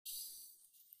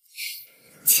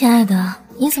亲爱的，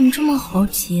你怎么这么猴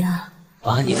急啊？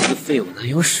把你那个废物男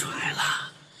友甩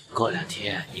了。过2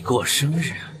天你过生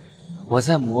日，我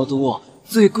在魔都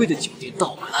最贵的酒店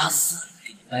道格拉斯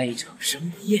给你办一场生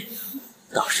日宴，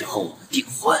到时候我们订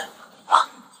婚啊！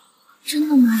真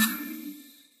的吗？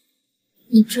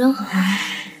你真好。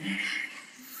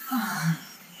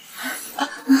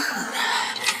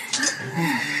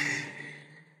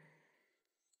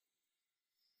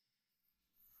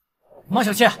马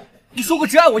小倩，你说过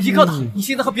只爱我一个的，你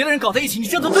现在和别的人搞在一起，你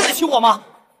真的对得起我吗？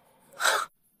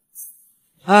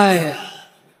哎呀，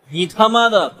你他妈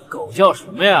的狗叫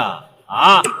什么呀？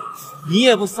啊！你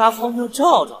也不撒泡尿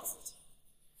照照自己，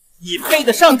你配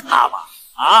得上他吗？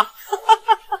啊！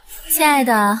亲爱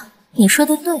的，你说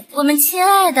的对，我们亲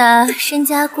爱的身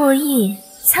家过亿，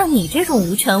像你这种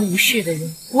无权无势的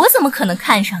人，我怎么可能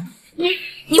看上你？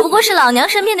你不过是老娘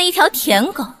身边的一条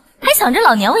舔狗，还想着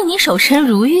老娘为你守身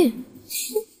如玉，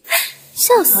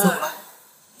笑死我！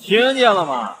听见了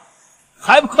吗？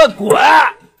还不快滚！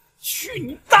去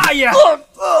你大爷！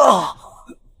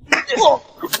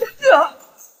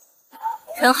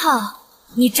陈浩，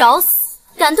你找死！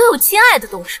敢对我亲爱的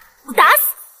动手，我打死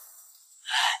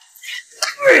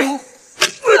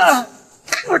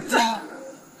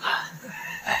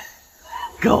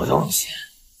狗东西，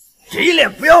给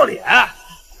脸不要脸！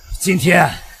今天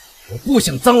我不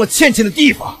想脏了倩倩的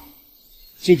地方，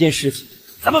这件事情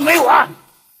咱们没完。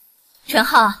陈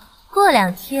浩，过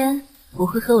2天我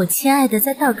会和我亲爱的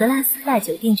在道格拉斯大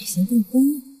酒店举行订婚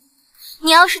宴。你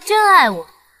要是真爱我，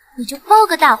你就包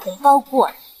个大红包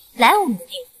过来我们的订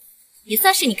婚，也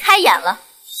算是你开眼了。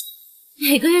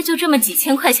每个月就这么几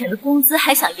千块钱的工资，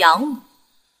还想养我？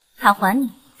看还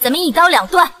你，咱们一刀两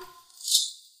断！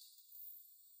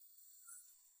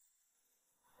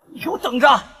你给我等着，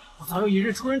我早有一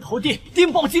日出人头地，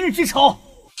定报今日之仇！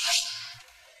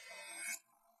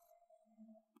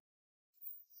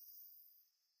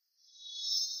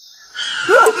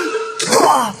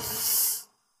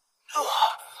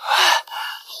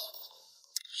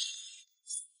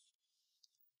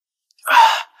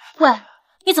喂，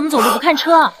你怎么走路不看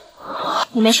车啊？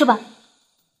你没事吧？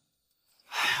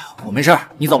我没事，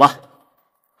你走吧。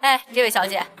哎，这位小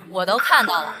姐，我都看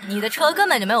到了，你的车根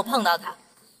本就没有碰到他。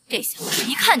这小子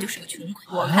一看就是个穷鬼，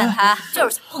我看他就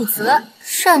是想碰瓷。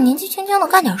是啊，年纪轻轻的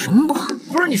干点什么不好？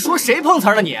不是你说谁碰瓷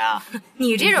了你？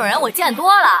你这种人我见多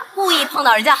了，故意碰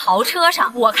到人家豪车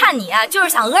上，我看你啊就是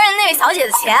想讹人那位小姐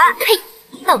的钱。呸，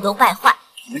道德败坏！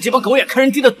你们这帮狗眼看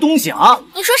人低的东西啊！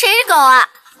你说谁是狗啊？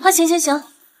啊，行行行，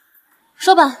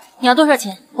说吧，你要多少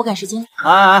钱？我赶时间。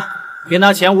哎，别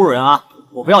拿钱侮辱人啊！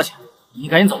我不要钱，你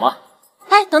赶紧走吧。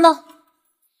哎，等等，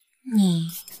你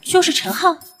就是陈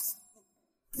浩？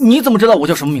你怎么知道我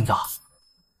叫什么名字啊？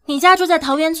你家住在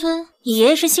桃源村，你爷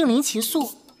爷是杏林奇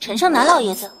素，陈胜男老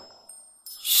爷子。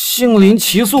杏林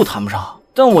奇素谈不上，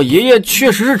但我爷爷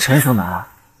确实是陈胜男，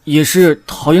也是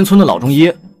桃源村的老中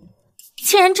医。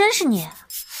竟然真是你！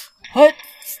哎，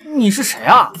你是谁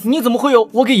啊？你怎么会有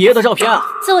我给爷爷的照片啊？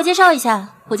自我介绍一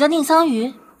下，我叫宁桑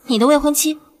榆，你的未婚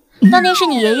妻。当年是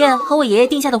你爷爷和我爷爷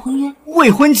定下的婚约。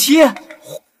未婚妻？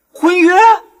婚约？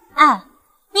哎，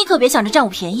你可别想着占我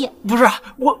便宜。不是，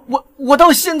我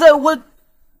到现在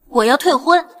我要退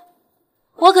婚。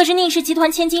我可是宁氏集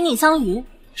团千金宁桑榆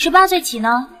，18岁起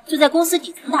呢就在公司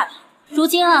底层打拼，如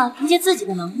今啊凭借自己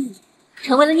的能力，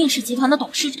成为了宁氏集团的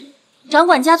董事长，掌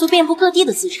管家族遍布各地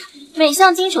的资产，每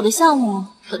项经手的项目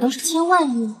可都是千万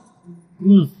亿。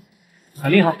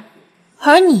很厉害。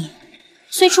而你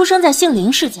虽出生在杏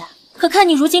林世家，可看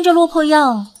你如今这落魄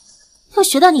样，又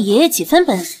学到你爷爷几分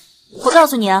本事。我告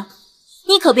诉你啊，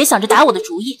你可别想着打我的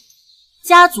主意。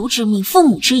家族之命，父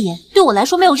母之言，对我来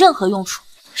说没有任何用处。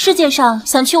世界上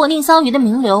想取我宁桑榆的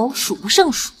名流数不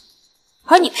胜数，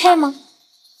而你配吗？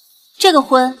这个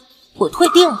婚我退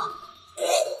定了。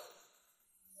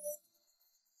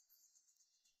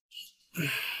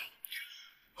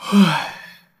唉，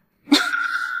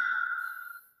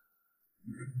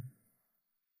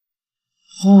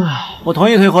我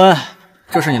同意退婚，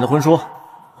这是你的婚书，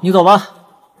你走吧。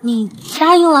你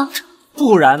答应了？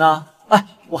不然呢？哎，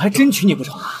我还真娶你不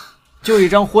成啊！就一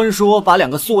张婚书，把2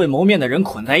个素未谋面的人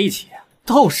捆在一起，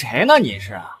逗谁呢？你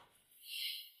是？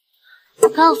我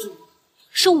告诉你，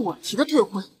是我提的退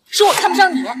婚，是我看不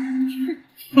上你。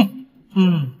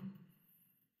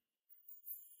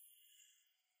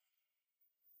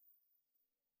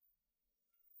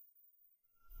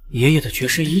爷爷的绝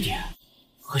世医典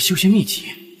和修仙秘籍，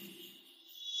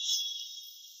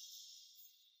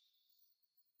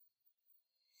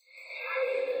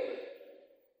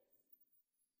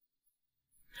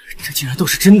这竟然都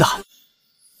是真的！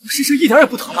我身上一点也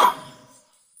不疼啊！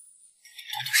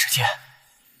短短时间，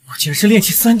竟然是炼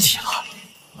气3级了，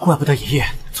怪不得爷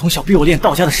爷从小逼我练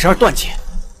道家的12段剑，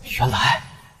原来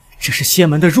这是仙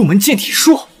门的入门剑体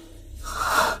术。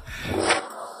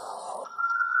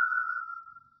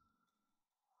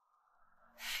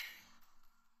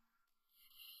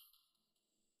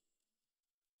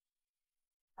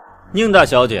宁大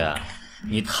小姐，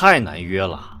你太难约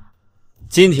了，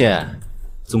今天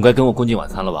总该跟我共进晚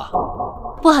餐了吧？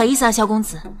不好意思啊，萧公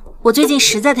子，我最近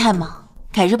实在太忙，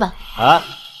改日吧。啊，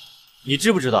你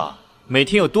知不知道每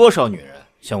天有多少女人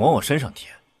想往我身上贴？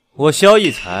我萧逸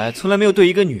才从来没有对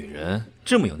一个女人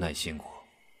这么有耐心过，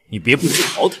你别不知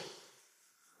好歹。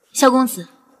萧公子，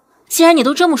既然你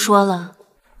都这么说了，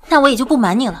那我也就不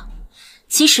瞒你了。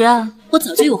其实啊，我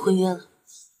早就有婚约了。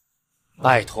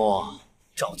拜托，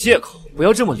找借口不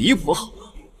要这么离谱好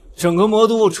吗？整个魔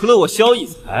都除了我萧逸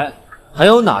才，还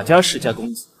有哪家世家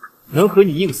公子能和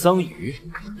你应桑榆，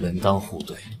门当户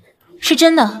对？是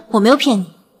真的，我没有骗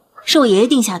你，是我爷爷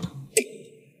定下的。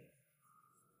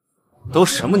都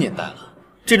什么年代了，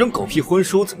这种狗屁婚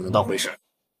书怎么能当回事？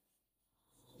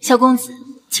萧公子，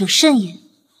请慎言，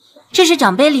这是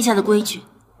长辈立下的规矩，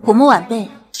我们晚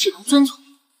辈只能遵从。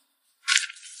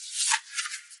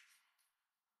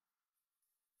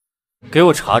给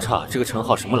我查查这个陈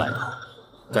浩什么来头，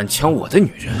敢抢我的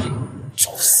女人，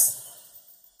找死！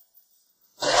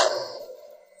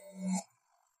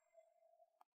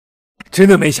真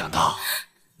的没想到，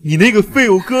你那个废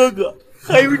物哥哥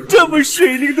还有这么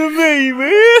水灵的妹妹。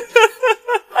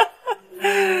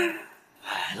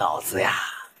老子呀，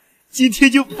今天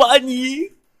就把你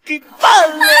给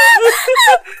办了！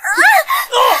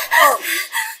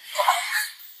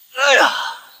哎呀，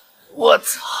我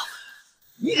操！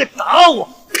你敢打我！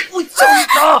我叫你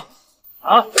打！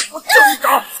啊！我叫你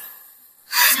打！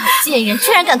小贱人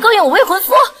居然敢勾引我未婚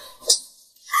夫！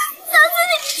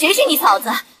谁是你嫂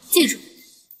子？记住，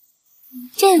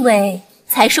这位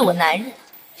才是我男人。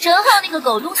陈浩那个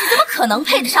狗东西怎么可能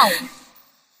配得上我？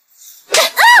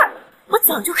我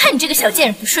早就看你这个小贱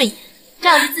人不顺眼，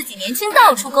仗着自己年轻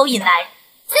到处勾引男人，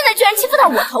现在居然欺负到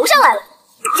我头上来了！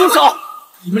住手！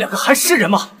你们两个还是人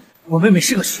吗？我妹妹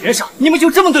是个学生，你们就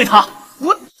这么对她？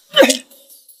我，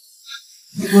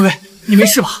微微，你没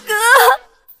事吧？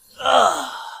哥，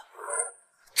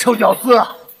臭屌丝，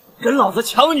跟老子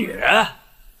抢女人，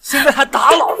现在还打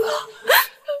老子！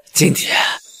今天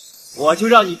我就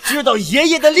让你知道爷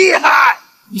爷的厉害！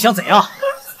你想怎样？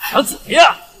想怎么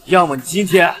样？要么你今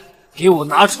天给我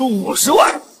拿出50万。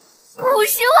50万！这些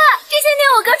年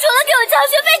我哥除了给我交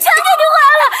学费，全给你花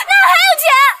了，哪还有钱？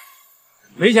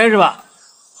没钱是吧？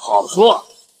好说。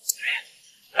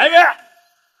来人，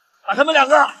把他们两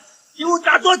个给我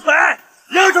打断腿，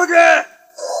扔出去！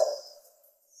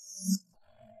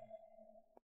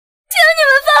求你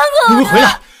们放过我！你们回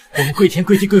来，我们跪天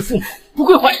跪地跪父母，不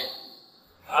跪坏人。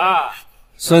啊，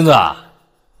孙子，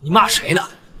你骂谁呢？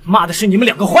骂的是你们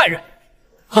两个坏人。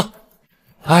哼！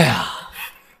哎呀，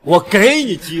我给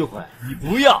你机会，你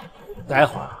不要，待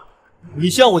会儿你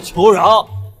向我求饶，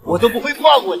我都不会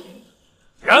放过你。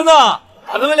人呢？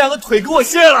把他们两个腿给我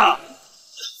卸了！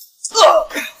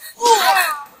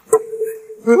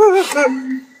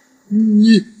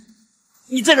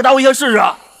你再敢打我一下试试，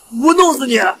我弄死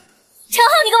你！陈浩，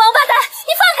你个王八蛋，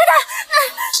你放开他！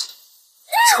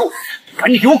臭人，赶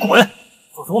紧给我滚，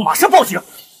否则我马上报警！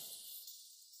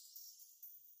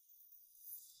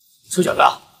臭小子，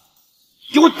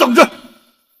给我等着！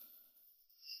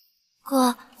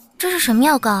哥，这是什么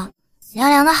药膏？凉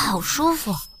凉的，好舒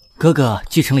服。哥哥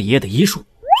继承了爷爷的医术。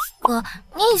哥，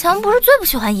你以前不是最不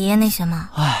喜欢爷爷那些吗？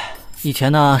唉，以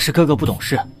前呢是哥哥不懂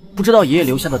事，不知道爷爷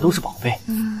留下的都是宝贝。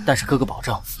但是哥哥保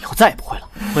证以后再也不会了，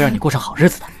会让你过上好日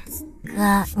子的。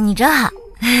哥，你真好。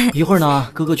一会儿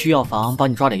呢，哥哥去药房帮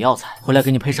你抓点药材，回来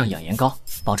给你配上养颜膏，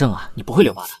保证啊你不会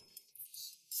留疤的。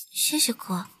谢谢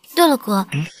哥。对了哥，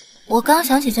我刚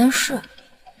想起件事，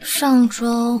上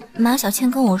周马小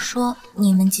倩跟我说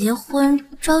你们结婚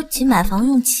着急买房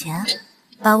用钱，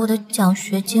把我的奖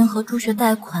学金和助学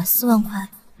贷款4万块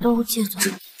都借走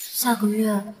了。下个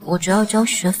月我就要交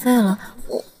学费了，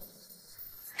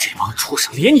这帮畜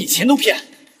生连你钱都骗！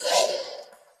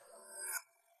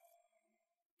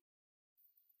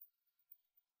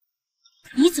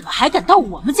你怎么还敢到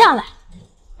我们家来？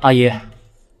阿姨，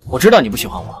我知道你不喜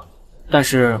欢我，但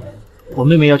是我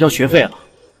妹妹要交学费了，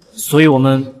所以我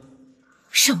们……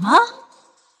什么？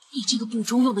你这个不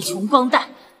中用的穷光蛋，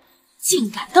竟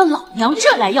敢到老娘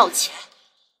这来要钱，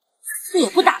死也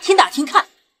不打听打听看，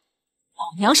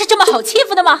老娘是这么好欺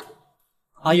负的吗？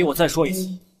阿姨，我再说一次，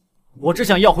我只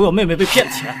想要回我妹妹被骗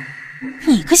的钱。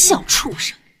你个小畜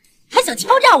生，还想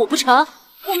敲诈我不成？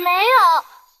我没有。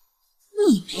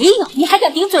你没有，你还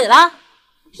敢顶嘴了？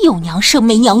有娘生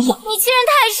没娘养。你欺人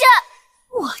太甚！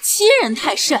我欺人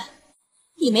太甚？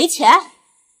你没钱？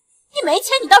你没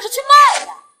钱，你倒是去卖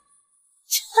呀！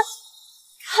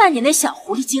看你那小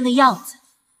狐狸精的样子，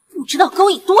不知道勾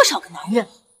引多少个男人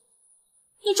了。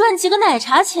你赚几个奶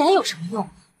茶钱有什么用？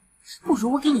不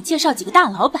如我给你介绍几个大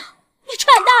老板，你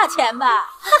赚大钱吧！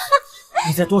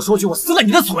你再多说句，我撕了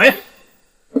你的嘴！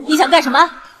你想干什么？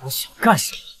我想干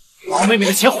什么？把妹妹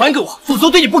的钱还给我，否则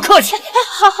对你不客气。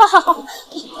好，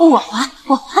我还。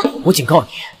我警告你，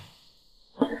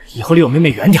以后离我妹妹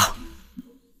远点。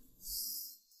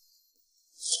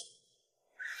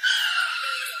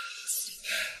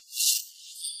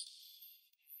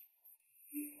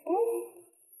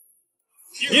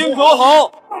听狗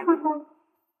好。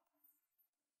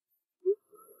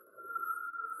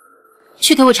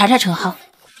去给我查查陈浩。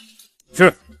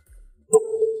是。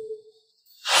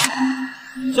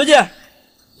小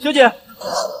姐，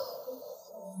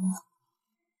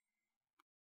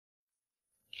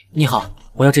你好，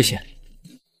我要这些。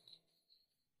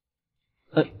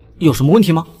有什么问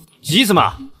题吗？急什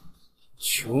么？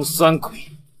穷酸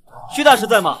鬼！薛大师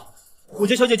在吗？我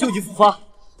家小姐旧疾复发，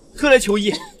特来求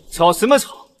医。吵什么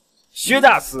吵？薛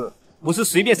大师不是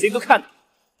随便谁都看的，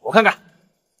我看看。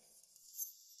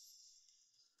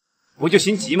不就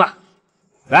心急嘛？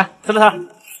来，测测他。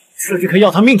这就可要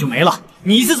他命就没了。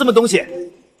你是什么东西？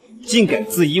竟敢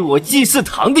质疑我济世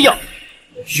堂的药？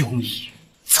庸医，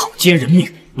草菅人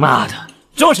命！妈的，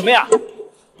装什么呀？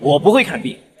我不会看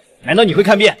病，难道你会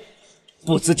看病？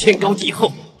不知天高地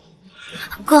厚。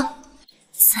哥，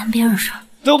咱别惹事。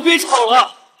都别吵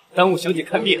了，耽误小姐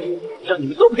看病，让你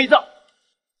们都陪葬。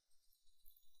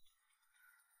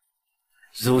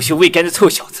乳臭未干的臭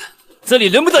小子，这里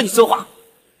轮不到你说话，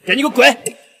赶紧给我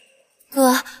滚！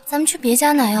哥，咱们去别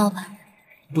家拿药吧。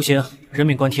不行，人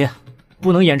命关天，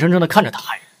不能眼睁睁的看着他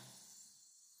害人。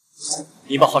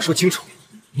你把话说清楚。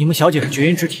你们小姐是绝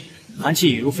阴之体，寒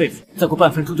气引入肺腑，再过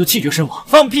半分钟就气绝身亡。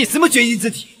放屁！什么绝阴之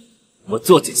体？我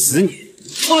做这10年，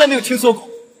从来没有听说过。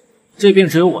这病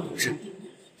只有我能治。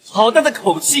好大的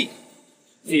口气！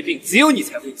这病只有你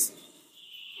才会治。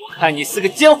我看你是个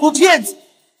江湖骗子。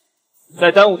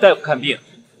再耽误大夫看病，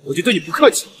我就对你不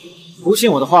客气。不信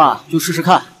我的话，就试试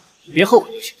看，别后悔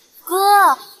就行。哥，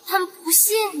他们不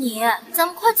信你，咱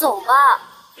们快走吧。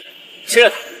吃了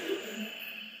他！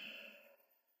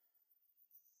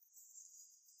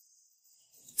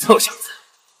臭小子，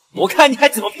我看你还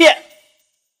怎么骗！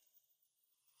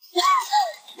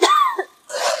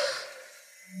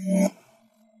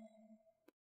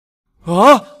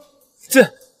啊，这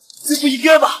不应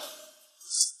该吧？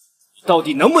到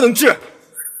底能不能治？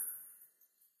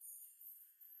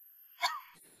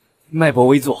脉搏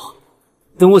微弱，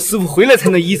等我师傅回来才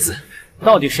能医治。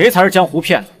到底谁才是江湖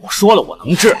骗子？我说了，我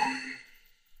能治。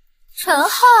陈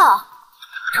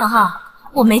浩，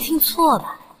我没听错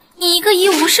吧？你一个一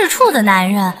无是处的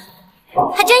男人，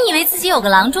还真以为自己有个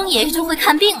郎中爷爷就会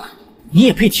看病了？你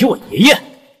也配提我爷爷？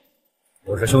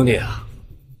我说兄弟啊，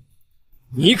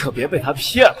你可别被他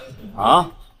骗了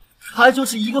啊！他就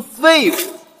是一个废物，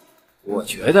我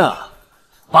觉得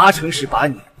8成是把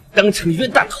你当成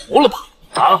冤大头了吧？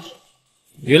啊！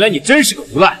原来你真是个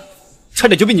无赖，差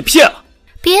点就被你骗了。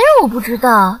别人我不知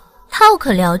道，他我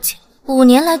可了解。5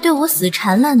年来对我死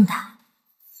缠烂打，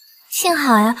幸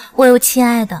好呀，我有亲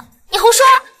爱的。你胡说！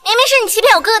明明是你欺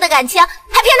骗我哥哥的感情，还骗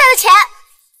他的钱！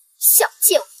小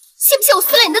贱物，信不信我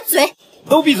撕了你的嘴？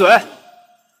都闭嘴！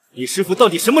你师傅到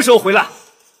底什么时候回来？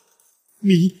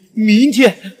明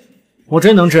天。我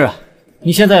真能治，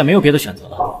你现在也没有别的选择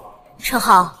了。陈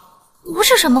浩，不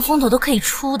是什么风头都可以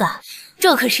出的，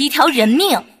这可是一条人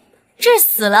命，治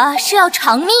死了是要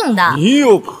偿命的。你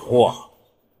有把握？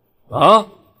啊？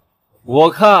我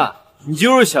看你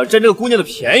就是想占这个姑娘的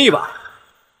便宜吧？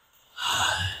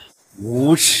唉，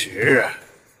无耻！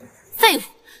废物，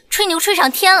吹牛吹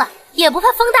上天了，也不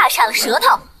怕风大闪了舌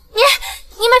头。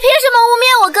你们凭什么污蔑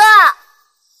我哥？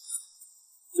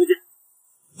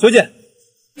小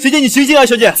姐，你醒醒啊！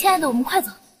小姐，亲爱的，我们快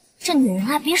走。这女人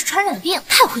啊，别是传染病，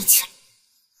太晦气了。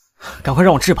赶快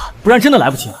让我治吧，不然真的来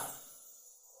不及了。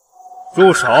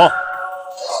住手！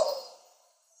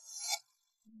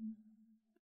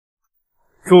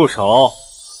住手！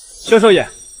萧少爷，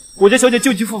我家小姐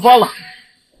旧疾复发了。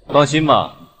放心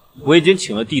吧，我已经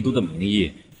请了帝都的名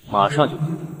医，马上就来。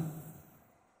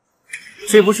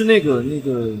这不是那个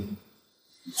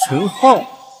陈浩，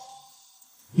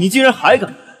你竟然还敢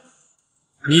来！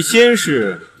你先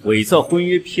是伪造婚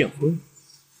约骗婚，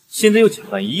现在又假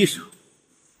扮医生，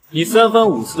你3番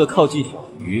5次的靠近小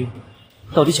鱼，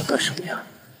到底想干什么呀？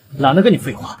懒得跟你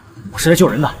废话，我是来救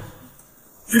人的。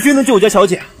只需能救我家小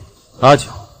姐。阿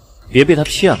九，别被他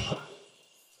骗了。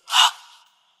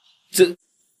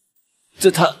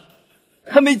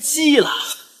他没气了。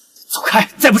走开，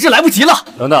再不是来不及了。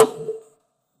等等，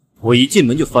我一进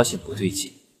门就发现不对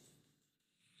劲，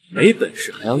没本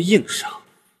事还要硬上，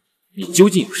你究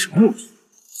竟有什么目的？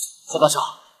曹大少，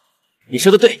你说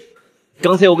的对，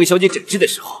刚才我给小姐诊治的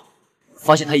时候，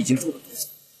发现她已经中了毒，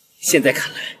现在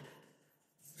看来，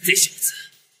这小子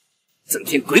整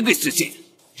天鬼鬼祟祟的，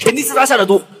肯定是他下的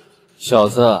毒。小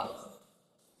子，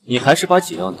你还是把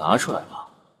解药拿出来吧，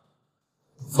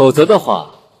否则的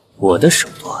话，我的手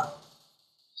段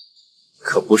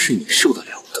可不是你受得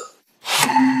了的。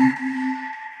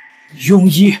庸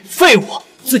医废物，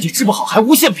自己治不好还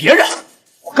诬陷别人。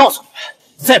我告诉你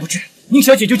们，再不治，宁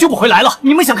小姐就救不回来了。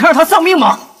你们想看着她丧命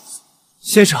吗？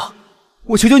先生，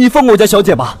我求求你放过我家小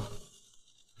姐吧。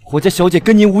我家小姐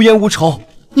跟您无冤无仇，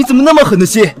你怎么那么狠的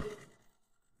心？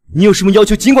你有什么要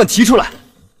求尽管提出来。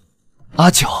阿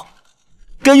九，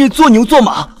甘愿做牛做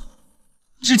马，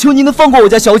只求您能放过我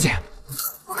家小姐。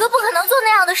我哥不可能做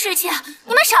那样的事情，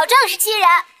你们少仗势欺人。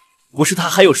不是他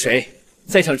还有谁？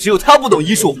在场只有他不懂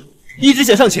医术，一直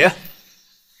想上前。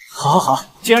好，好，好，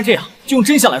既然这样，就用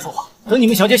真相来说话。等你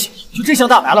们小姐醒，就真相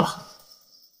大白了吧。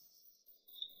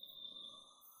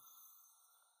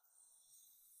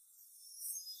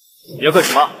你要干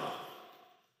什么？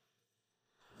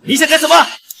你想干什么？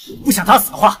不想他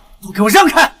死的话，都给我让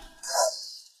开！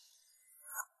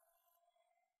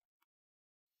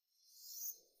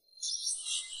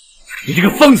你这个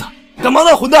疯子，干嘛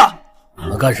呢，混蛋！你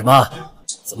们干什么？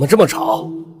怎么这么吵？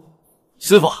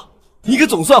师傅，你可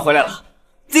总算回来了。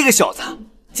这个小子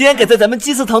竟然敢在咱们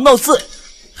祭祀堂闹事，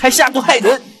还下毒害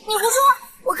人！你胡说！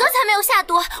我哥才没有下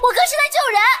毒，我哥是来救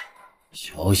人。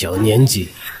小小年纪，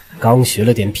刚学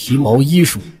了点皮毛医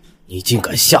术，你竟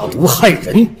敢下毒害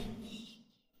人！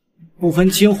不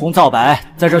分青红皂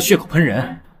白，在这血口喷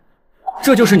人，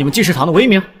这就是你们祭祀堂的威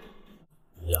名？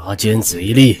牙尖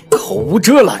嘴利，口无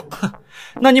遮拦。哼，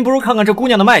那您不如看看这姑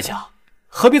娘的脉象，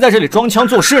何必在这里装腔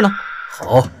作势呢？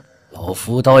好，老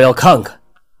夫倒要看看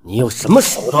你有什么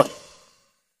手段。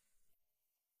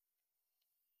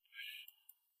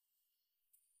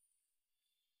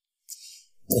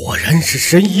果然是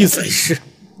神医在世，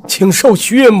请受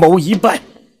薛某一拜。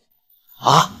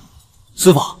啊，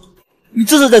师傅，你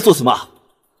这是在做什么？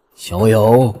小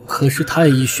友可是太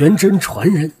乙玄真传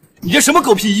人？你这什么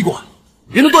狗屁医馆，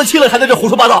人都断气了还在这胡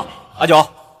说八道！阿九，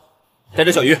带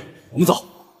着小鱼，我们走。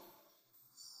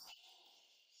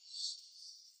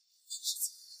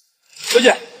小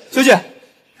姐，小姐，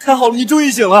太好了，你终于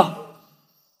醒了。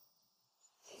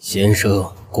先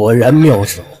生果然妙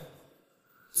手。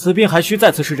此病还需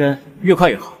再次施针，越快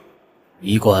越好。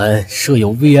医馆设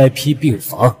有 VIP 病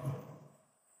房，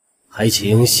还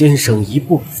请先生一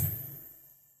步。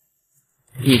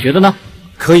你觉得呢？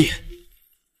可以。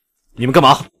你们干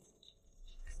嘛？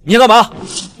你要干嘛？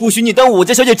不许你耽误我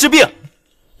家小姐治病！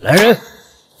来人，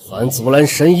凡阻拦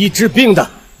神医治病的，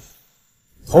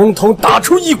统统打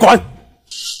出医馆！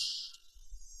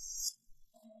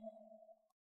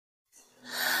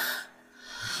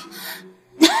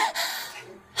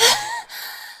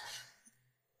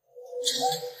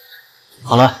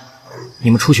好了，你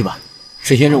们出去吧。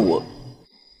沈先生，我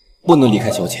不能离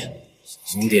开小姐。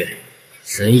兄弟，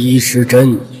神医施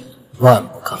针，万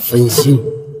不可分心。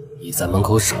你在门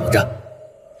口守着，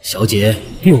小姐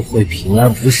定会平安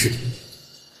无事。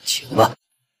请吧。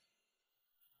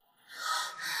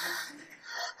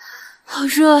好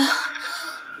热啊！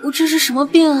我这是什么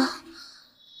病啊？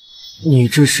你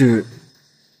这是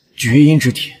绝阴之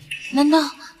体，难道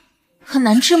很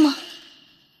难治吗？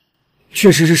确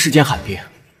实是世间罕病。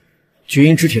绝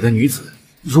阴之体的女子，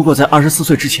如果在24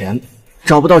岁之前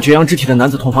找不到绝阳之体的男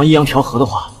子同房阴阳调和的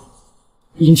话，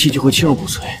阴气就会侵入骨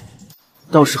髓，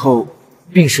到时候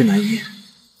病势难医。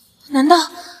难道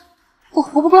我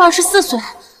活不过24岁？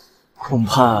恐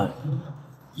怕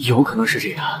有可能是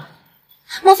这样。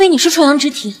莫非你是纯阳之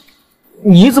体？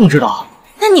你怎么知道？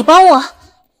那你帮我。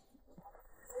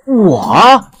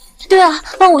我？对啊，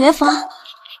帮我圆房。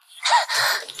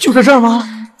就在这儿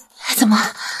吗？怎么？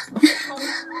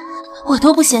我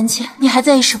都不嫌弃，你还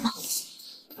在意什么？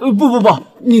不，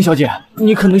宁小姐，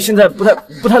你可能现在不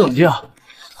太冷静。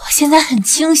我现在很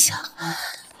清醒，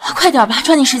快点吧，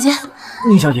抓紧时间。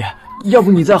宁小姐，要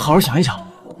不你再好好想一想。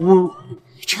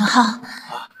陈浩，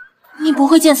你不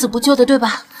会见死不救的，对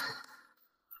吧？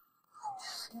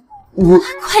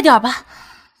快点吧。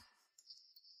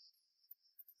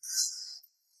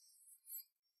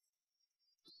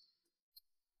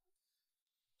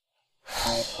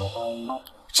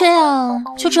这样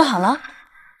就治好了？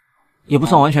也不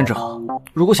算完全治好，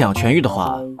如果想要痊愈的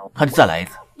话，还得再来一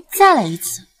次。再来一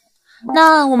次？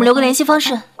那我们留个联系方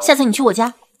式，下次你去我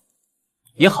家。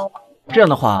也好，这样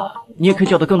的话你也可以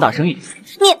叫得更大声一点。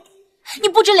你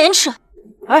不知廉耻！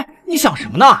哎，你想什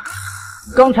么呢？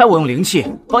刚才我用灵气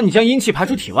帮你将阴气排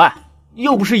出体外，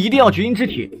又不是一定要绝阴之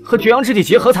体和绝阳之体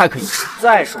结合才可以。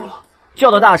再说了，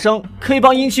叫得大声可以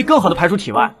帮阴气更好的排出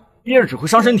体外，别人只会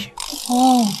伤身体。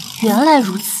哦，原来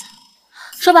如此。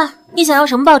说吧，你想要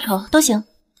什么报酬都行。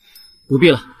不必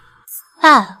了。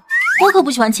啊，我可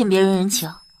不喜欢欠别人人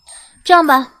情。这样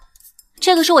吧，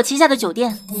这个是我旗下的酒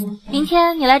店，明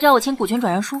天你来找我签股权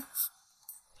转让书。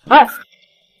哎，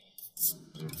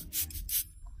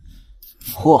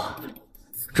嚯，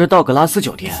这道格拉斯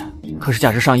酒店可是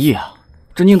价值上亿啊！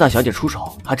这宁大小姐出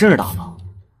手还真是大方。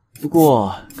不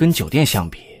过跟酒店相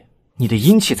比，你的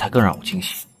阴气才更让我惊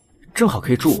喜，正好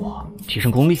可以助我提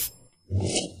升功力。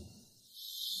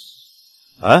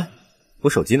哎，我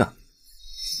手机呢？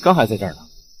刚还在这儿呢。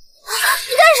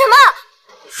你干什么？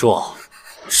说，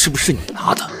是不是你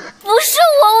拿的？不是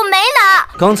我没拿。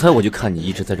刚才我就看你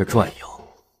一直在这转悠，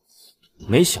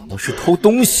没想到是偷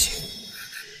东西。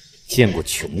见过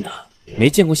穷的，没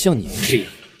见过像你们这样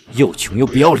又穷又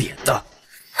不要脸的。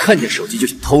看见手机就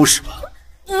想偷是吧？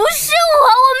不是我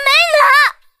没拿。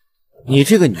你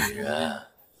这个女人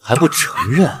还不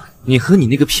承认你和你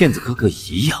那个骗子哥哥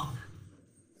一样？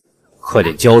快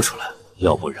点交出来，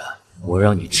要不然我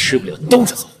让你吃不了兜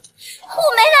着走。我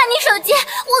没拿你手机，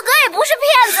我哥也不是骗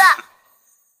子。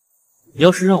要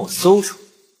是让我搜出，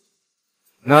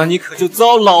那你可就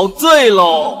遭老罪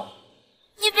喽！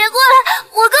你别过来，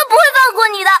我哥不会放过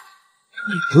你的。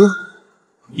你哥？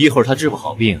一会儿他治不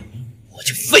好病，我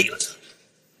就废了他。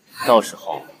到时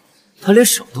候他连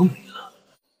手都没了，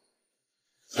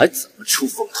还怎么出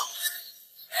风头？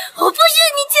我不许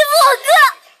你欺负我哥！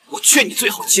我劝你最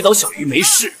好祈祷小鱼没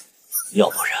事，要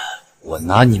不然我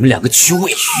拿你们两个去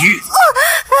喂鱼。哥，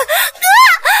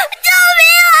救命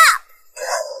啊！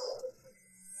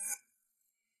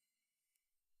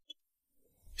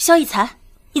萧逸才，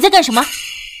你在干什么？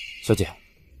小姐，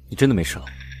你真的没事了？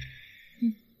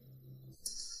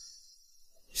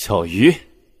小鱼，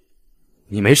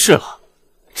你没事了，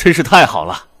真是太好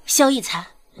了。萧逸才，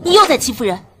你又在欺负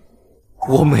人！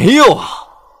我没有啊，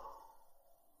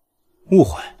误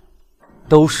会，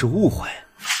都是误会。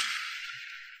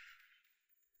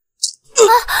哥，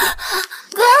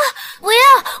不要，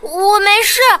我没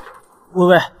事。微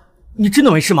微，你真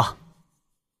的没事吗？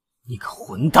你个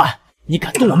混蛋，你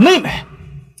敢动我妹妹！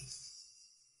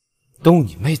动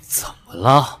你妹怎么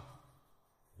了？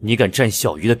你敢占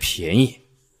小鱼的便宜，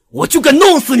我就敢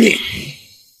弄死你！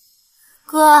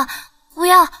哥，不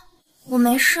要，我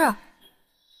没事。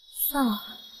算了，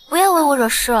不要为我惹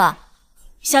事了。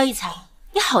萧逸才，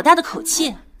你好大的口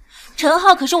气！陈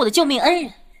浩可是我的救命恩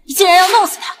人，你竟然要弄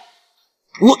死他！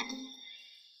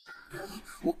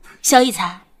萧逸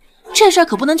才，这事儿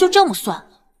可不能就这么算了，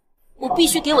我必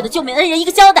须给我的救命恩人一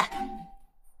个交代。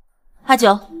阿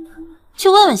九，去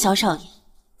问问萧少爷，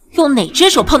用哪只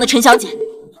手碰的陈小姐？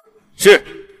是。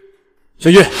小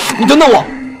玉，你等等我。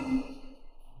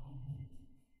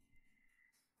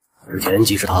之前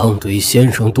济世堂对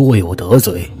先生多有得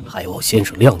罪，还望先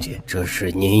生谅解。这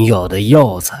是您要的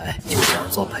药材，就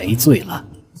当做赔罪了。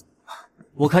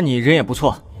我看你人也不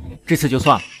错，这次就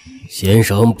算了。先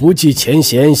生不计前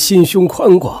嫌，心胸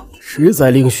宽广，实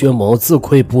在令薛某自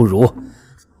愧不如。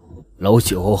老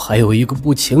朽还有一个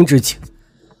不情之请，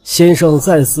先生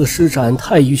再次施展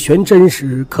太乙玄真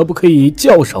时，可不可以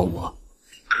叫上我？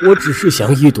我只是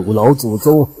想一睹老祖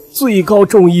宗最高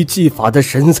重义技法的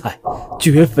神采，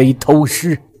绝非偷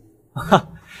师。哈，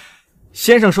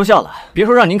先生说笑了，别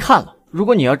说让您看了，如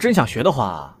果你要真想学的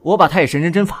话，我把太乙神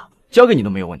针针法教给你都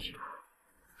没有问题。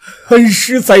恩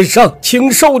师在上，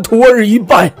请受徒儿一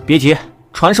拜。别急，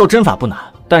传授针法不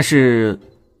难，但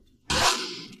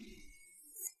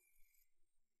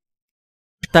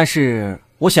是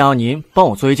我想要您帮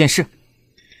我做一件事。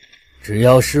只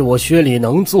要是我薛礼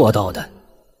能做到的，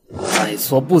在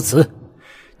所不辞。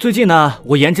最近呢，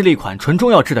我研制了一款纯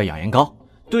中药制的养颜膏，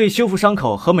对修复伤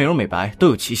口和美容美白都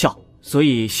有奇效，所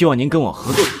以希望您跟我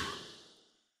合作。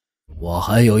我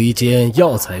还有一间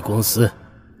药材公司，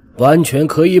完全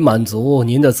可以满足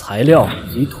您的材料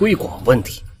及推广问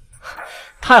题。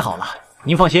太好了，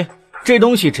您放心，这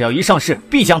东西只要一上市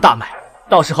必将大卖，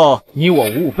到时候你我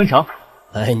5-5分成。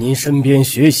来您身边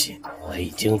学习，我已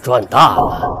经赚大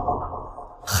了，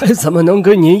还怎么能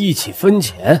跟您一起分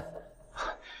钱？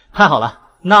太好了，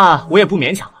那我也不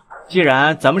勉强了。既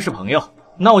然咱们是朋友，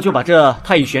那我就把这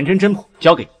太乙玄真针谱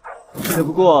交给你。只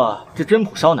不过这针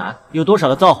谱稍难，有多少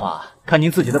的造化，看您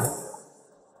自己的。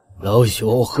老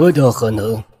朽何德何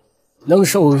能，能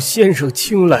受先生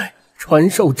青睐，传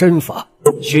授针法？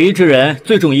学医之人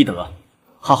最重医德，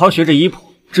好好学着医谱，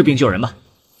治病救人吧。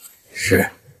是，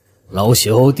老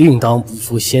朽定当不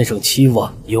负先生期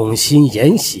望，用心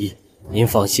研习。您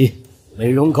放心，美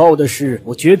容膏的事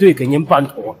我绝对给您办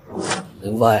妥。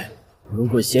另外，如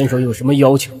果先生有什么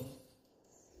要求，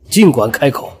尽管开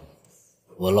口，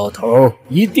我老头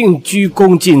一定鞠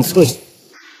躬尽瘁。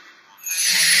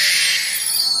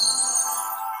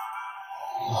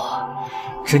哇，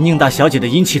这宁大小姐的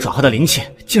阴气转化的灵气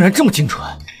竟然这么精准，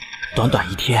短短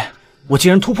1天，我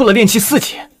竟然突破了炼气4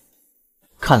级。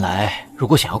看来，如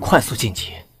果想要快速晋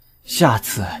级，下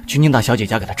次去宁大小姐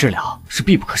家给她治疗是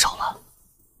必不可少了。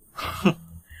哼，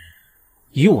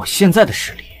以我现在的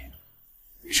实力，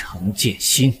程剑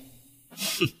心，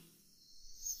哼，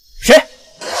谁？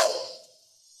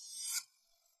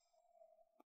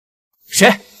谁？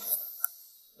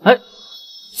哎，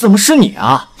怎么是你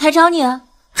啊？还找你啊？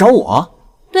找我？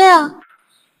对啊，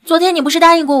昨天你不是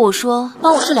答应过我说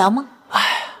帮我治疗吗？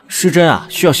哎，失真啊，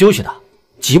需要休息的，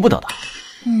急不得的。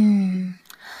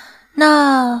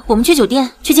那我们去酒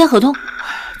店去签合同。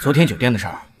昨天酒店的事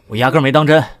儿，我压根没当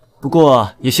真。不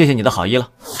过也谢谢你的好意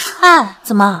了。哎，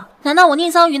怎么？难道我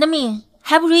宁桑榆的命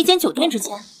还不如一间酒店值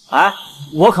钱？哎，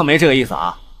我可没这个意思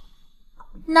啊。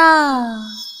那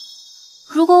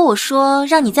如果我说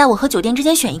让你在我和酒店之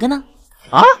间选一个呢？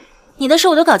啊？你的事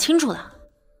我都搞清楚了，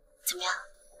怎么样？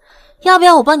要不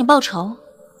要我帮你报仇？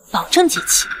保证解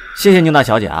气。谢谢宁大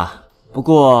小姐啊。不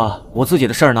过我自己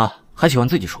的事儿呢，还喜欢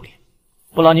自己处理，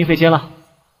不劳您费心了。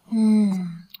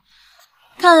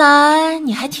看来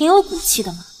你还挺有骨气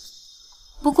的嘛。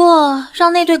不过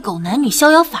让那对狗男女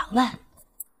逍遥法外，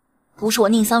不是我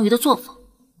宁桑榆的作风。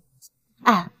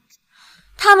哎，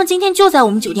他们今天就在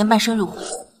我们酒店办生日会，怎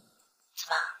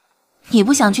么？你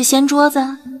不想去掀桌子？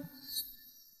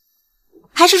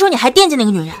还是说你还惦记那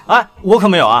个女人？哎，我可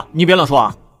没有啊，你别乱说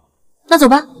啊。那走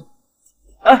吧。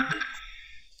哎，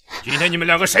今天你们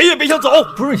2个谁也别想走。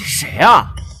不是你谁啊？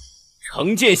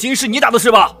程剑心是你打的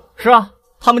是吧？是啊，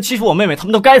他们欺负我妹妹，他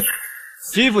们都该死。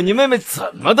欺负你妹妹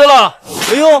怎么的了？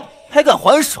哎呦，还敢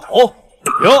还手？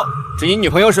哟，这你女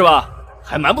朋友是吧？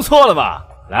还蛮不错的嘛。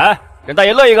来，让大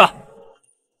爷乐一个。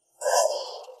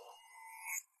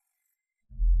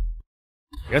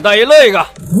让大爷乐一个。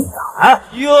啊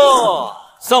哟，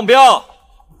丧彪，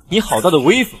你好大的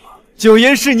威风啊！九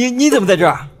爷是你怎么在这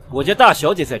儿？我家大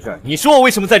小姐在这儿，你说我为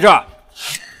什么在这儿？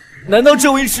难道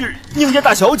这位是宁家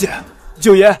大小姐？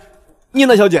九爷，宁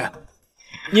大小姐，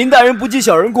您大人不计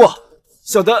小人过，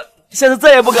小的下次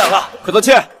再也不敢了。快道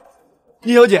歉。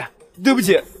宁小姐，对不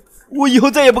起，我以后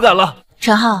再也不敢了。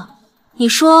陈浩，你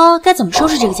说该怎么收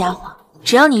拾这个家伙？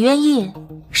只要你愿意，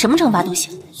什么惩罚都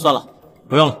行。算了，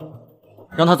不用了，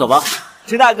让他走吧。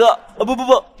陈大哥，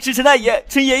不，是陈大爷，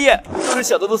陈爷爷，都是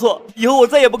小的错，以后我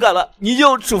再也不敢了。你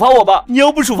就处罚我吧，你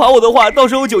要不处罚我的话，到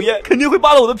时候九爷肯定会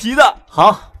扒了我的皮的。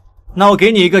好，那我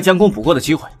给你一个将功补过的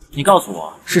机会，你告诉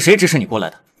我是谁指使你过来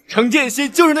的？程剑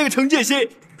心，就是那个程剑心，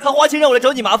他花钱让我来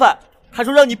找你麻烦，他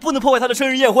说让你不能破坏他的生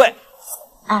日宴会。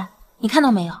哎，你看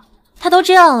到没有？他都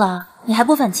这样了，你还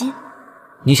不反击？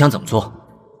你想怎么做？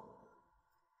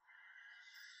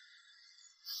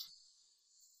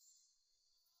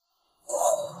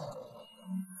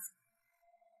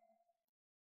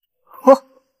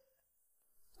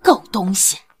狗东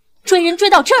西，追人追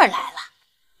到这儿来了，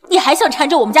你还想缠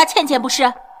着我们家倩倩不是？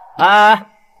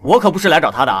哎，我可不是来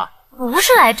找他的啊！不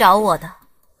是来找我的。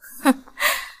哼，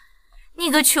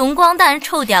你个穷光蛋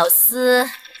臭屌丝，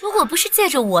如果不是借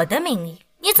着我的名义，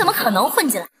你怎么可能混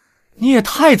进来？你也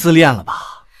太自恋了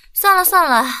吧！算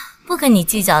了，不跟你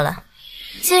计较了。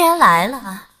既然来了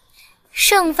啊，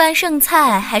剩饭剩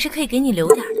菜还是可以给你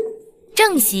留点的，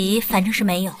正席反正是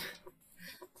没有。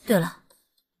对了，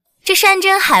这山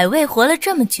珍海味活了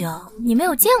这么久，你没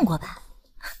有见过吧？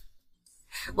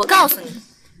我告诉你，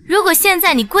如果现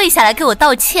在你跪下来给我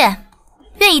道歉，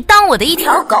愿意当我的一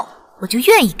条狗，我就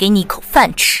愿意给你一口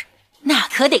饭吃。那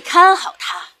可得看好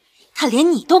他，他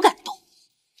连你都敢动，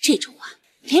这种啊，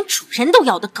连主人都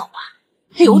要的狗啊，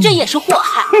留着也是祸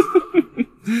害。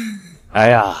哎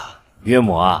呀，岳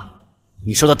母啊，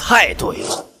你说的太对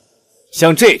了，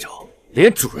像这种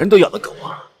连主人都要的狗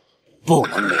啊，不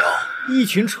能留。一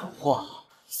群蠢货，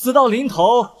死到临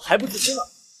头还不自知呢。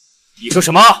你说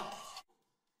什么？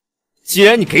既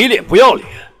然你给脸不要脸，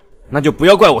那就不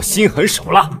要怪我心狠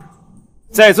手辣。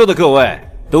在座的各位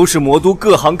都是魔都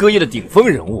各行各业的顶峰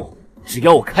人物，只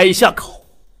要我开一下口，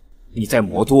你在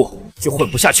魔都就混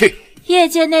不下去。业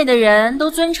界内的人都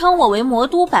尊称我为魔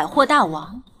都百货大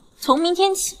王，从明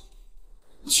天起，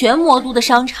全魔都的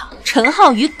商场陈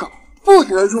浩与狗不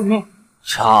得入内。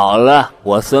巧了，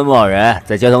我孙某人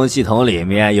在交通系统里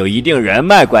面有一定人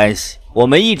脉关系，我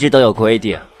们一直都有规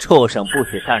定，畜生不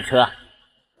许上车。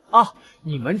啊，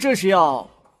你们这是要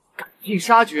赶进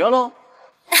杀绝喽？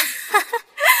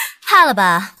怕了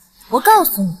吧？我告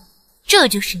诉你，这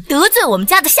就是你得罪我们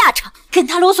家的下场。跟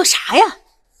他啰嗦啥呀？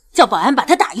叫保安把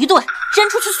他打一顿，扔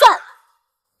出去算了。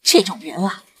这种人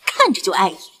啊，看着就碍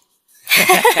眼。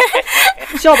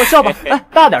笑吧笑吧，哎，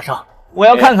大点声，我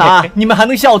要看看啊，你们还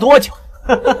能笑多久？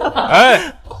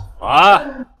哎，保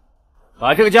安，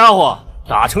把这个家伙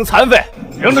打成残废，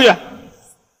扔出去。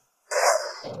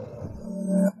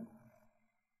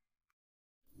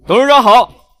董事长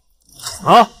好。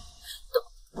啊，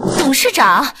董事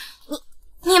长，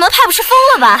你们怕不是疯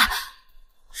了吧？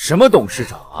什么董事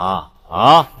长啊？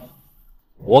啊，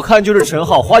我看就是陈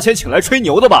浩花钱请来吹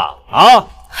牛的吧？啊，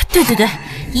对，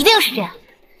一定是这样。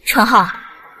陈浩，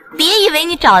别以为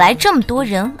你找来这么多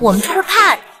人，我们就会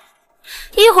怕你。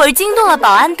一会儿惊动了保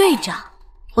安队长，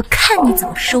我看你怎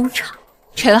么收场。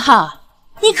陈浩，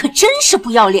你可真是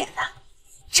不要脸呐！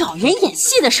找人演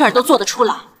戏的事儿都做得出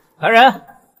来。来人，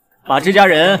把这家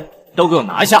人都给我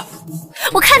拿下！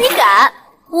我看你敢！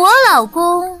我老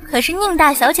公可是宁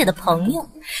大小姐的朋友，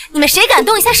你们谁敢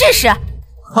动一下试试？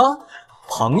哈，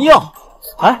朋友？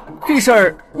哎，这事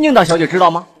儿宁大小姐知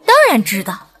道吗？当然知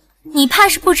道，你怕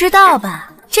是不知道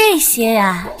吧？这些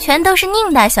呀，全都是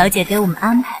宁大小姐给我们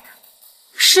安排的。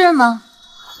是吗？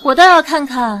我倒要看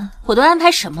看我都安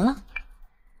排什么了。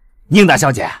宁大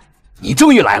小姐，你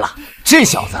终于来了！这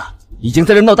小子已经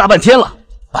在这闹大半天了，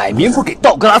摆明不给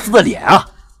道格拉斯的脸啊！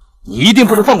你一定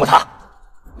不能放过他。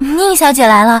宁小姐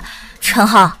来了，陈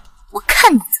浩，我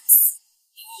看你怎么死！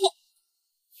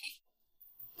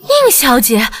宁小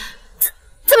姐，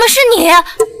怎么是你？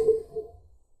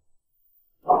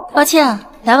抱歉，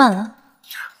来晚了。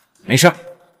没事。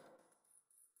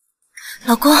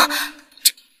老公，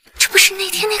这不是那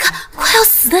天那个快要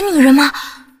死的女人吗？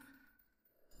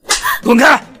滚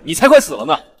开！你才快死了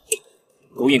呢！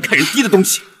狗眼看人低的东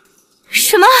西！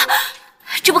什么？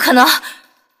这不可能！啊，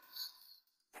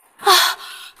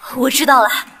我知道了，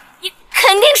你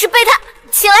肯定是被他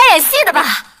请来演戏的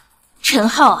吧？陈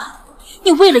浩啊，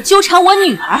你为了纠缠我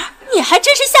女儿，你还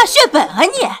真是下血本啊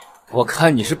你！我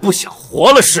看你是不想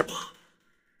活了是吧？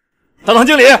大堂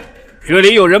经理，这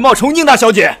里有人冒充宁大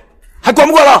小姐，还管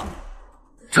不管了？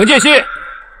程建新，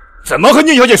怎么和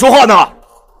宁小姐说话呢？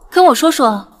跟我说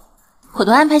说，我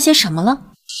都安排些什么了？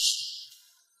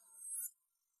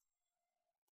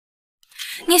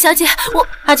宁小姐，我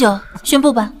阿九，宣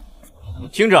布吧。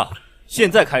听着，现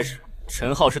在开始，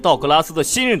陈浩是道格拉斯的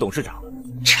新任董事长。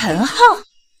陈浩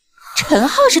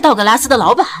是道格拉斯的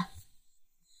老板，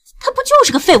他不就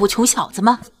是个废物穷小子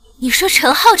吗？你说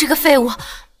陈浩这个废物，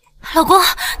老公，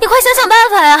你快想想办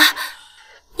法呀！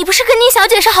你不是跟宁小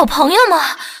姐是好朋友吗？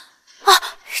啊，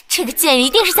这个贱人一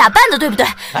定是假扮的，对不对？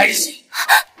哎，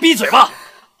闭嘴吧！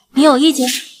你有意见？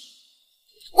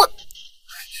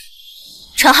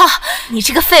陈浩，你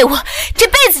这个废物，这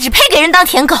辈子只配给人当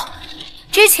舔狗。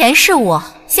之前是我，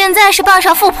现在是傍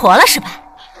上富婆了是吧？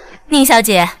宁小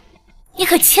姐，你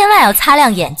可千万要擦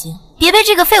亮眼睛，别被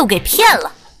这个废物给骗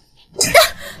了。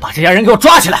把这家人给我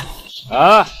抓起来！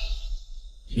啊！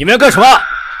你们要干什么？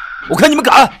我看你们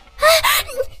敢！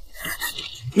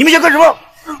你们想干什么？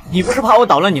你不是怕我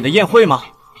捣乱你的宴会吗？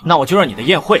那我就让你的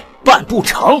宴会办不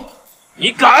成！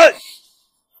你敢？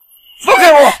放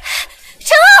开我！陈浩，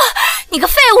你个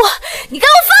废物，你给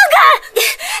我放开！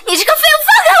你这个废物，放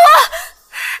开我！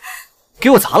给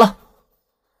我砸了！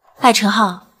哎，陈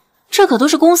浩，这可都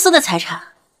是公司的财产。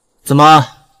怎么，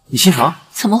你心疼？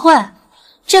怎么会？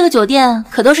这个酒店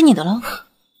可都是你的喽。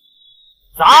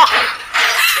砸！住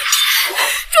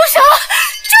手！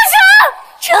住手！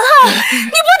陈浩，你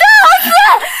不得好死！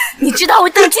你知道我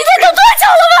等今天等多久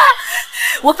了吗？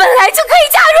我本来就可以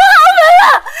嫁入豪门了。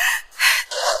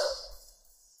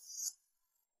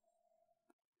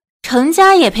程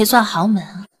家也配算豪门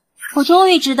啊？我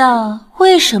终于知道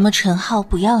为什么陈浩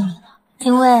不要你了，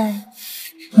因为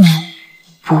你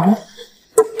不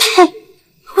配。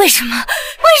为什么？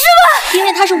因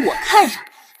为他是我看上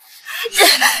的。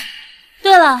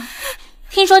对了，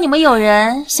听说你们有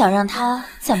人想让他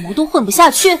在魔都混不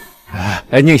下去。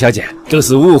哎，宁小姐，都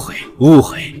是误会，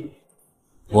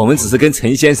我们只是跟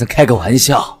陈先生开个玩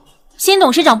笑。新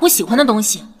董事长不喜欢的东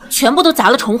西，全部都砸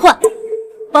了重换，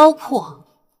包括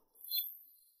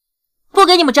不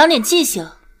给你们长点记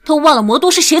性，都忘了魔都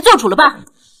是谁做主了吧？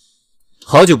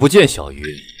好久不见，小鱼，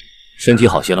身体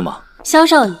好些了吗？萧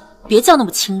少爷，别叫那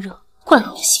么亲热，怪我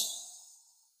就行。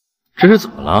这是怎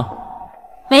么了？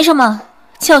没什么，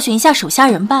教训一下手下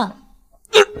人罢了。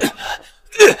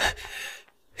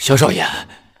萧少爷，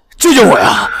救救我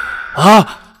呀！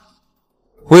啊！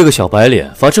为个小白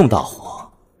脸发这么大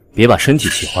火，别把身体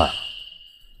气坏了。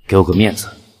给我个面子，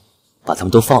把他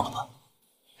们都放了吧。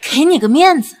给你个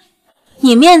面子，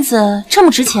你面子这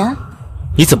么值钱？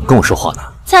你怎么跟我说话呢？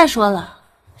再说了，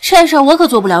这事我可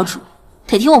做不了主，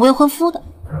得听我未婚夫的。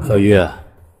小鱼，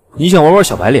你想玩玩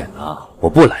小白脸呢，我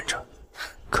不拦着。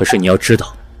可是你要知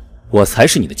道，我才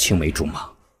是你的青梅竹马。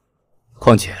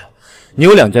况且，你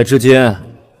我两家之间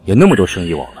有那么多生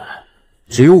意往来，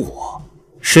只有我，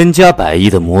身家100亿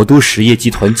的魔都实业集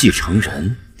团继承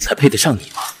人，才配得上你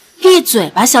吗？闭嘴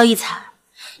吧，萧逸才！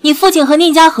你父亲和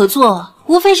宁家合作，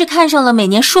无非是看上了每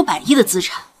年数百亿的资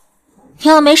产。你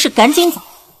要没事赶紧走，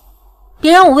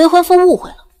别让我未婚夫误会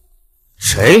了。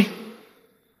谁？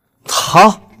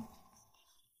他？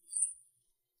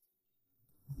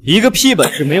一个屁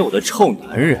本事没有的臭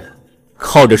男人，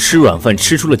靠着吃软饭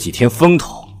吃出了几天风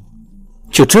头，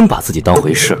就真把自己当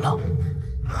回事了？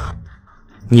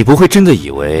你不会真的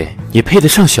以为你配得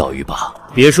上小鱼吧？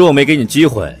别说我没给你机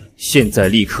会，现在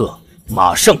立刻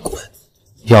马上滚，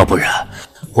要不然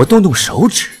我动动手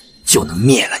指就能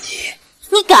灭了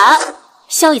你。你敢？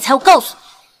萧逸才，我告诉你，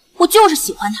我就是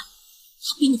喜欢他，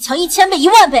他比你强1000倍、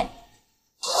10000倍。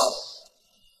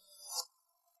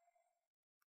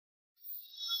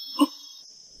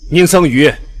宁桑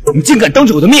榆，你竟敢当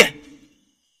着我的面！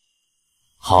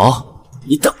好，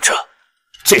你等着，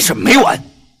这事没完。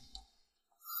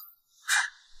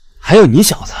还有你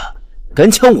小子，敢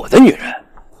抢我的女人，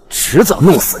迟早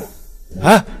弄死你！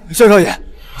哎，萧少爷，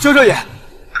萧少爷，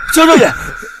萧少爷，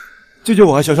救救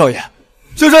我啊！萧少爷，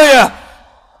萧少爷，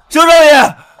萧少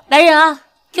爷！来人啊，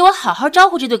给我好好招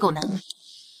呼这对狗男女。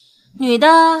女的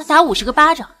打50个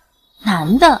巴掌，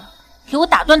男的给我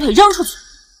打断腿扔出去。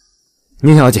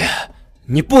宁小姐，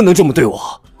你不能这么对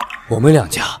我，我们两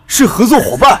家是合作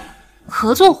伙伴。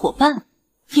合作伙伴？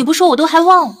你不说我都还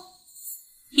忘了。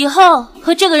以后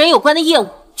和这个人有关的业务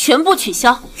全部取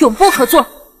消，永不合作。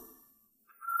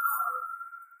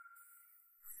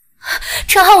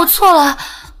陈浩，我错了，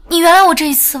你原谅我这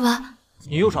一次吧。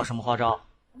你又耍什么花招？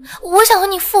我想和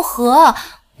你复合。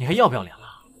你还要不要脸了？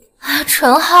啊，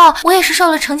陈浩，我也是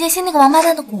受了程建新那个王八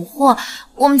蛋的蛊惑。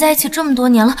我们在一起这么多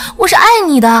年了，我是爱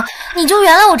你的，你就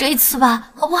原谅我这一次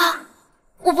吧，好不好？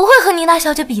我不会和妮娜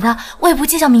小姐比的，我也不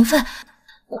计较名分，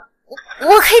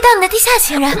我可以当你的地下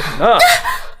情人。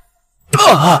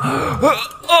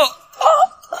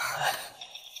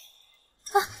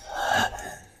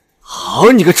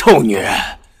好你个臭女人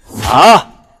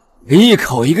啊！一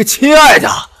口一个亲爱的，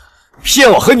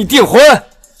骗我和你订婚，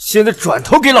现在转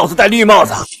头给老子戴绿帽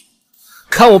子，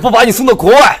看我不把你送到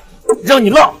国外，让你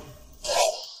浪！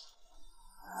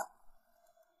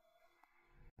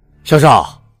小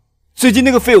少，最近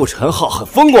那个废物陈浩很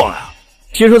风光啊，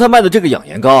听说他卖的这个养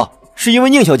颜膏是因为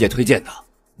宁小姐推荐的，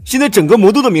现在整个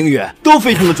魔都的名媛都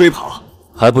非常的追捧，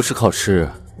还不是靠吃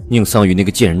宁桑榆那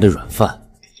个贱人的软饭。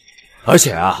而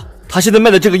且啊，他现在卖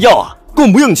的这个药啊，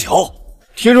供不应求，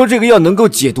听说这个药能够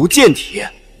解毒健体，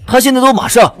他现在都马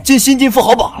上进新晋富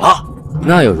豪榜了。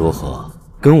那又如何？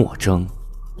跟我争，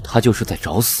他就是在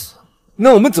找死。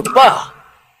那我们怎么办啊？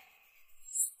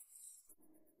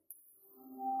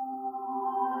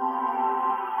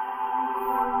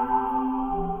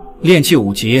炼气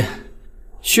5级，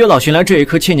薛老寻来这一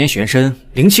颗千年玄参，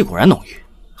灵气果然浓郁，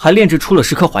还炼制出了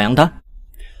10颗还阳丹。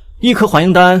1颗还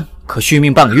阳丹可续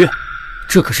命半个月，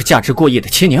这可是价值过亿的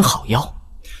千年好药。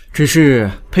只是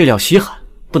配料稀罕，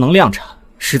不能量产，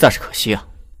实在是可惜啊！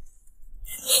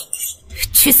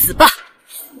去死吧！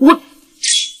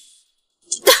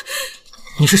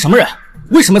你是什么人？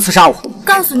为什么刺杀我？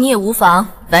告诉你也无妨，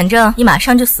反正你马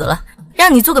上就死了，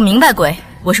让你做个明白鬼。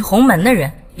我是洪门的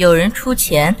人，有人出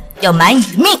钱要买你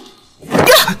的命。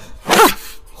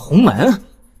洪门，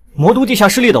魔都地下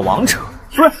势力的王者，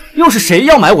不是？又是谁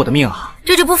要买我的命啊？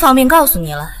这就不方便告诉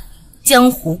你了，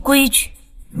江湖规矩。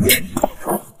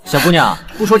小姑娘，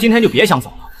不说今天就别想走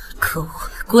了。可恶，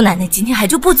姑奶奶今天还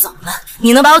就不走了，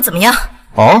你能把我怎么样？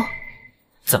哦，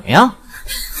怎么样？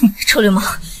臭流氓，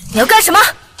你要干什么？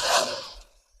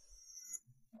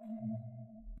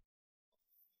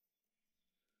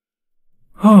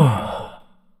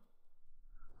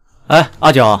哎，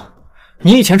阿九，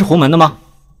你以前是洪门的吗？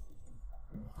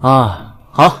啊，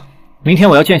好，明天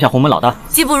我要见一下洪门老大。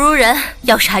技不如人，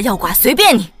要杀要剐随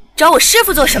便你，找我师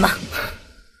傅做什么？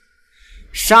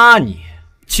杀你，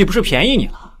岂不是便宜你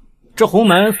了？这洪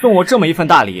门送我这么一份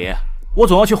大礼，我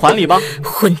总要去还礼吧？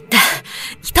混蛋，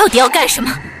你到底要干什么？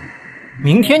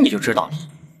明天你就知道了。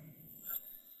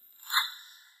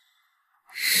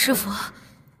师傅，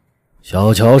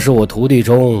小乔是我徒弟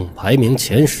中排名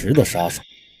前10的杀手，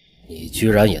你居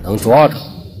然也能抓住？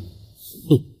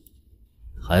哼，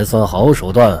还算好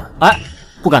手段。哎，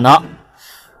不敢当。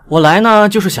我来呢，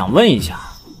就是想问一下，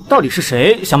到底是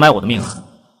谁想买我的命啊？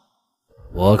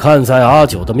我看在阿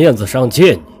九的面子上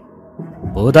见你，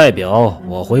不代表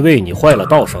我会为你坏了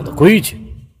道上的规矩。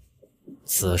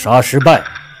刺杀失败，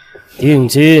定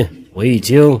金我已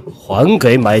经还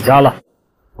给买家了。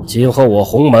今后我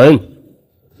洪门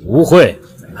不会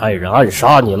派人暗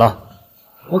杀你了。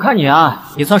我看你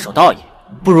啊，也算守道义，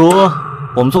不如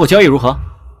我们做个交易如何？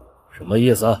什么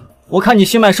意思？我看你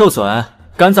心脉受损，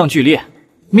肝脏剧烈，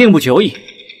命不久矣，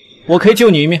我可以救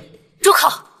你一命。住口！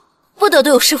不得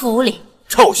对我师父无礼！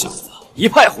臭小子，一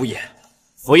派胡言！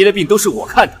佛爷的病都是我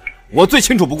看的，我最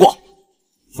清楚不过。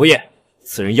佛爷，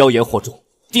此人妖言惑众，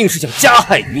定是想加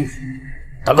害于你。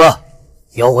大哥，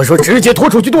要我说直接拖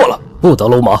出去剁了，不得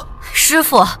鲁莽。师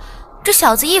父，这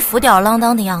小子一副吊儿郎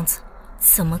当的样子，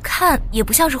怎么看也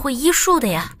不像是会医术的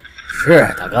呀。是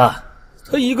大哥，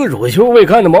他一个乳臭未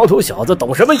干的毛头小子，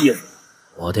懂什么医术？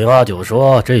我听阿九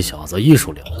说这小子医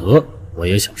术了得，我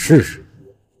也想试试。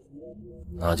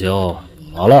那就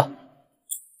好了。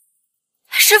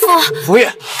师父，佛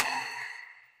爷，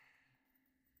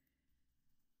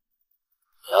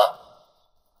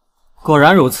果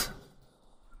然如此，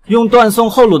用断送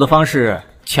后路的方式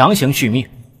强行续命，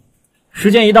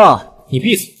时间一到，你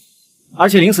必死，而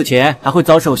且临死前还会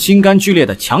遭受心肝剧烈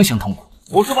的强行痛苦。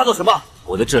胡说八道什么？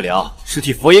我的治疗是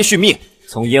替佛爷续命，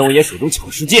从阎王爷手中抢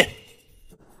时间。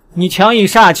你强引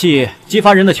煞气，激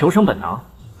发人的求生本能，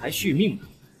还续命呢，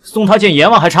送他见阎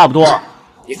王还差不多。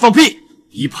你放屁！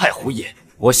一派胡言！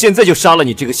我现在就杀了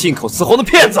你这个信口雌黄的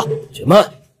骗子！且慢，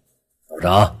道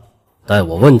长，待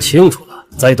我问清楚了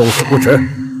再动手不迟。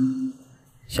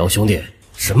小兄弟，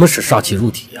什么是煞气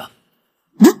入体呀？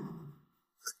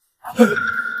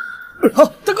好，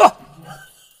大哥，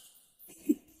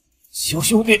小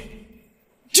兄弟，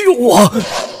救我！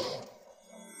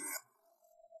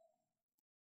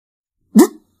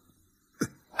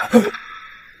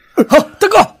好，大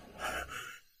哥，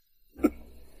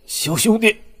小兄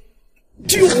弟，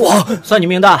救我！算你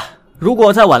命大，如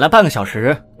果再晚来半个小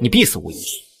时，你必死无疑。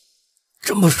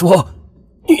这么说，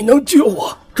你能救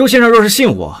我？周先生若是信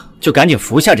我，就赶紧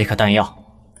服下这颗丹药。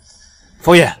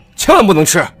佛爷，千万不能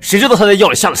吃，谁知道他在药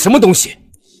里下了什么东西？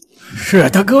是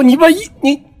大哥，你万一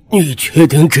你确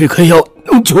定这颗药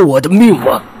能救我的命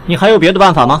吗？你还有别的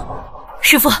办法吗？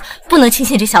师父，不能轻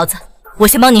信这小子，我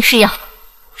先帮您试药。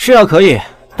试药可以，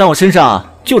但我身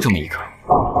上就这么一颗，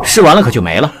试完了可就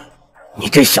没了。你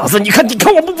这小子，你看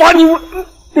我不把你！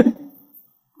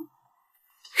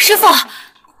师父，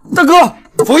大哥，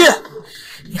佛爷，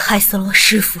你害死了我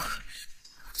师父，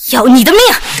要你的命！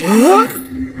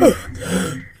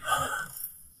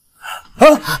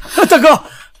大哥，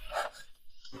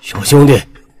小兄弟，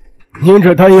您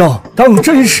这丹药当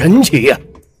真神奇呀！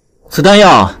此丹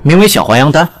药名为小还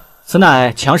阳丹，此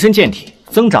乃强身健体、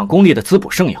增长功力的滋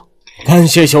补圣药。感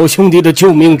谢小兄弟的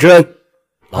救命之恩，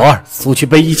老二速去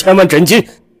备1000万真金，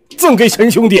赠给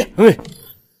神兄弟。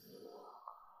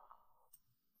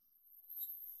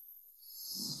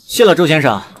谢了，周先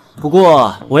生。不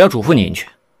过我要嘱咐您一句，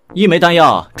一枚丹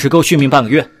药只够续命半个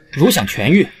月，如想痊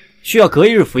愈，需要隔一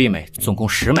日服1枚，总共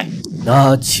10枚。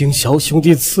那请小兄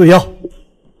弟赐药。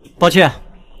抱歉，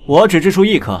我只制出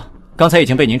1颗，刚才已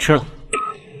经被您吃了。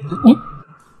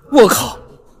我靠，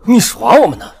你耍我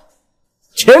们呢？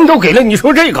钱都给了，你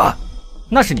说这个？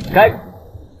那是你们该的，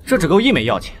这只够1枚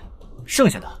药钱，剩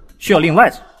下的需要另外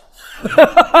做。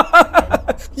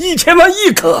1000万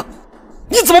1颗，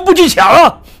你怎么不去抢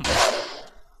啊？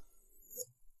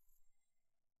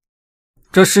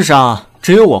这世上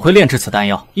只有我会炼制此丹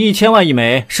药，1000万1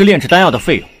枚是炼制丹药的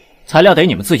费用，材料得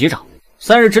你们自己找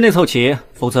，3日之内凑齐，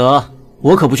否则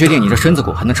我可不确定你这身子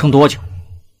骨还能撑多久。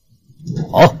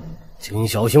好，请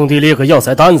小兄弟列个药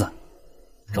材单子，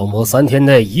周末3天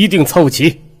内一定凑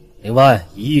齐，另外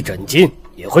1亿真金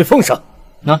也会奉上。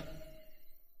那，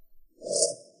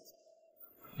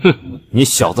哼，你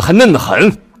小子还嫩得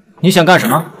很！你想干什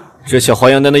么？这小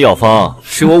还阳丹的药方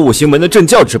是我五行门的镇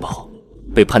教之宝，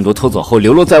被叛徒偷走后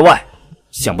流落在外，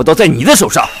想不到在你的手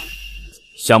上，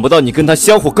想不到你跟他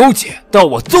相互勾结，盗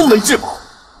我宗门至宝。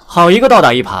好一个倒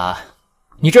打一耙，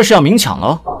你这是要明抢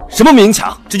喽？什么明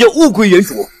抢？这叫物归原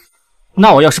主。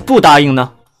那我要是不答应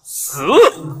呢？死！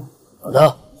好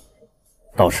的，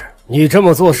道士，你这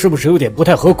么做是不是有点不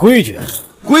太合规矩？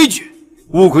规矩，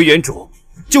物归原主，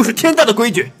就是天大的规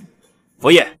矩。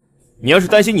佛爷，你要是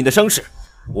担心你的伤势，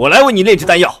我来为你炼制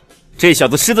丹药。这小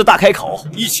子狮子大开口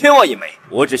，1000万1枚，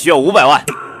我只需要500万。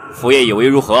佛爷以为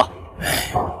如何？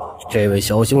这位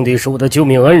小兄弟是我的救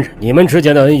命恩人，你们之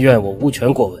间的恩怨我无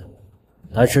权过问。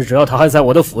但是只要他还在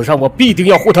我的府上，我必定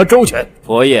要护他周全。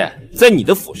佛爷，在你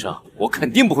的府上，我肯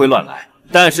定不会乱来。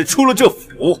但是出了这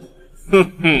府，哼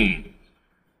哼，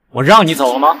我让你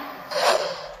走了吗？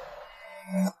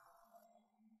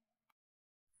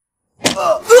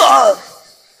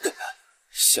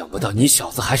不到你小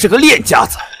子还是个练家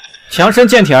子，强身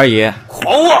健体而已。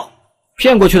狂妄！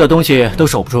骗过去的东西都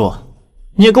守不住，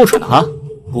你也够蠢的啊！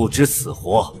不知死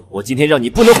活！我今天让你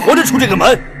不能活着出这个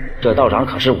门！这道长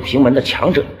可是五行门的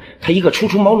强者，他一个初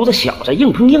出茅庐的小子，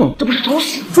硬碰硬，这不是找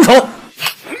死？住手！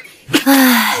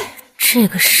唉，这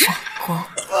个闪光，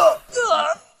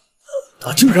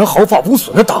他竟然毫发无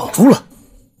损的挡住了。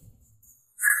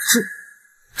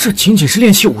这仅仅是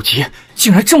炼气5级，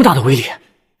竟然这么大的威力！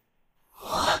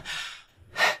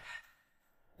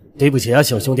对不起啊，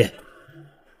小兄弟，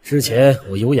之前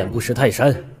我有眼不识泰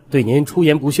山，对您出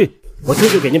言不逊，我这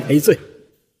就给您赔罪。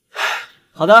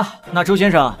好的，那周先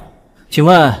生，请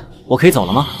问我可以走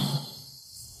了吗？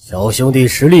小兄弟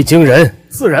实力惊人，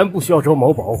自然不需要周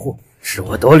某保护，是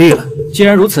我多虑了。既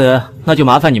然如此，那就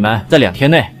麻烦你们在2天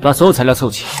内把所有材料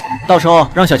凑齐，到时候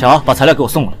让小乔把材料给我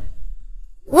送过来。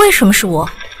为什么是我？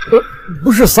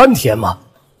不是3天吗？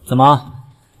怎么，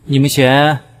你们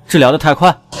嫌治疗的太快？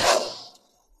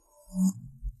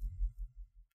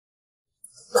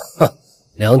哼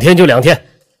，2天就2天，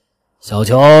小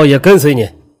乔也跟随你，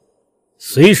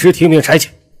随时听命差遣。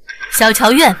小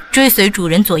乔愿追随主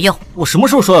人左右。我什么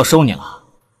时候说要收你了？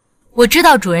我知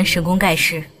道主人神功盖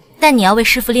世，但你要为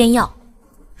师傅炼药，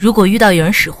如果遇到有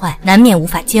人使坏，难免无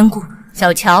法兼顾。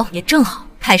小乔也正好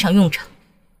派上用场。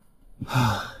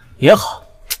也好，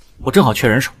我正好缺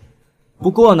人手。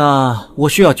不过呢，我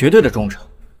需要绝对的忠诚。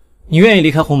你愿意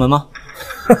离开洪门吗？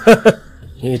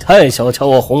你太小瞧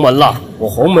我洪门了，我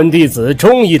洪门弟子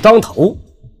忠义当头，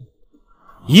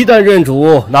一旦认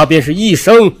主，那便是一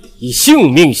生以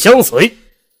性命相随。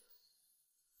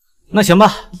那行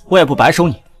吧，我也不白收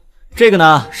你。这个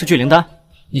呢是聚灵丹，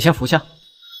你先服下。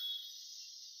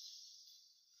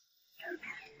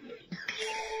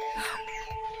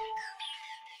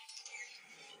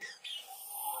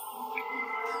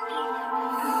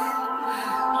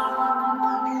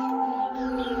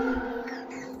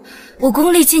我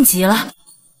功力晋级了，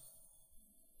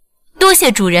多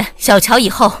谢主人。小乔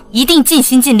以后一定尽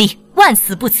心尽力，万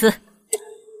死不辞。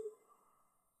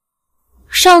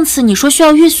上次你说需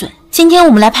要玉髓，今天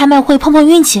我们来拍卖会碰碰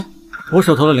运气。我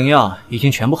手头的灵药已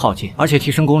经全部耗尽，而且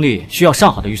提升功力需要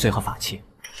上好的玉髓和法器。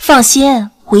放心，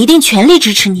我一定全力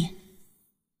支持你。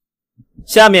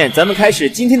下面咱们开始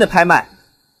今天的拍卖，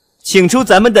请出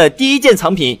咱们的第一件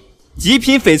藏品——极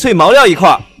品翡翠毛料1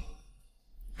块。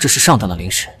这是上等的灵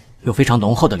石，有非常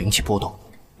浓厚的灵气波动，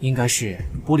应该是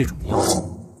玻璃种的药。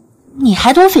你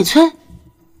还懂翡翠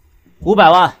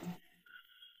？500万。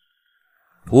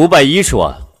510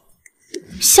万。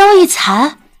萧逸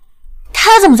才，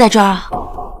他怎么在这儿啊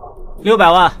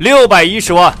？600万。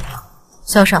610万。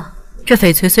萧少，这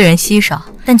翡翠虽然稀少，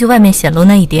但就外面显露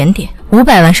那一点点，500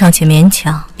万尚且勉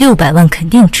强，600万肯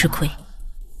定吃亏。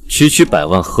区区100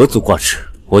万何足挂齿？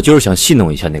我就是想戏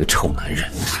弄一下那个臭男人，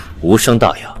无伤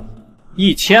大雅。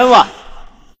1000万。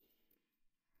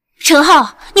陈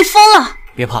浩，你疯了！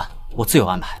别怕，我自有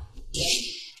安排。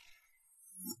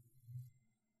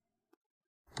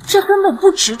这根本不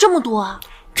值这么多啊！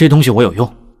这东西我有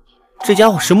用。这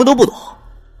家伙什么都不懂，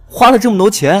花了这么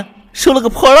多钱，收了个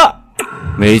破烂。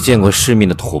没见过世面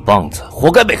的土棒子，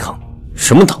活该被坑。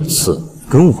什么档次？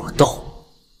跟我斗，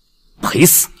赔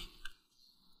死你！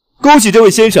恭喜这位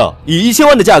先生以1000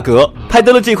万的价格拍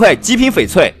得了这块极品翡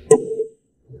翠。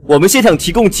我们现场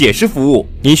提供解释服务，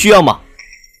您需要吗？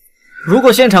如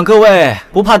果现场各位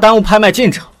不怕耽误拍卖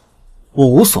进程，我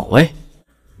无所谓。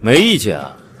没意见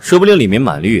啊，说不定里面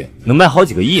满绿能卖好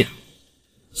几个亿呢。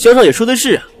萧少爷说的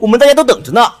是，我们大家都等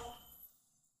着呢。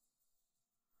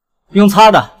用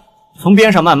擦的，从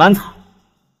边上慢慢擦。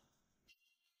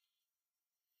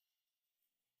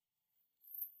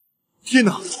天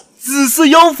哪，紫色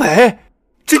妖翡，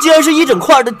这竟然是一整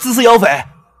块的紫色妖翡！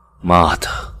妈的，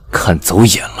看走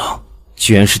眼了，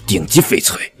居然是顶级翡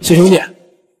翠！小兄弟，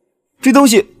这东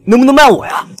西能不能卖我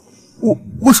呀？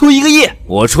我出1个亿，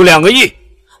我出2个亿。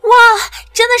哇，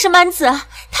真的是蛮子，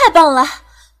太棒了！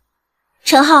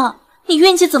陈浩，你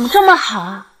运气怎么这么好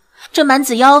啊？这蛮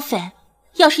子妖翡，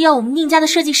要是要我们宁家的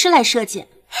设计师来设计，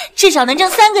至少能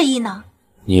挣3个亿呢。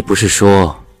你不是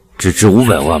说只值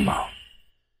500万吗？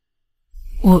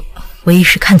我一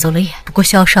时看走了眼，不过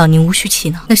萧少，你无需气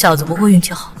恼，那小子不过运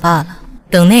气好罢了。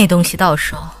等那东西到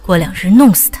手，过2日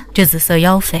弄死他，这紫色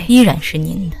妖翡依然是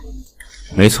您的。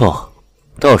没错，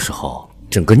到时候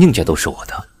整个宁家都是我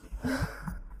的，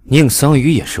宁桑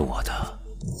榆也是我的。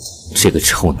这个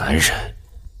臭男人，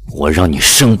我让你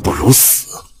生不如死！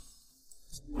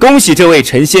恭喜这位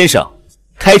陈先生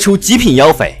开出极品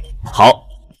妖翡。好，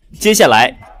接下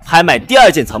来拍卖第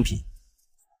2件藏品。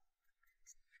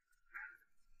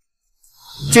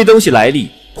这东西来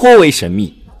历颇为神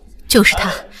秘。就是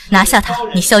他，拿下他，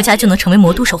你萧家就能成为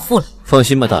魔都首富了。放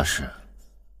心吧，大师。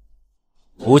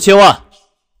5000万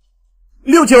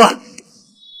，6000万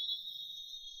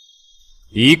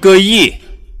，1个亿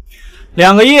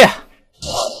，2个亿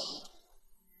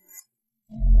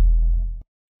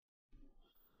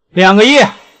，2个亿。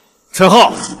陈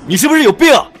浩，你是不是有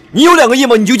病啊？你有2个亿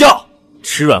吗？你就叫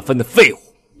吃软饭的废物！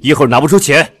一会儿拿不出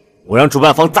钱，我让主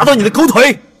办方砸到你的狗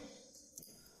腿。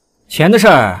钱的事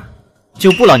儿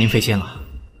就不劳您费心了。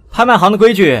拍卖行的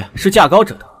规矩是价高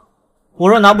者得，我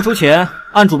若拿不出钱，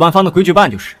按主办方的规矩办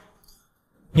就是。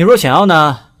你若想要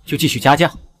呢，就继续加价；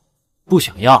不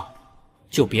想要，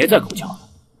就别再狗叫了。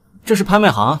这是拍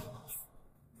卖行，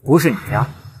不是你家。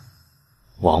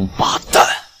王八蛋！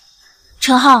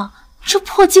陈浩，这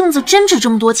破镜子真值这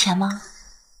么多钱吗？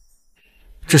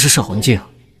这是摄魂镜，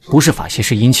不是法器，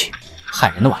是阴气，害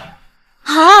人的玩意儿。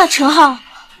啊，陈浩，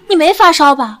你没发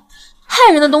烧吧？害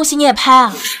人的东西你也拍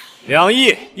啊？2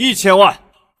亿1000万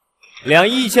，2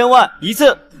亿1000万1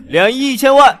次，2亿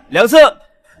1000万2次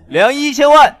，2亿1000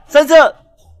万3次，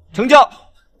成交！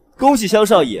恭喜萧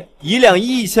少爷以2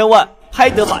亿1000万拍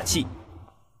得法器。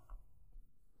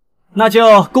那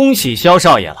就恭喜萧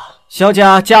少爷了，萧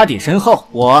家家底深厚，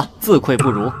我自愧不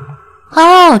如。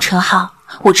哦，陈浩，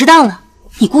我知道了，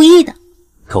你故意的。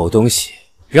狗东西，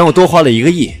让我多花了1个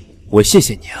亿，我谢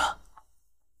谢你了。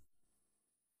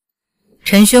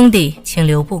陈兄弟，请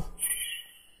留步。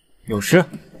有事？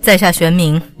在下玄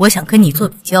冥，我想跟你做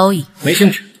笔交易。没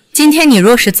兴趣。今天你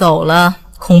若是走了，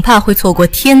恐怕会错过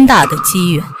天大的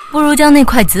机缘。不如将那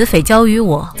块紫翡交于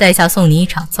我，在下送你一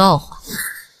场造化。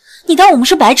你当我们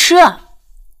是白痴啊？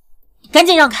赶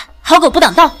紧让开，好狗不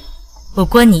挡道！我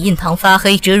观你印堂发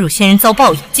黑，折辱仙人遭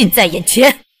报应，近在眼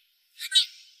前。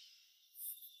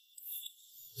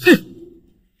哼！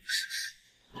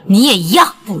你也一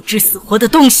样，不知死活的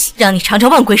东西，让你尝尝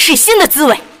万鬼噬心的滋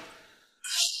味。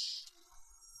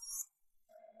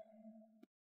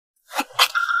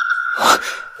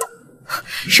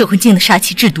摄魂镜的煞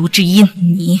气制毒之因，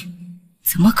你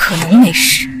怎么可能没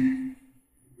事？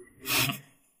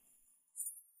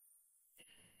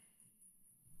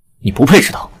你不配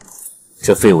知道，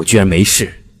这废物居然没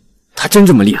事，他真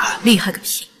这么厉害？厉害个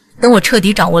屁！等我彻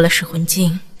底掌握了摄魂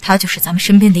镜，他就是咱们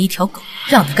身边的一条狗，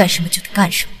让他干什么就得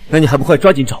干什么。那你还不快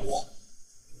抓紧掌握？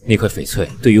那块翡翠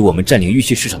对于我们占领玉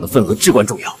器市场的份额至关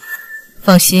重要。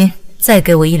放心，再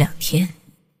给我1-2天。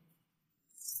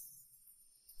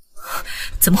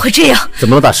怎么会这样？怎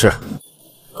么了，大师？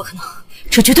不可能，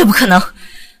这绝对不可能！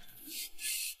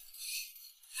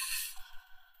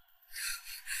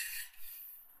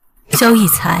萧逸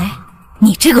才，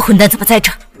你这个混蛋怎么在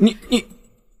这儿？你，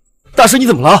大师你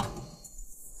怎么了？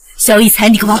萧逸才，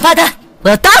你个王八蛋！我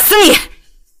要打死你！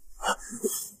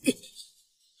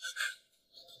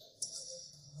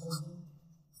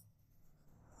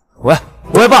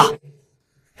喂，爸，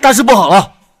大师不好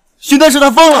了，徐丹是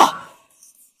他疯了。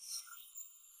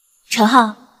陈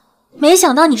浩，没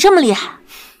想到你这么厉害。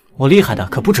我厉害的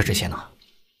可不止这些呢。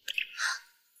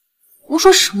胡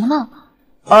说什么呢？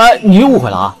你又误会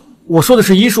了啊！我说的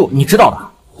是医术，你知道的。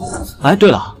哎，对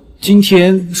了，今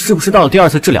天是不是到了第2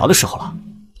次治疗的时候了？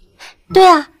对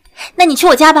啊，那你去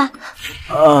我家吧。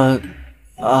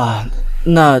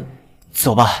那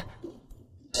走吧。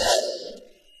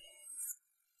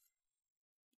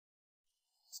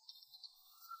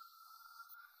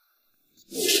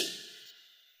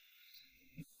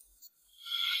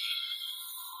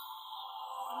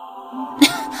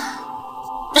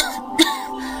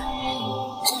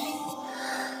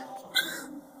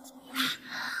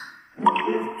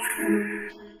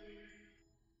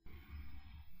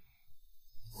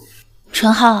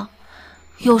陈浩，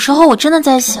有时候我真的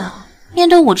在想，面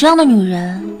对我这样的女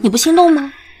人，你不心动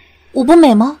吗？我不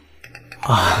美吗？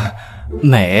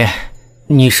美，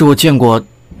你是我见过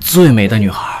最美的女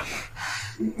孩。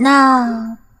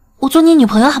那我做你女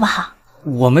朋友好不好？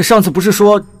我们上次不是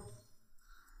说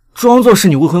装作是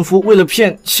你未婚夫，为了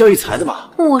骗萧逸才的吗？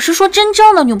我是说真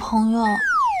正的女朋友。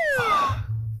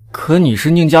可你是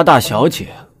宁家大小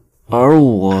姐，而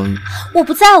我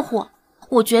不在乎。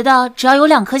我觉得只要有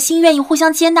2颗心愿意互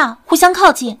相接纳、互相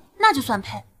靠近，那就算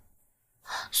配。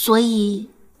所以，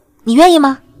你愿意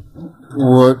吗？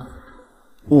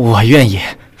我愿意。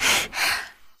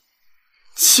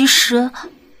其实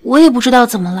我也不知道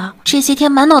怎么了，这些天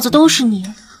满脑子都是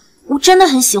你，我真的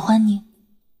很喜欢你。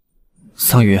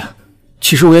桑榆，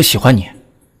其实我也喜欢你。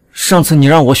上次你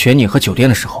让我选你和酒店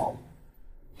的时候，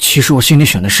其实我心里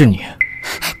选的是你。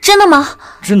真的吗？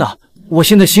真的，我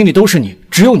现在心里都是你，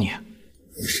只有你。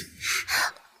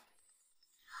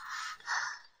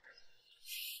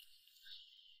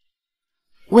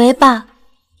喂，爸。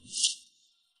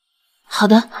好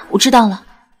的，我知道了。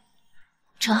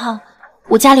陈浩，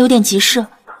我家里有点急事，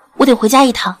我得回家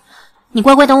一趟，你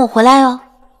乖乖等我回来哦。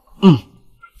嗯。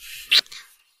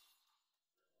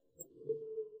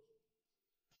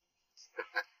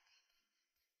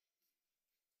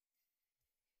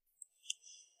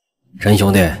陈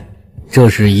兄弟，这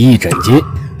是1亿诊金，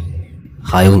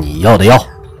还有你要的药。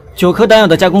9颗丹药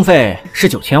的加工费是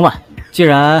9000万。既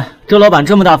然周老板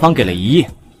这么大方给了1亿，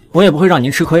我也不会让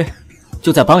您吃亏，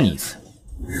就再帮你一次。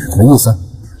什么意思？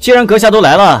既然阁下都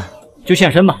来了，就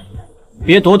现身吧，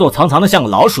别躲躲藏藏的像个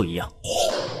老鼠一样。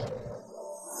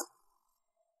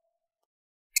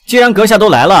既然阁下都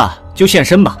来了，就现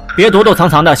身吧，别躲躲藏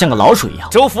藏的像个老鼠一样。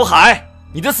周福海，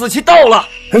你的死期到了！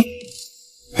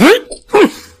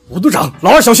武督长，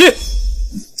老二小心！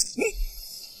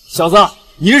小子，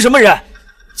你是什么人？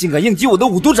竟敢硬击我的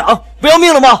武督长，不要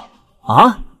命了吗？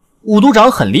啊，武督长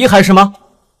很厉害是吗？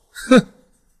哼，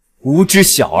无知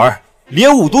小儿，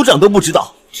连武督长都不知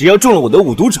道，只要中了我的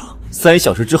武督长，3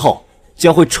小时之后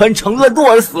将会穿肠烂肚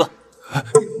而死。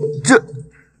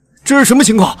这是什么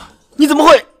情况？你怎么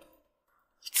会？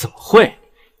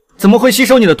怎么会吸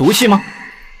收你的毒气吗？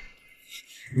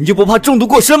你就不怕中毒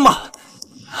过深吗？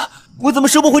我怎么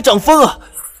舌头会长风啊？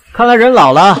看来人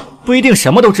老了不一定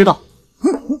什么都知道。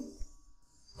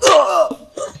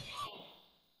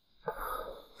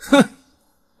哼，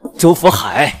周福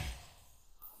海，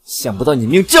想不到你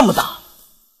命这么大，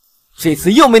这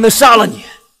次又没能杀了你。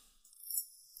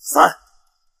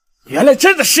原来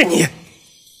真的是你！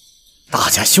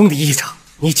大家兄弟一场，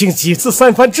你竟几次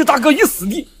三番置大哥于死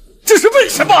地，这是为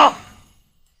什么？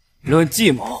论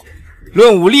计谋，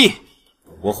论武力，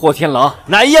我霍天狼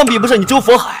哪一样比不上你周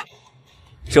佛海？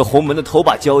这洪门的头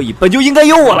把交椅本就应该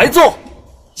由我来做。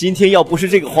今天要不是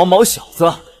这个黄毛小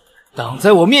子挡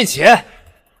在我面前，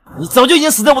你早就已经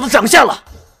死在我的掌下了。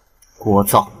聒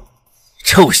噪，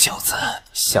臭小子，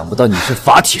想不到你是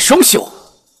法体双修。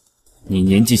你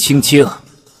年纪轻轻，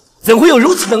怎会有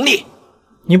如此能力？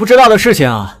你不知道的事情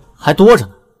还多着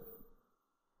呢。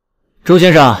周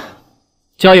先生，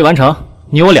交易完成，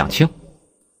你我2清。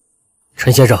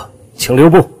陈先生，请留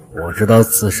步。我知道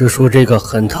此时说这个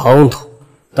很唐突，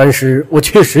但是我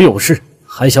确实有事，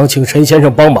还想请陈先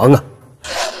生帮忙啊。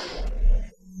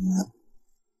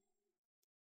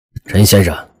陈先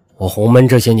生，我洪门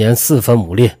这些年4分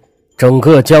5裂，整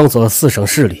个江左4省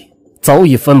势力早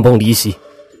已分崩离析，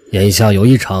眼下有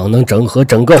一场能整合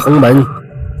整个洪门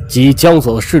及江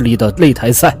左势力的擂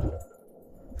台赛，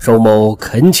周某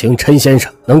恳请陈先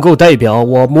生能够代表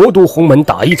我魔都洪门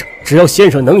打一场，只要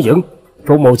先生能赢，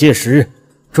周某届时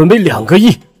准备2个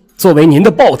亿作为您的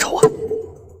报酬啊。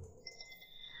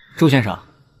周先生，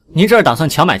您这是打算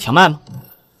强买强卖吗？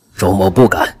周某不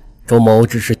敢，周某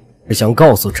只是想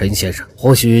告诉陈先生，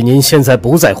或许您现在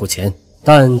不在乎钱，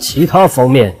但其他方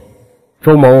面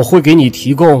周某会给你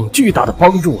提供巨大的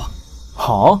帮助啊。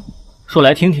好，说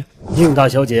来听听。宁大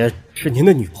小姐是您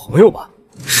的女朋友吧？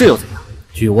是又怎样？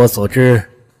据我所知，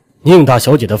宁大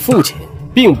小姐的父亲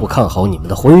并不看好你们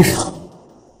的婚事，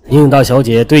宁大小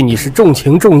姐对你是重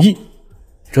情重义，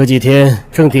这几天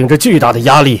正顶着巨大的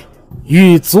压力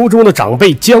与族中的长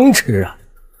辈僵持啊。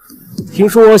听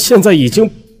说现在已经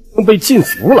被禁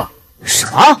足了。什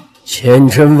么？千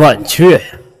真万确呀！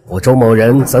我周某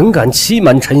人怎敢欺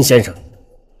瞒陈先生？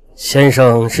先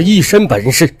生是一身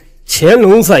本事，潜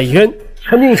龙在渊，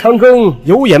他宁长庚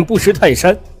有眼不识泰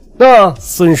山，那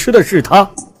损失的是他。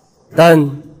但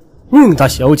宁大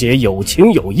小姐有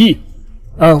情有义，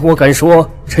我敢说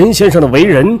陈先生的为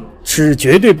人是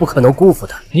绝对不可能辜负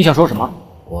的。你想说什么？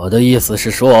我的意思是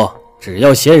说，只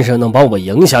要先生能帮我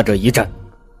赢下这一战，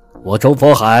我周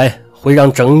佛海会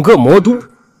让整个魔都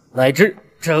乃至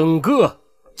整个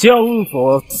江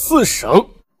左4省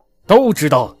都知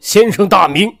道先生大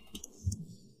名。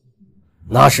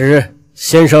那时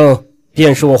先生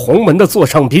便是我洪门的座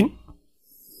上宾，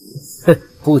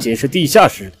不仅是地下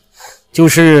室的，就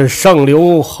是上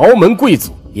流豪门贵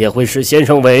族也会视先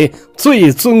生为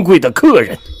最尊贵的客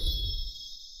人。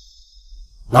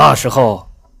那时候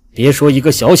别说一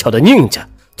个小小的宁家，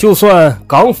就算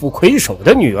港府魁首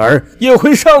的女儿也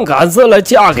会上杆子来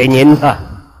嫁给您的。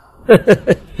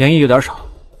2亿有点少。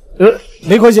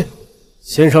没关系，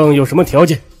先生有什么条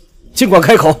件尽管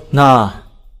开口。那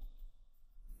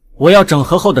我要整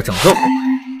合后的整个。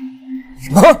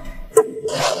什么？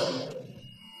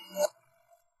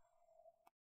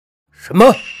什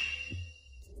么？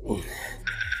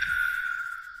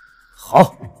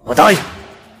好，我答应。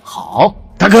好，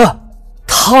大哥，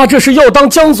他这是要当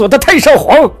江左的太上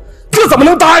皇，这怎么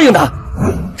能答应呢？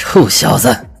臭小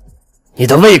子，你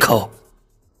的胃口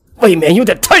未免有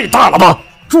点太大了吧？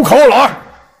住口，老二，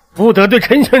不得对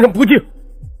陈先生不敬。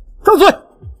张嘴！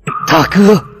大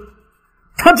哥，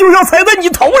他就要踩在你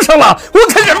头上了，我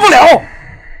可忍不了！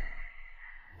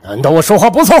难道我说话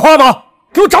不算话吗？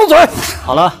给我张嘴！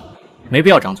好了，没必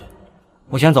要张嘴，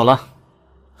我先走了。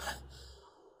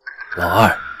老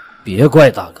二，别怪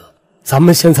大哥，咱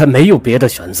们现在没有别的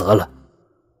选择了。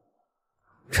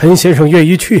陈先生愿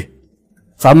意去，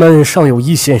咱们尚有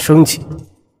一线生机；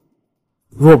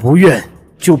若不愿，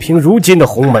就凭如今的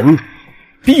洪门，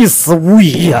必死无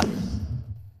疑呀！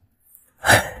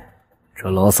唉，这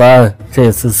老三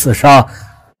这次刺杀，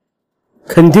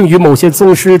肯定与某些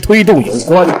宗师推动有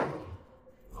关。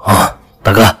啊，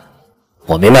大哥，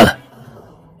我明白了。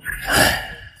唉，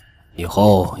以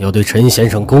后要对陈先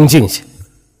生恭敬些，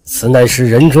此乃是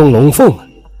人中龙凤啊！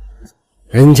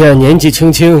人家年纪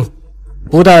轻轻，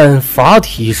不但法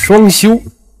体双修，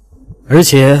而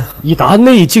且已达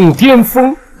内境巅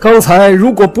峰。刚才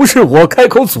如果不是我开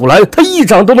口阻拦，他一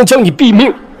掌都能将你毙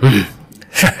命。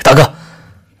是大哥。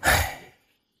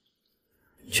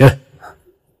去，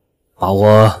把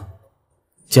我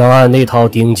江岸那套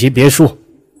顶级别墅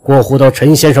过户到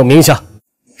陈先生名下。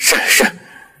是，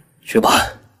去吧。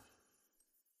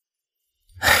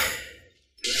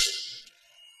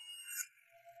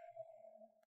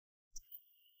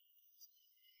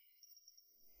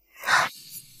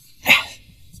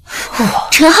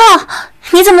陈浩，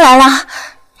你怎么来了？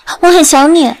我很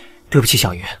想你。对不起，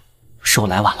小鱼，是我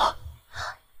来晚了。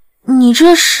你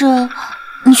这是？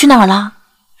你去哪儿了？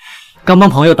刚帮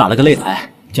朋友打了个擂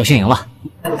台，侥幸赢了。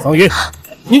方宇，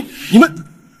你们，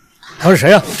他是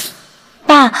谁啊？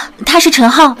爸，他是陈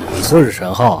浩。是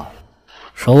陈浩啊，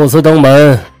首次登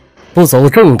门，不走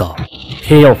正道，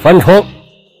偏要翻窗，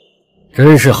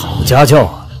真是好家教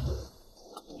啊！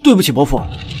对不起，伯父，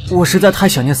我实在太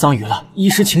想念桑榆了，一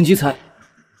时情急才……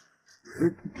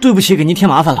对不起，给您添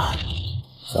麻烦了。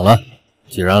行了，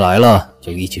既然来了，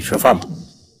就一起吃饭吧。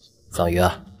桑榆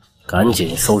啊，赶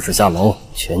紧收拾下楼，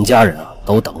全家人啊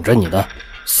都等着你呢。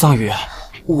桑榆，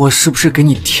我是不是给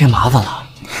你添麻烦了？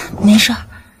没事。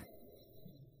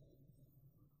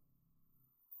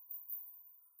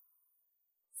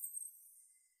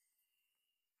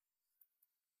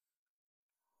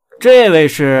这位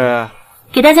是？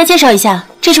给大家介绍一下，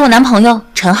这是我男朋友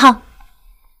陈浩。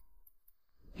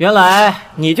原来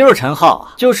你就是陈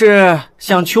浩，就是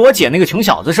想娶我姐那个穷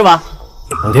小子是吧？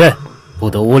冷天，不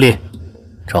得无礼。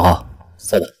陈浩，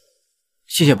再等。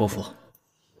谢谢伯父。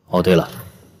哦，对了，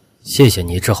谢谢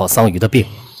你治好桑榆的病，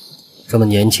这么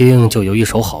年轻就有一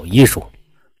手好医术，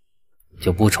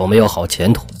就不愁没有好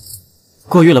前途。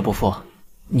过誉了，伯父。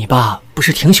你爸不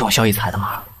是挺喜欢萧逸才的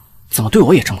吗？怎么对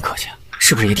我也这么客气？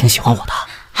是不是也挺喜欢我的？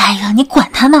哎呀，你管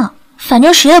他呢，反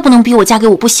正谁也不能逼我嫁给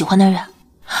我不喜欢的人。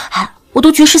哎，我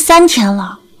都绝食3天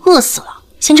了，饿死了，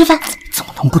先吃饭。怎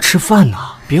么能不吃饭呢？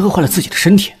别饿坏了自己的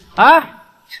身体。哎，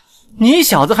你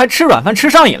小子还吃软饭吃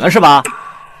上瘾了是吧？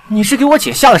你是给我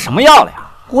姐下了什么药了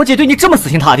呀？我姐对你这么死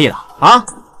心塌地的啊？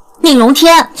宁荣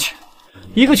天，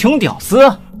一个穷屌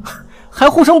丝，还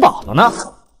护生宝了呢。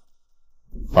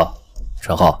啊，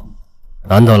陈浩，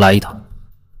难得来一趟。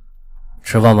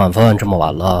吃完晚饭这么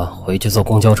晚了，回去坐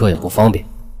公交车也不方便，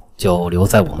就留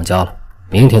在我们家了，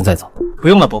明天再走。不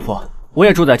用了，伯父，我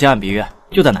也住在江岸别院，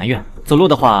就在南院，走路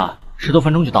的话10多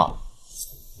分钟就到了。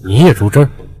你也住这儿？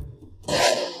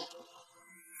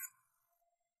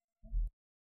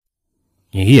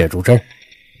你也住这儿？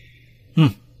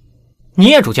你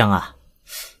也住江岸，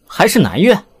还是南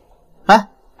院？哎，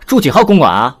住几号公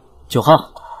馆啊？9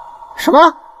号。什么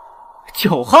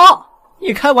？9号？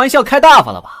你开玩笑开大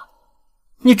发了吧？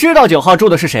你知道9号住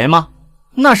的是谁吗？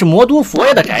那是魔都佛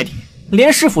爷的宅邸，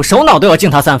连师傅首脑都要敬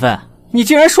他3分。你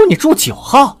竟然说你住9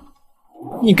号？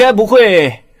你该不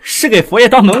会是给佛爷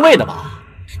当门卫的吧？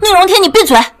宁荣天，你闭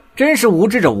嘴！真是无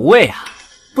知者无畏啊！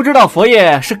不知道佛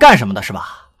爷是干什么的是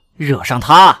吧？惹上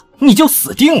他你就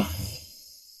死定了。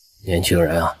年轻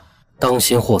人啊，当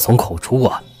心祸从口出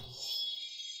啊！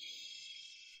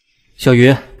小鱼，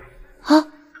啊，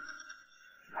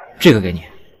这个给你。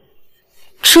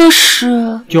这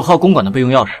是9号公馆的备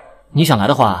用钥匙，你想来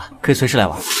的话可以随时来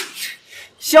玩。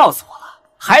笑死我了，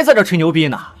还在这吹牛逼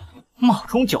呢！冒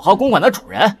充9号公馆的主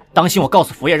人，当心我告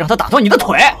诉佛爷让他打断你的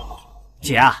腿。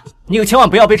姐啊，你可千万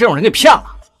不要被这种人给骗了。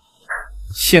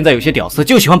现在有些屌丝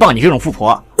就喜欢傍你这种富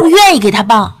婆。我愿意给他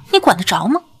傍，你管得着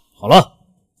吗？好了，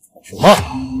什么？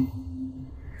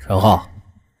陈浩，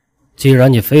既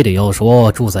然你非得要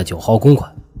说住在9号公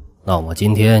馆，那我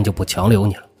今天就不强留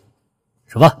你了。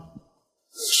吃饭。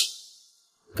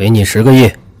给你10个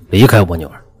亿，离开我女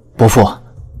儿。伯父，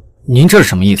您这是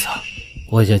什么意思啊？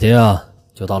过些天啊，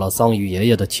就到了桑榆爷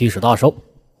爷的70大寿，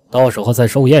到时候在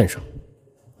寿宴上，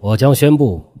我将宣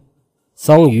布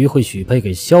桑榆会许配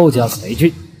给萧家凯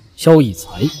俊、萧逸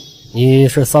才。你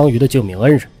是桑榆的救命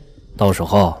恩人，到时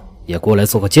候也过来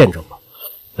做个见证吧。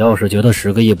要是觉得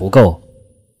10个亿不够，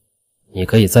你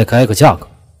可以再开个价格，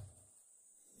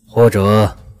或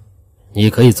者你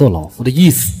可以做老夫的义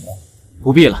子。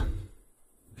不必了，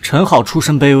陈浩出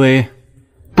身卑微，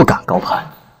不敢高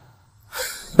攀。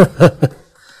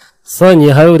算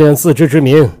你还有点自知之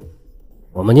明。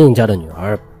我们宁家的女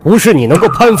儿不是你能够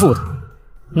攀附的。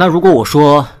那如果我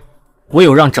说我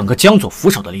有让整个江左俯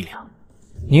首的力量，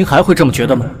您还会这么觉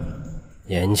得吗？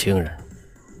年轻人，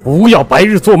不要白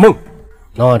日做梦，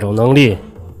那种能力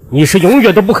你是永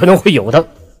远都不可能会有的。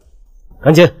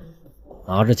赶紧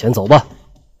拿着钱走吧，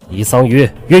离桑榆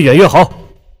越远越好。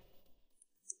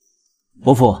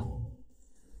伯父，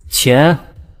钱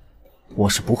我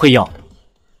是不会要的，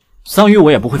桑榆我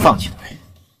也不会放弃的。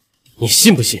你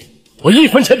信不信我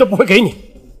1分钱都不会给你，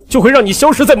就会让你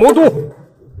消失在魔都？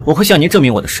我会向您证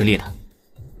明我的实力的，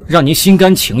让您心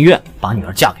甘情愿把女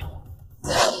儿嫁给我。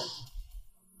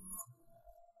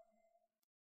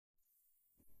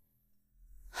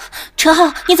陈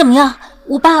浩，你怎么样？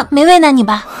我爸没为难你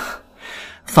吧？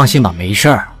放心吧，没事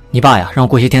儿。你爸呀，让我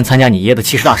过些天参加你爷爷的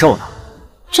70大寿呢。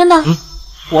真的？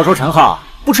我说陈浩，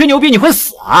不吹牛逼你会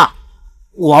死啊！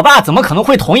我爸怎么可能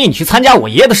会同意你去参加我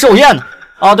爷爷的寿宴呢？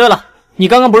哦，对了，你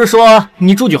刚刚不是说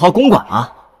你住9号公馆吗？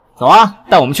走啊，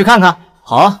带我们去看看。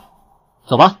好啊，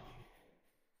走吧。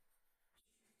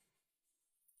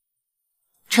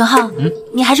陈浩，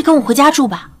你还是跟我回家住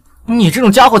吧。你这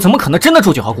种家伙怎么可能真的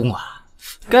住9号公馆？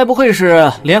该不会是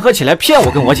联合起来骗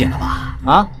我跟我姐的吧？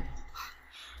啊！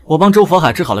我帮周佛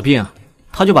海治好了病，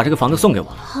他就把这个房子送给我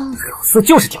了。屌丝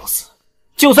就是屌丝，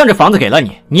就算这房子给了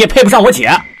你，你也配不上我姐。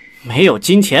没有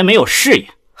金钱，没有事业，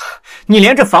你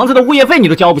连这房子的物业费你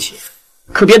都交不起。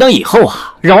可别等以后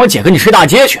啊，让我姐跟你睡大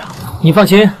街去啊！你放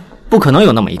心，不可能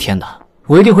有那么一天的，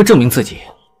我一定会证明自己，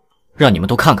让你们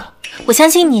都看看。我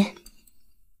相信你。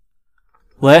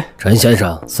喂，陈先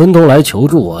生，孙东来求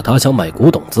助我，他想买古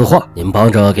董字画，您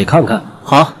帮着给看看。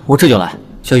好，我这就来。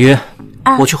小鱼，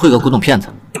我去汇个古董片子。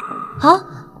好。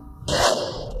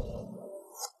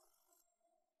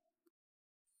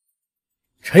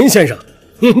陈先生，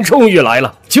您终于来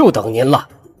了，就等您了。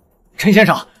陈先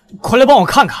生，快来帮我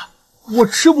看看，我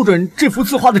吃不准这幅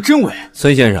字画的真伪。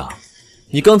孙先生，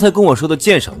你刚才跟我说的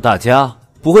鉴赏大家，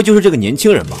不会就是这个年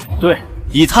轻人吧？对，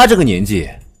以他这个年纪，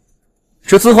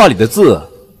这字画里的字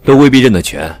都未必认得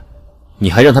全，你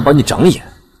还让他帮你长眼？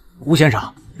吴先生，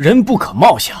人不可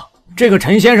貌相，这个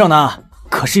陈先生呢，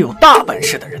可是有大本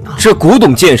事的人呐。这古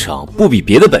董鉴赏不比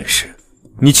别的本事，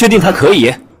你确定他可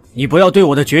以？你不要对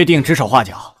我的决定指手画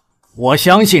脚，我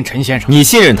相信陈先生。你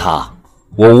信任他，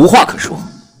我无话可说。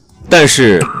但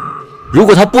是，如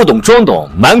果他不懂装懂，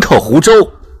满口胡诌，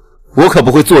我可不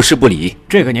会坐视不理。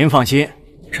这个您放心，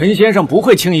陈先生不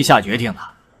会轻易下决定的。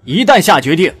一旦下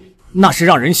决定，那是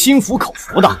让人心服口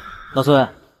服的。老孙，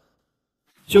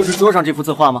就是桌上这幅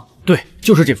字画吗？对，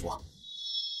就是这幅。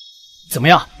怎么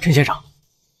样，陈先生？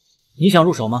你想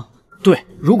入手吗？对，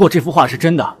如果这幅画是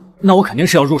真的，那我肯定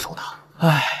是要入手的。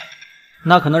唉，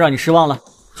那可能让你失望了。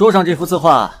桌上这幅字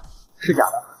画是假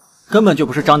的，根本就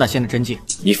不是张大仙的真迹。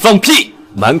你放屁！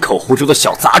满口胡诌的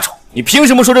小杂种，你凭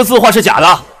什么说这字画是假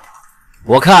的？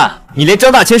我看你连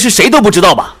张大千是谁都不知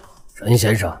道吧？陈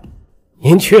先生，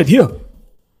您确定？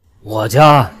我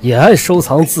家也爱收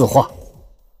藏字画，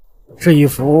这一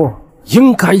幅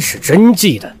应该是真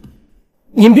迹的，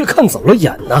您别看走了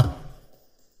眼呐。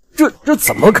这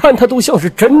怎么看它都像是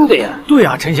真的呀？对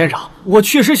啊，陈先生，我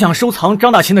确实想收藏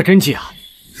张大千的真迹啊。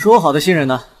说好的信任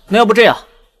呢？那要不这样，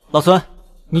老孙，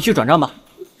你去转账吧。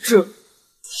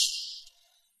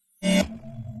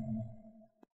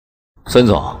孙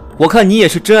总，我看你也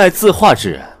是真爱字画之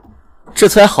人，这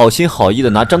才好心好意的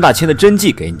拿张大千的真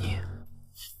迹给你。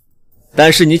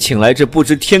但是你请来这不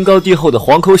知天高地厚的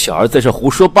黄口小儿在这胡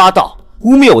说八道，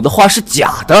污蔑我的画是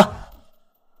假的。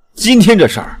今天这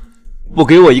事儿，不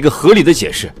给我一个合理的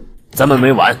解释，咱们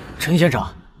没完。陈先生，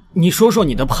你说说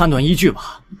你的判断依据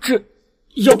吧。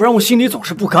要不然我心里总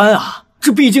是不甘啊。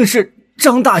这毕竟是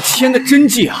张大千的真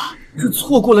迹啊，这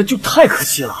错过了就太可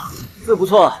惜了。字不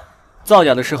错，造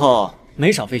假的时候没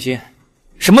少费心。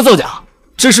什么造假？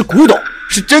这是古董，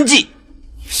是真迹。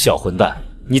小混蛋，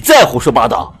你再胡说八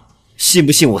道，信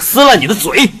不信我撕烂你的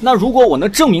嘴？那如果我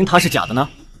能证明它是假的呢？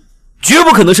绝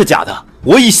不可能是假的，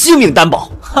我以性命担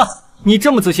保。哈，你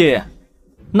这么自信，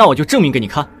那我就证明给你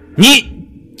看。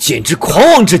你简直狂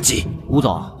妄至极。吴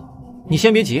总，你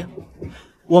先别急，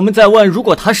我们再问，如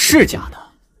果它是假的，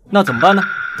那怎么办呢？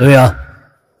对呀，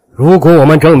如果我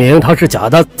们证明它是假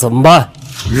的，怎么办？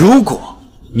如果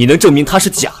你能证明它是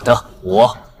假的，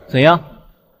我怎样？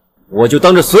我就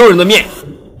当着所有人的面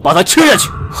把它吃下去。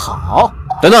好，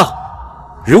等等，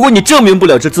如果你证明不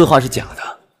了这字画是假的，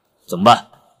怎么办？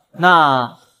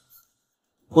那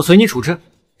我随你处置。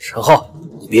沈浩，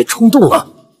你别冲动啊！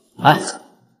哎，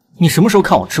你什么时候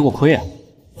看我吃过亏啊？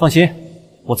放心，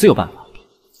我自有办法。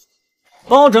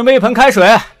帮我准备一盆开水。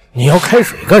你要开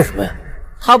水干什么呀？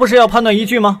他不是要判断依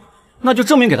据吗？那就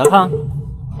证明给他看。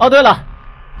哦，对了，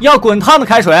要滚烫的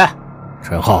开水。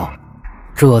沈浩，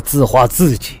这字画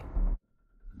字迹、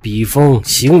笔锋、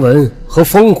行文和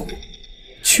风骨，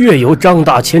确有张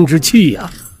大千之气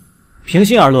呀。平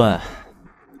心而论，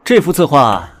这幅字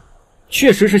画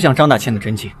确实是像张大千的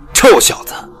真迹。臭小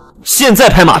子，现在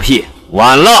拍马屁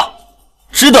晚了，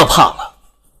知道怕了。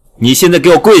你现在给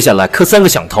我跪下来磕3个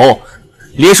响头，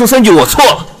连说3句我错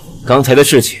了。刚才的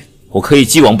事情我可以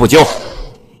既往不咎。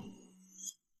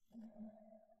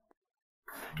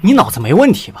你脑子没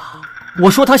问题吧？我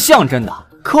说它像真的，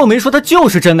可我没说它就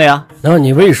是真的呀。那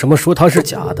你为什么说它是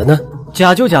假的呢？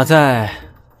假就假在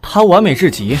它完美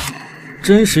至极，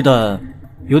真实的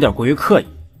有点过于刻意。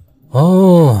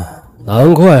哦，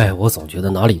难怪我总觉得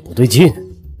哪里不对劲，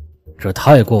这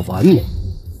太过完美，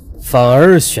反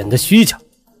而显得虚假。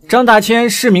张大千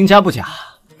是名家不假，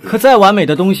可再完美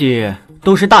的东西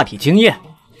都是大体惊艳，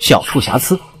小处瑕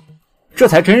疵，这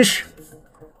才真实。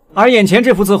而眼前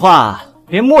这幅字画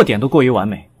连墨点都过于完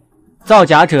美，造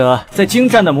假者在精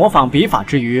湛的模仿笔法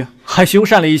之余，还修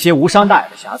缮了一些无伤大雅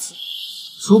的瑕疵。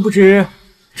殊不知，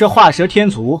这画蛇添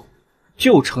足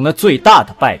就成了最大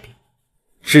的败笔。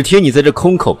只听你在这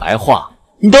空口白话，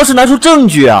你倒是拿出证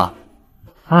据啊！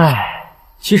唉，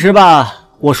其实吧，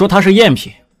我说它是赝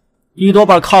品，一多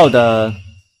半靠的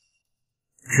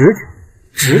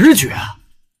直觉。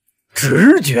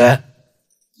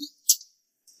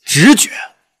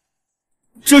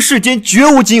这世间绝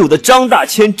无仅有的张大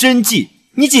千真迹，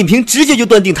你仅凭直觉就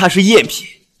断定它是赝品，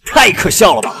太可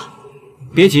笑了吧！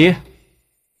别急，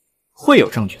会有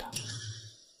证据的。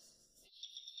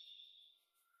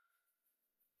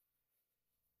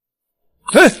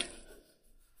嘿，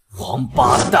王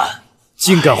八蛋，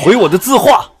竟敢毁我的字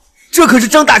画！这可是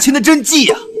张大千的真迹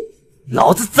呀！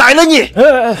老子宰了你！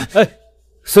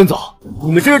孙总，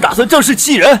你们这是打算仗势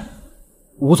欺人？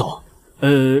吴总，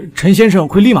陈先生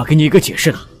会立马给你一个解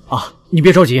释的啊，你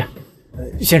别着急。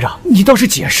先生，你倒是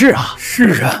解释啊！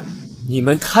是啊，你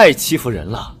们太欺负人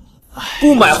了，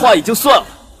不买画也就算了，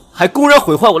还公然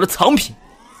毁坏我的藏品，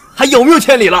还有没有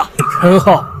天理了？陈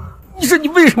浩，你说你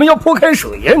为什么要泼开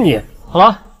水呀你？好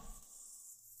了，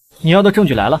你要的证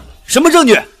据来了。什么证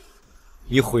据？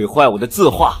你毁坏我的字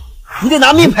画，你得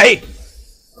拿命赔！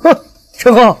哼，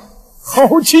陈浩，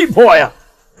好气魄呀！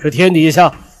这天底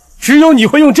下只有你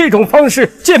会用这种方式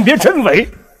鉴别真伪。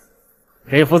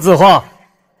这幅字画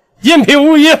赝品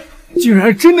无疑，竟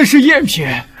然真的是赝品，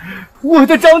我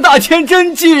的张大千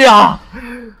真迹啊！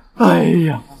哎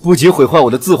呀，不仅毁坏我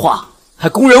的字画，还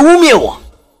公然污蔑我，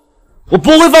我不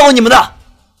会放过你们的！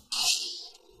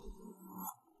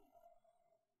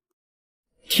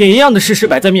铁一样的事实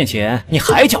摆在面前，你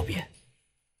还狡辩？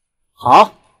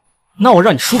好，那我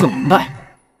让你输个明白。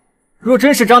若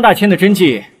真是张大千的真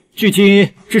迹，距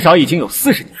今至少已经有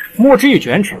40年，墨汁与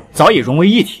卷纸早已融为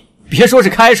一体。别说是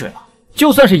开水了，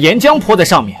就算是岩浆泼在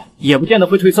上面，也不见得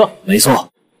会褪色。没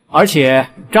错，而且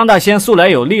张大仙素来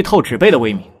有力透纸背的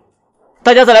威名。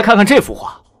大家再来看看这幅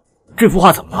画，这幅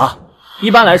画怎么了？一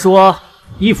般来说，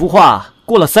一幅画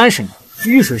过了30年，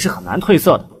遇水是很难褪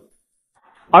色的。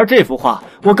而这幅画，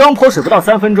我刚泼水不到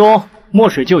3分钟，墨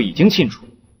水就已经沁出，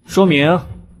说明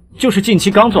就是近期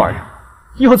刚做而成，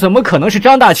又怎么可能是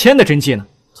张大千的真迹呢？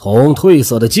从褪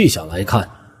色的迹象来看，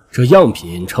这样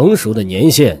品成熟的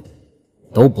年限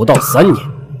都不到3年，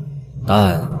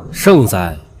但胜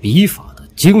在笔法的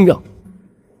精妙，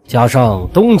加上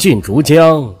东晋竹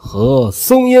浆和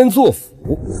松烟作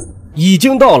辅，已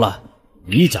经到了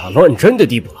以假乱真的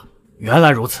地步了。原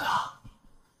来如此啊！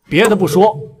别的不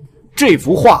说，这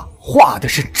幅画画的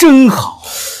是真好，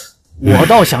我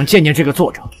倒想见见这个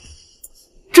作者。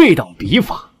这等笔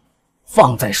法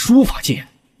放在书法界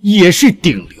也是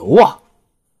顶流啊！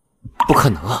不可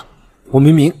能啊！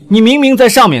你明明在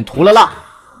上面涂了蜡，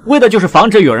为的就是防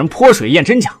止有人泼水验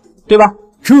真假，对吧？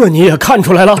这你也看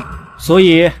出来了？所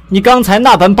以你刚才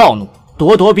那般暴怒，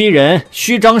咄咄逼人，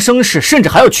虚张声势，甚至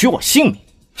还要取我性命，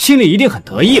心里一定很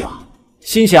得意吧？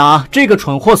心想这个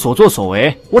蠢货所作所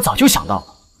为，我早就想到了，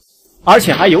而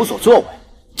且还有所作为，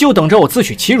就等着我自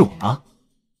取其辱呢。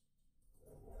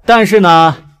但是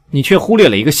呢，你却忽略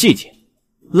了一个细节，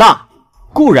蜡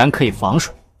固然可以防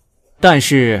水，但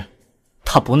是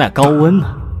它不耐高温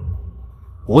呢。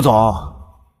吴总，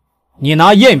你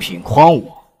拿赝品诓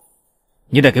我，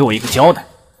你得给我一个交代。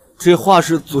这话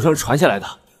是祖上传下来的，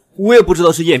我也不知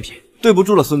道是赝品，对不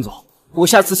住了，孙总，我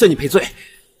下次向你赔罪。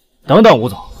等等，吴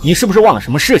总，你是不是忘了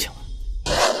什么事情了？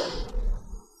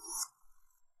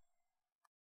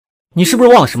你是不是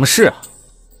忘了什么事啊？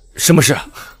什么事？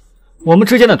我们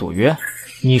之间的赌约，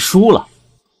你输了，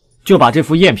就把这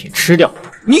副赝品吃掉。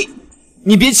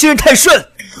你别欺人太甚！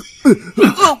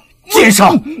奸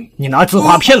商，你拿字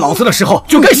画骗老子的时候，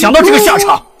就该想到这个下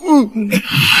场。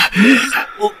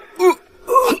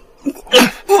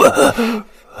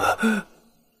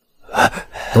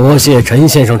多谢陈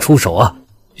先生出手啊！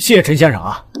谢陈先生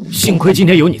啊，幸亏今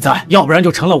天有你在，要不然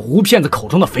就成了吴骗子口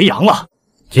中的肥羊了。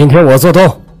今天我做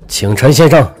东，请陈先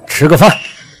生吃个饭。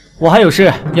我还有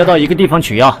事要到一个地方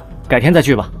取药，改天再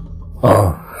去吧。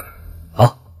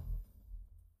好。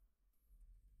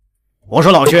我说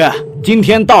老薛，今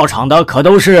天到场的可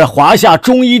都是华夏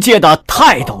中医界的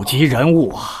泰斗级人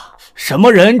物啊！什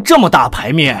么人这么大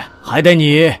牌面，还得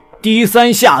你低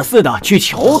三下四的去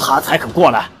求他才肯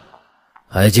过来？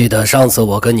还记得上次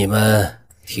我跟你们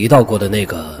提到过的那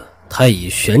个太乙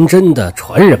玄真的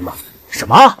传人吗？什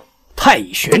么？太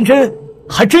乙玄真？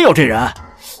还真有这人？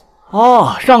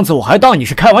哦，上次我还当你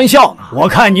是开玩笑呢，我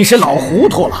看你是老糊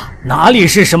涂了，哪里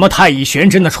是什么太乙玄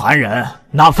真的传人，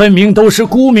那分明都是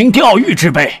沽名钓誉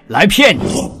之辈来骗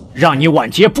你，让你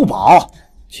晚节不保。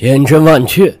千真万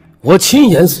确，我亲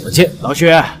眼所见。老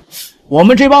薛，我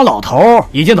们这帮老头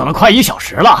已经等了快1小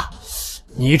时了，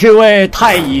你这位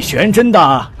太乙玄真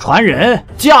的传人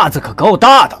架子可够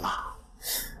大的了，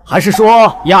还是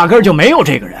说压根就没有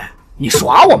这个人？你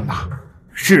耍我们呢？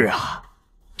是啊，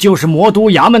就是魔都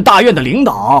衙门大院的领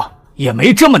导也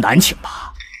没这么难请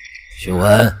吧？许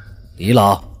文、李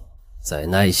老，再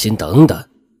耐心等等，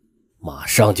马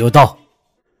上就到，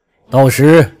到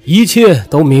时一切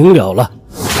都明了了。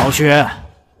老薛，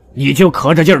你就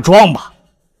可着劲儿装吧，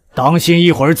当心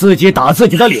一会儿自己打自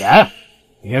己的脸，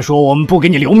别说我们不给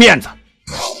你留面子。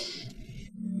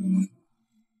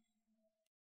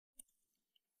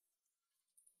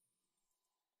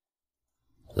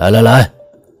来，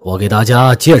我给大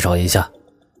家介绍一下，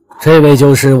这位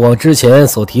就是我之前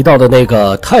所提到的那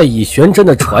个太乙玄真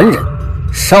的传人，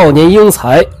少年英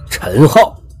才陈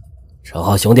浩。陈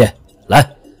浩兄弟，来，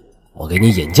我给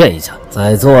你引荐一下，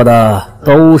在座的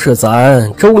都是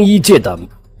咱中医界的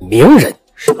名人。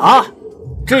什么？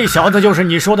这小子就是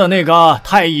你说的那个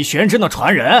太乙玄真的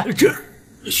传人？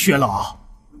薛老，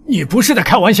你不是在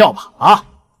开玩笑吧？啊，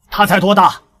他才多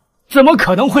大，怎么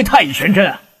可能会太乙玄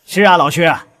真？是啊，老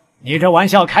薛，你这玩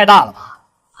笑开大了吧？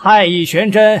太乙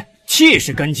玄真气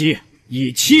是根基，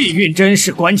以气运真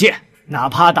是关键。哪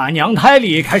怕打娘胎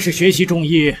里开始学习中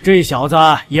医，这小子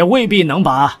也未必能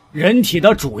把人体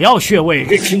的主要穴位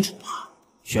认清楚吧？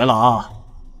薛老，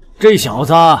这小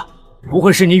子不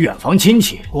会是你远房亲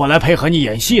戚过来配合你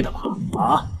演戏的吧？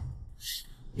啊，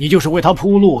你就是为他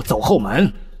铺路走后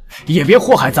门，也别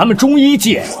祸害咱们中医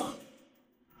界。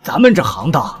咱们这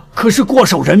行当可是过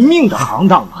手人命的行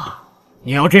当啊！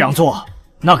你要这样做，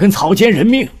那跟草菅人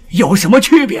命有什么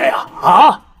区别呀？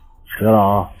啊，石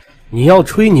老，你要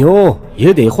吹牛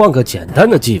也得换个简单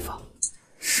的技法。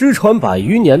失传100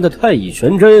余年的太乙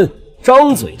玄真，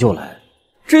张嘴就来，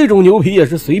这种牛皮也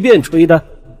是随便吹的，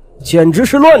简直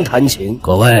是乱弹琴。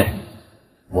各位，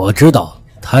我知道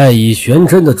太乙玄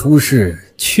真的出世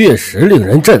确实令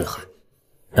人震撼，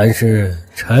但是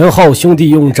陈浩兄弟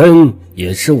用针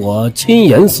也是我亲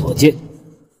眼所见，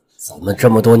咱们这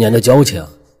么多年的交情，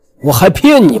我还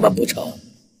骗你们不成？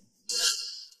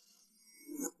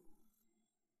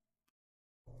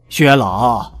薛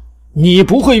老，你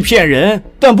不会骗人，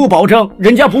但不保证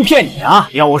人家不骗你啊！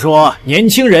要我说，年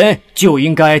轻人就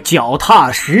应该脚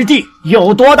踏实地，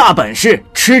有多大本事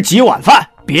吃几碗饭，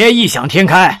别异想天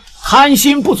开，贪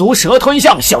心不足蛇吞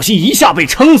象，小心一下被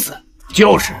撑死。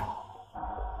就是，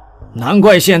难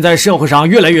怪现在社会上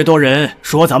越来越多人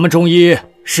说咱们中医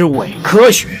是伪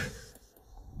科学，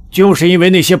就是因为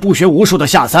那些不学无术的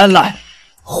下三滥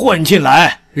混进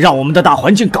来，让我们的大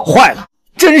环境搞坏了。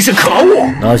真是可恶！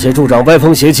那些助长歪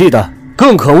风邪气的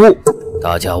更可恶。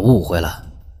大家误会了，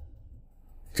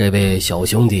这位小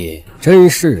兄弟真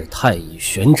是太乙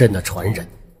玄真的传人，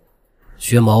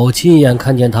薛某亲眼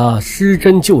看见他施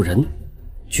针救人，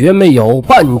绝没有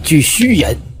半句虚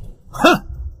言。哼，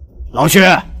老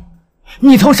薛，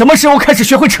你从什么时候开始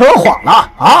学会扯谎了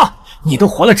啊？你都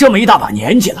活了这么一大把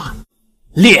年纪了，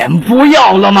脸不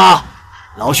要了吗？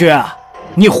老薛，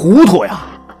你糊涂呀！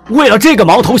为了这个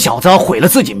毛头小子毁了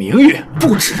自己名誉，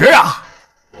不值啊！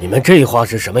你们这话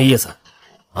是什么意思？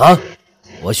啊，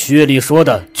我薛里说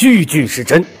的句句是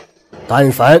真，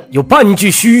但凡有半句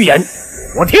虚言，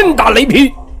我天打雷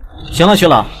劈！行了，薛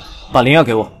老，把灵药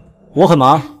给我，我很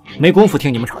忙，没工夫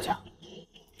听你们吵架。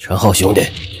陈浩兄弟，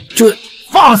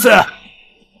放肆！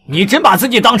你真把自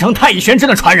己当成太乙玄真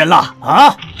的传人了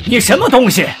啊？你什么东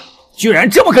西，居然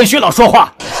这么跟薛老说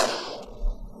话？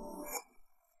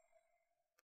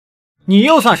你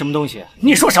又算什么东西？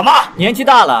你说什么？年纪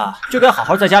大了就该好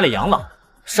好在家里养老，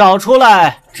少出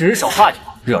来指手画脚，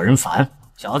惹人烦。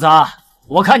小子，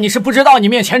我看你是不知道你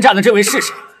面前站的这位是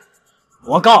谁。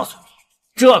我告诉你，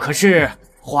这可是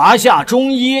华夏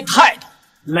中医泰斗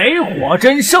雷火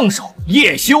针圣手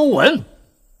叶修文。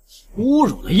侮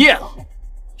辱了叶老，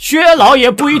薛老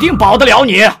也不一定保得了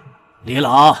你。李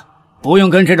老，不用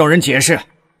跟这种人解释，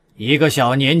一个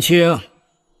小年轻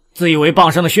自以为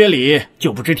傍上的薛礼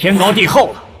就不知天高地厚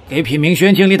了。给品明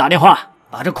轩经理打电话，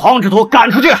把这狂之徒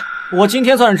赶出去。我今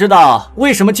天算是知道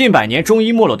为什么近百年中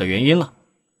医没落的原因了，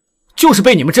就是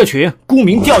被你们这群沽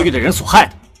名钓誉的人所害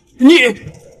的。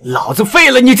老子废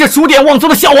了你这数典忘祖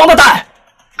的小王八蛋！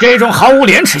这种毫无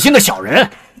廉耻心的小人，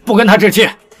不跟他置气。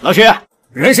老薛，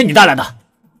人是你带来的，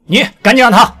你赶紧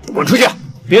让他滚出去！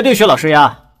别对薛老施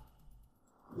压，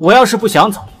我要是不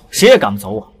想走，谁也赶不走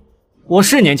我。我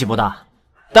是年纪不大，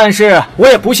但是我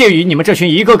也不屑于你们这群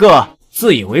一个个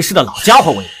自以为是的老家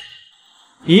伙为伍，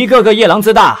一个个夜郎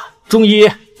自大，中医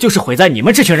就是毁在你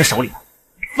们这群人手里。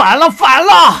反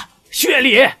了！薛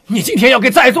礼，你今天要给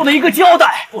在座的一个交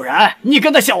代，不然你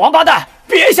跟那小王八蛋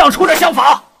别想出这厢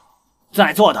房。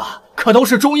在座的可都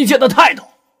是中医界的泰斗，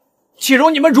岂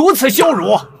容你们如此羞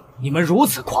辱？你们如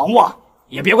此狂妄，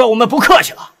也别怪我们不客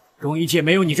气了。中医界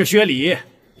没有你这薛礼，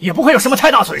也不会有什么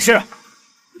太大损失。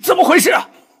怎么回事？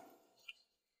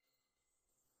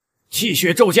气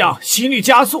血骤降，心率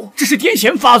加速，这是癫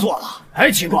痫发作了。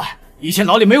哎，奇怪，以前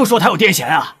老李没有说他有癫痫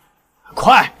啊。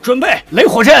快准备雷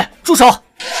火针，住手！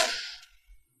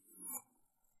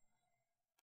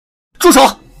住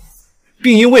手！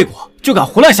病因未果就敢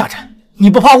胡乱下针，你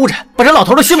不怕误诊把这老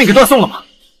头的性命给断送了吗？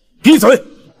闭嘴！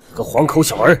个黄口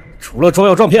小儿，除了装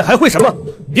药撞骗还会什么？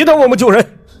别耽误我们救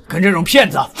人！跟这种骗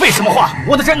子废什么话？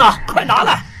我的针呢？快拿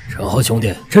来！陈浩兄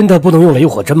弟，真的不能用雷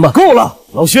火针吗？够了，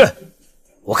老薛，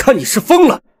我看你是疯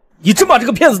了，你真把这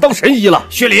个骗子当神医了？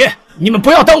薛礼，你们不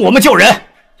要当我们救人！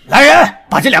来人，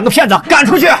把这两个骗子赶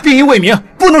出去！病因未明，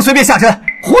不能随便下针，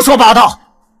胡说八道！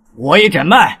我一诊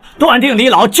脉，断定李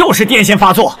老就是癫痫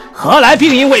发作，何来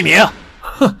病因未明？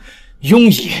哼，庸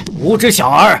医，无知小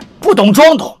儿，不懂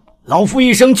装懂。老夫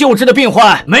一生救治的病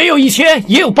患没有1000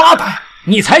也有800，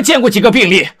你才见过几个病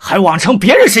例，还妄称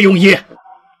别人是庸医？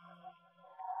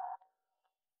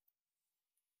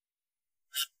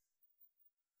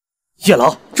叶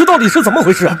老，这到底是怎么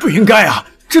回事？不应该啊，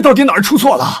这到底哪儿出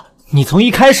错了？你从一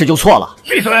开始就错了。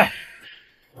闭嘴！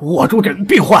我主诊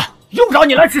病患，用不着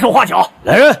你来指手画脚。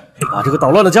来人，把这个捣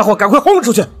乱的家伙赶快轰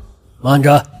出去！慢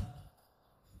着，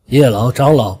叶老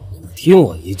长老，听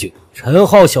我一句，陈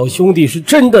浩小兄弟是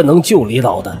真的能救李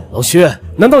老的。老薛，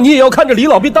难道你也要看着李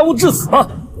老被耽误致死吗？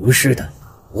不是的，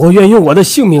我愿用我的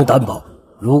性命担保，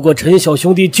如果陈小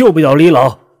兄弟救不了李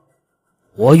老，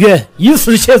我愿以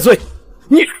死谢罪。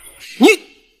你，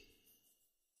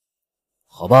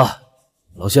好吧，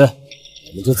老薛，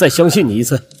我们就再相信你一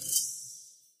次。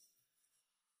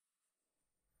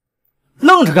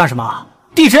愣着干什么？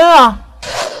递针啊！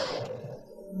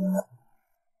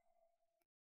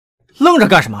愣着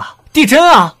干什么？递针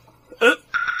啊！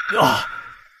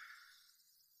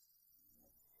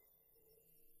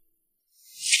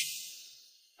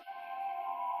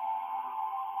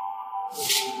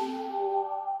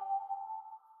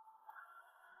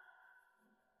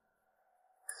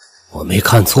我没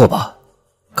看错吧？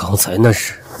刚才那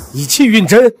是以气运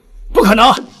针？不可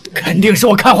能，肯定是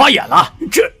我看花眼了。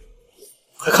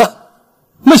快看，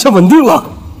脉象稳定了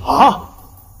啊！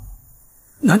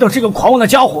难道这个狂妄的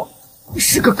家伙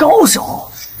是个高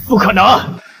手？不可能，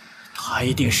他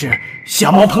一定是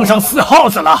瞎猫碰上死耗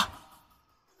子了。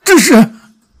这是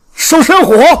烧山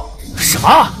火！什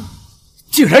么？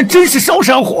竟然真是烧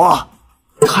山火！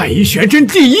太乙玄真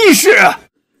第一式！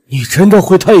你真的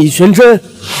会太乙玄真？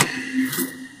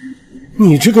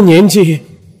你这个年纪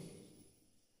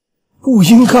不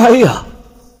应该呀！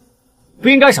不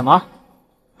应该什么？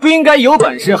不应该有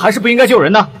本事，还是不应该救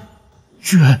人呢？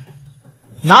这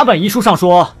哪本医书上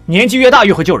说年纪越大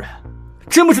越会救人？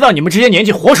真不知道你们这些年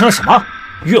纪活成了什么，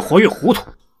越活越糊涂。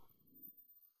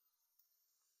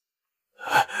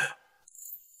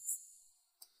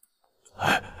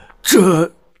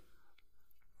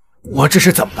我这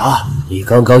是怎么了？你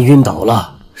刚刚晕倒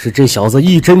了，是这小子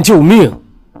一针救命，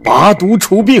拔毒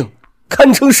除病，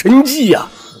堪称神迹呀！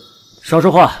少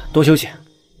说话，多休息。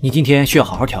你今天需要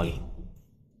好好调理。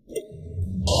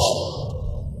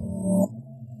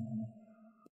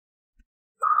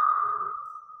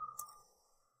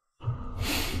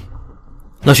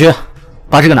老徐，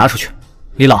把这个拿出去。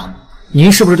李老，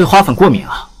您是不是对花粉过敏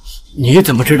啊？你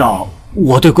怎么知道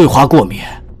我对桂花过敏？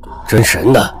真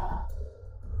神呐！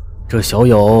这小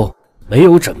友没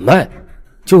有诊脉，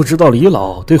就知道李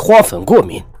老对花粉过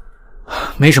敏。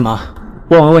没什么，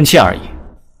问闻问切而已。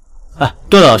哎，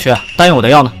对了，老徐，答应我的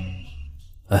药呢？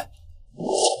哎，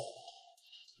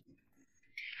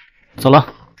走了。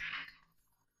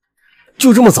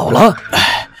就这么走了？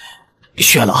哎，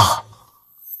薛老，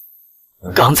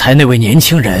刚才那位年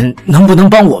轻人能不能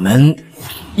帮我们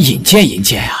引荐引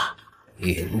荐啊？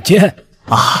引荐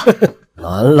啊，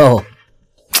难喽。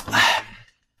哎，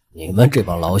你们这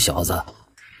帮老小子，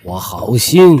我好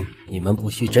心，你们不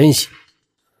许珍惜。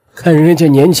看人家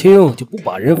年轻就不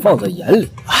把人放在眼里。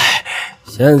哎，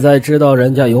现在知道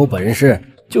人家有本事，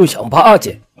就想巴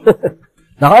结，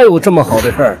哪有这么好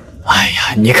的事儿？哎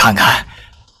呀，你看看，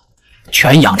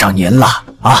全仰仗您了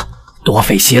啊，多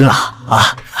费心了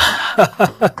啊！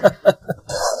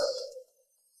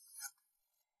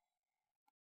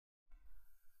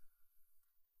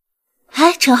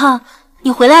哎，陈浩，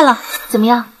你回来了，怎么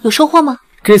样？有收获吗？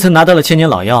这次拿到了千年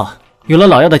老药，有了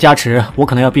老药的加持，我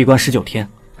可能要闭关19天，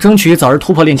争取早日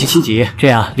突破炼气7级，这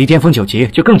样离巅峰9级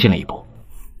就更近了一步。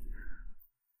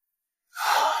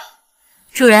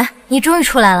主人，你终于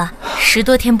出来了，10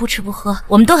多天不吃不喝，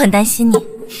我们都很担心你。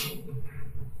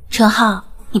陈浩，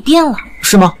你变了。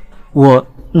是吗？我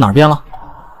哪儿变了？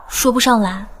说不上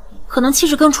来，可能气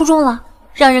质更出众了，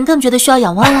让人更觉得需要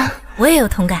仰望了。我也有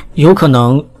同感，有可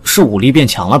能是武力变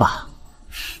强了吧。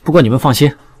不过你们放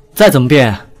心，再怎么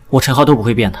变，我陈浩都不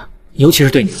会变的，尤其是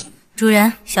对你。主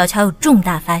人，小乔有重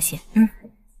大发现。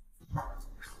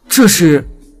这是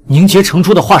凝结成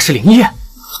珠的化石灵液，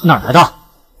哪儿来的？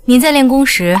您在练功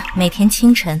时，每天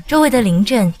清晨，周围的灵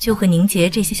阵就会凝结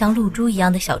这些像露珠一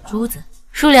样的小珠子，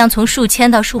数量从数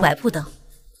千到数百不等。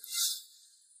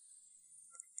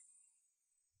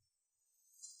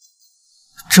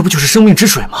这不就是生命之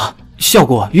水吗？效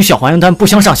果与小还原丹不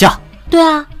相上下。对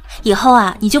啊，以后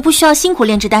啊，你就不需要辛苦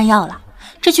炼制丹药了。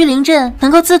这具灵阵能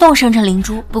够自动生成灵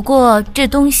珠，不过这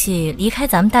东西离开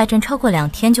咱们大阵超过2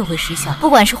天就会失效，不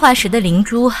管是化石的灵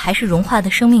珠，还是融化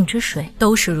的生命之水，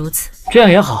都是如此。这样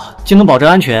也好，既能保证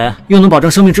安全，又能保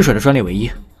证生命之水的专利唯一。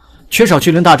缺少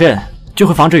巨灵大阵，就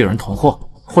会防止有人囤货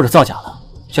或者造假了。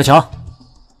小乔，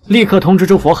立刻通知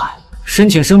周佛海，申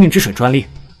请生命之水专利。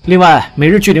另外，每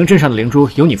日巨灵阵上的灵珠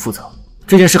由你负责，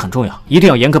这件事很重要，一定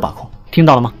要严格把控，听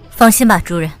到了吗？放心吧，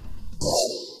主人。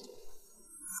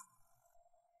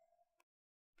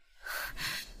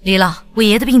李老，我爷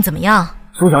爷的病怎么样？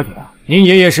苏小姐，您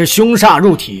爷爷是凶煞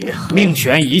入体，命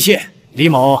悬一线，李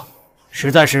某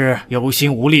实在是有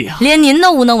心无力啊。连您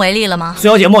都无能为力了吗？苏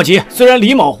小姐莫急，虽然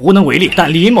李某无能为力，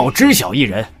但李某知晓一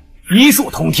人，医术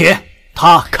通天，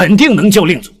他肯定能救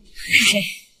令祖。谁？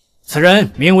此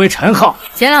人名为陈浩。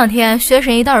前2天薛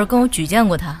神医倒是跟我举荐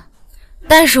过他，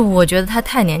但是我觉得他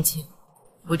太年轻，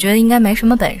我觉得应该没什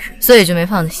么本事，所以就没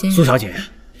放在心上。苏小姐，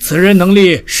此人能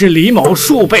力是李某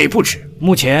数倍不止，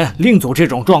目前令祖这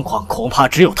种状况恐怕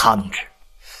只有他能治。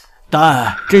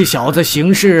但这小子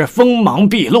行事锋芒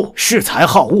毕露，恃才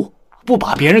好物，不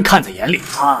把别人看在眼里，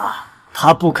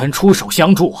他不肯出手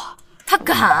相助啊。他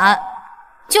敢！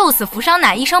救死扶伤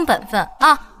乃医生本分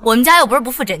啊！我们家又不是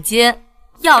不付诊金，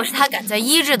要是他敢在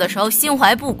医治的时候心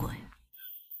怀不轨，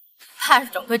怕是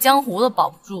整个江湖都保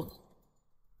不住了。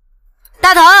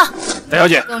大头，大小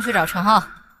姐，跟我去找陈浩。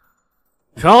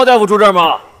陈浩大夫住这儿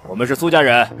吗？我们是苏家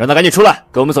人，让他赶紧出来，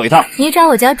跟我们走一趟。你找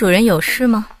我家主人有事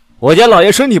吗？我家老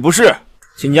爷身体不适，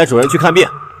请你家主人去看病，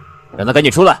让他赶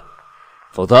紧出来，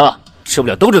否则吃不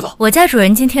了兜着走。我家主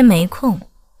人今天没空。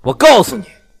我告诉你，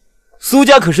苏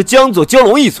家可是江左蛟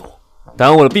龙一族，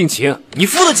耽误了病情，你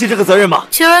负得起这个责任吗？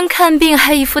求人看病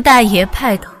还一副大爷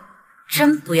派头，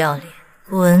真不要脸！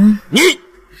滚！你，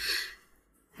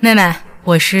妹妹，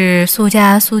我是苏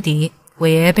家苏迪，我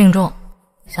爷爷病重，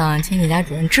想请你家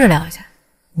主人治疗一下，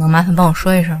能麻烦帮我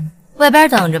说一声吗？外边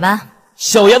等着吧。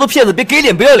小丫头片子，别给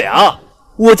脸不要脸啊！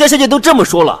我家小姐都这么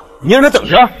说了，你让她等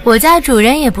着。我家主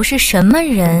人也不是什么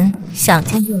人，想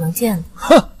见就能见的。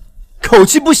哼，口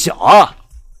气不小啊！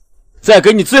再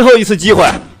给你最后一次机会，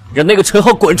让那个陈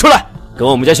浩滚出来，跟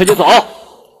我们家小姐走，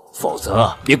否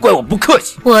则别怪我不客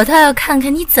气。我倒要看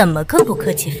看你怎么个不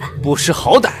客气法。不识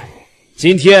好歹，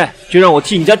今天就让我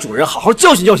替你家主人好好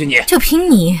教训教训你。就凭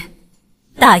你，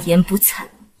大言不惭。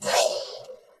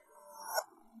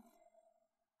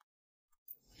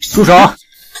住手！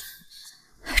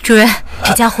主人，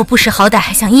这家伙不识好歹，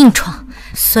还想硬闯，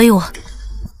所以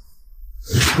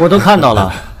我都看到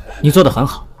了，你做得很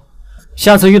好。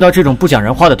下次遇到这种不讲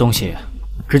人话的东西，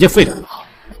直接废掉就好。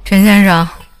陈先生，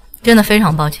真的非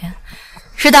常抱歉，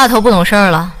是大头不懂事儿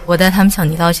了，我代他们向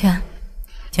你道歉，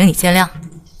请你见谅。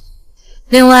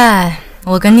另外，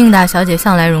我跟宁大小姐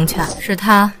向来融洽，是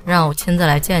她让我亲自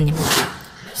来见你们，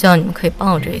希望你们可以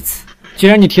帮我这一次。既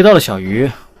然你提到了小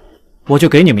鱼，我就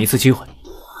给你们一次机会，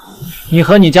你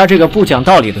和你家这个不讲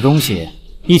道理的东西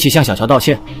一起向小乔道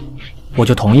歉，我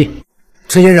就同意。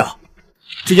陈先生，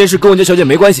这件事跟我家小姐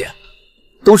没关系，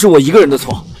都是我一个人的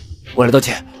错，我来道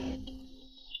歉。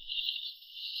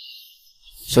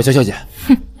小乔小姐，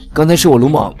刚才是我鲁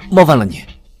莽冒犯了你，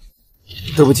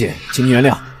对不起，请你原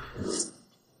谅。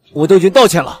我都已经道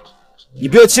歉了，你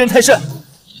不要欺人太甚。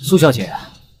苏小姐，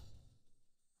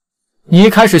你一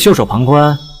开始袖手旁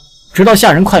观，直到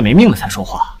下人快没命了才说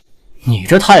话，你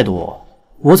这态度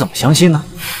我怎么相信呢？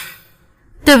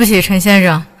对不起，陈先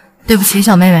生，对不起，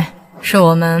小妹妹，是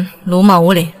我们鲁莽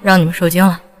无礼，让你们受惊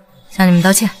了，向你们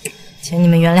道歉，请你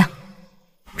们原谅。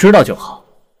知道就好，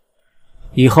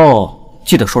以后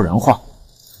记得说人话，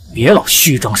别老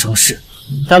虚张声势。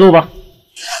带路吧。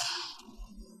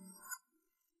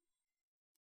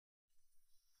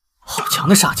好强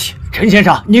的煞气！陈先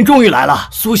生，您终于来了。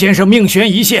苏先生命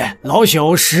悬一线，老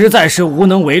朽实在是无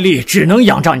能为力，只能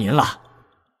仰仗您了。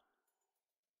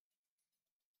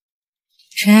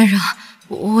陈先生，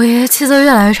我爷爷气色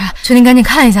越来越差，求您赶紧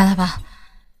看一下他吧。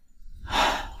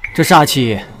这煞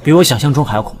气比我想象中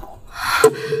还要恐怖。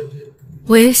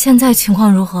我爷爷现在情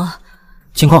况如何？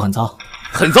情况很糟。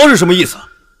很糟是什么意思？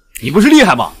你不是厉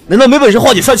害吗？难道没本事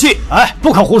化解煞气？哎，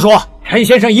不可胡说！陈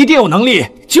先生一定有能力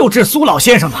救治苏老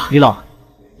先生的。李老，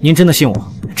您真的信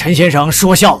我？陈先生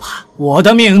说笑了，我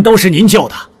的命都是您救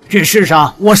的，这世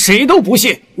上我谁都不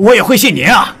信，我也会信您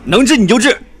啊！能治你就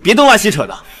治，别东拉西扯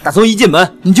的。打从一进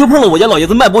门你就碰了我家老爷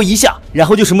子脉搏一下，然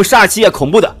后就什么煞气啊恐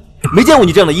怖的，没见过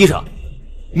你这样的医生。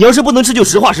你要是不能治就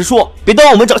实话实说，别耽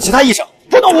误我们找其他医生。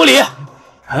不能无礼！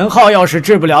陈浩要是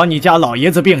治不了你家老爷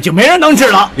子病，就没人能治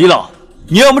了。李老，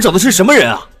你让我们找的是什么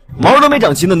人啊？毛都没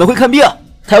长齐呢，能会看病？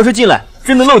他要是进来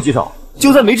真能露几手，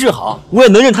就算没治好，我也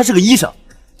能认他是个医生。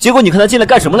结果你看他进来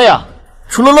干什么了呀？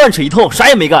除了乱扯一通，啥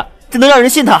也没干，这能让人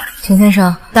信他？陈先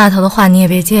生，大头的话你也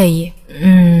别介意。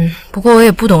不过我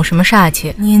也不懂什么煞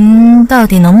气，您到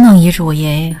底能不能医治我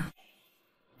爷爷呀？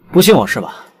不信我是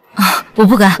吧？啊，我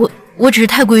不敢，我只是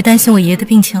太过于担心我爷爷的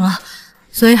病情了，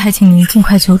所以还请您尽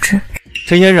快救治。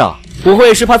陈先生，不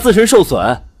会是怕自身受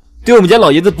损，对我们家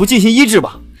老爷子不进行医治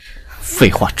吧？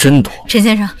废话真多。陈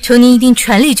先生，求您一定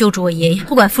全力救助我爷爷，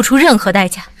不管付出任何代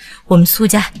价，我们苏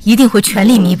家一定会全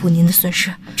力弥补您的损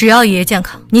失。只要爷爷健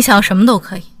康，你想要什么都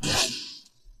可以。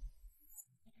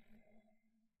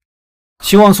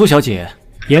希望苏小姐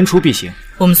言出必行。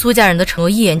我们苏家人的承诺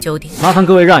一言九鼎。麻烦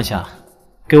各位让一下，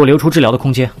给我留出治疗的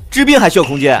空间。治病还需要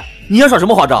空间？你想耍什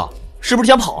么花招？是不是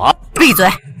想跑啊？闭嘴！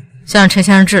想让陈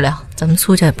先生治疗，咱们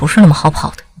苏家也不是那么好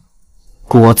跑的。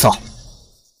聒噪！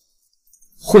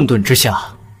混沌之下，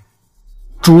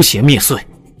诛邪灭祟。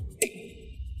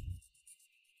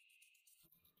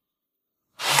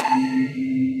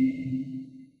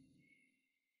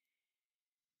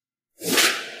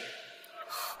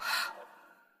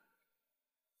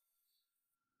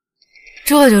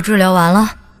这就治疗完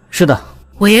了？是的。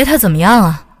我爷爷他怎么样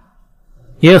啊？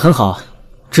爷爷很好，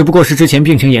只不过是之前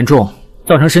病情严重，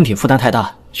造成身体负担太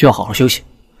大，需要好好休息。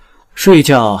睡一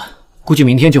觉，估计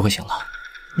明天就会醒了。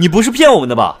你不是骗我们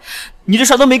的吧？你这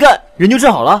啥都没干，人就治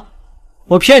好了？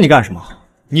我骗你干什么？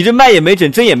你这脉也没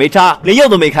诊，针也没扎，连药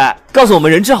都没开，告诉我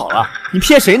们人治好了，你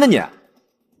骗谁呢你？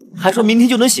还说明天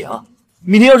就能醒，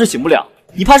明天要是醒不了，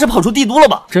你怕是跑出帝都了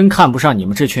吧？真看不上你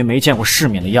们这群没见过世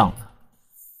面的样子。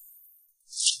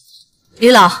李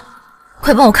老，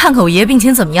快帮我看看我爷爷病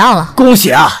情怎么样了。恭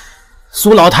喜啊，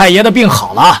苏老太爷的病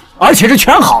好了，而且是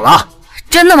全好了。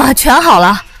真的吗？全好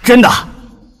了？真的。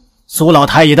苏老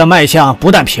太爷的脉象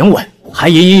不但平稳，还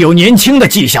隐隐有年轻的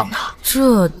迹象呢。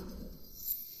这……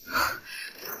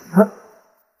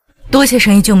多谢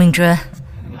神医救命之恩。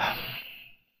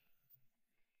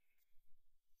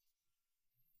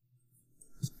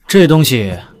这东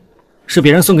西是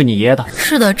别人送给你爷爷的？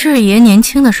是的，这是爷爷年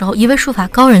轻的时候一位术法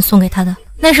高人送给他的，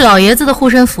那是老爷子的护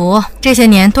身符，这些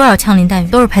年多少枪林弹雨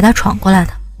都是陪他闯过来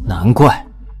的。难怪。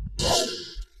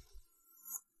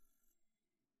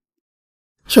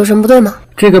有什么不对吗？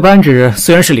这个扳指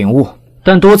虽然是灵物，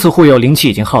但多次护佑灵气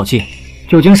已经耗尽，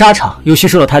久经沙场又吸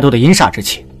收了太多的阴煞之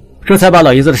气，这才把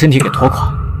老爷子的身体给拖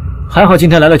垮。还好今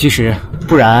天来得及时，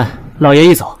不然老爷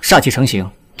一走，煞气成型，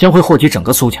将会祸及整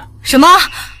个苏家。什么？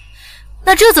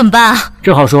那这怎么办啊？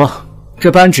这好说，这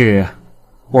扳指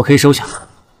我可以收下，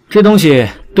这东西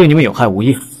对你们有害无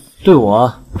益，对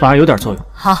我反而有点作用。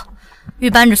好，玉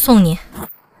扳指送你。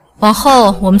往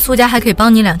后我们苏家还可以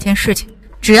帮你2件事情，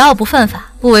只要不犯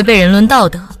法，不违背人伦道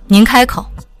德，您开口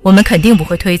我们肯定不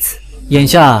会推辞。眼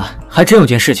下还真有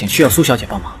件事情需要苏小姐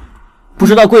帮忙，不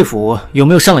知道贵府有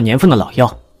没有上了年份的老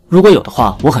药？如果有的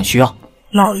话，我很需要。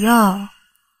老药，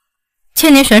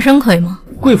千年玄参可以吗？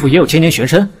贵府也有千年玄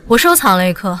参，我收藏了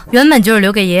一颗，原本就是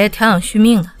留给爷爷调养续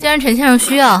命的。既然陈先生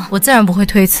需要，我自然不会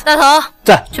推辞。大头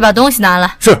在，去把东西拿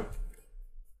来。是。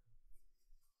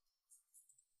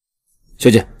小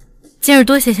姐，今日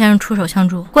多谢先生出手相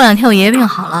助，过2天我爷爷病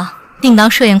好了，定当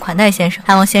设宴款待先生，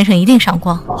盼望先生一定赏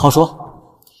光。好说。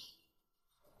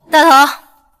大头，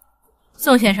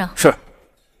宋先生。是，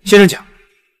先生讲。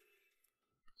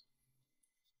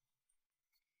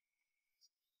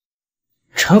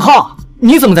陈浩，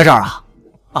你怎么在这儿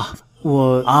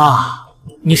啊？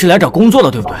你是来找工作的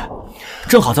对不对？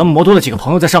正好咱们魔都的几个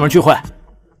朋友在上面聚会，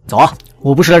走啊！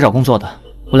我不是来找工作的，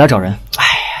我来找人。哎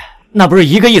呀，那不是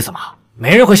一个意思吗？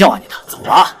没人会笑话你的，走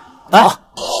啊！来，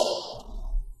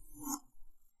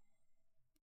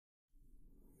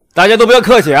大家都不要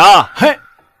客气啊！嘿，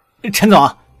陈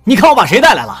总，你看我把谁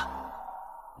带来了？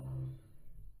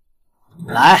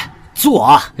来，坐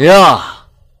啊！呀，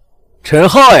陈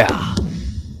浩呀，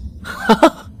哈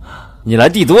哈，你来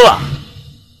帝都了，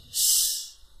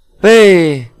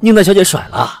被宁大小姐甩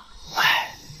了。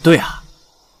哎，对啊，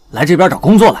来这边找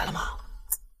工作来了吗？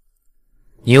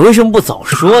你为什么不早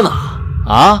说呢？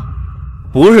啊，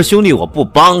不是兄弟我不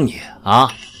帮你啊，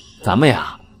咱们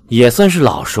呀也算是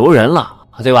老熟人了，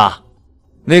对吧？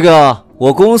那个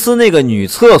我公司那个女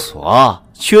厕所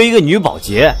缺一个女保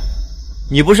洁，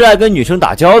你不是爱跟女生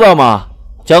打交道吗？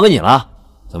交给你了，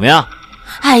怎么样？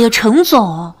哎呀，程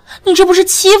总，你这不是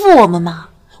欺负我们吗？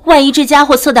万一这家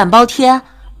伙色胆包天，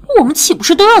我们岂不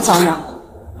是都要遭殃？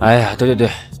哎呀，对，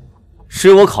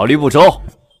是我考虑不周。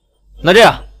那这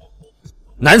样，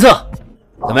男厕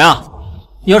怎么样？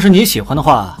要是你喜欢的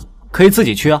话，可以自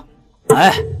己去啊。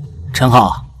哎，陈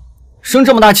浩，生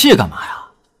这么大气干嘛呀？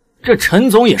这陈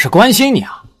总也是关心你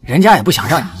啊，人家也不想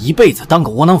让你一辈子当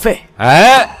个窝囊废。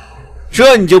哎，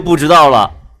这你就不知道了。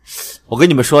我跟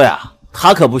你们说呀，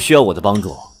他可不需要我的帮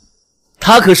助，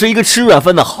他可是一个吃软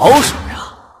饭的好手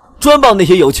呀，专帮那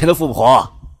些有钱的富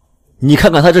婆。你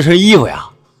看看他这身衣服呀，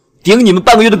顶你们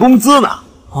半个月的工资呢。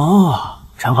哦，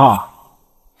陈浩，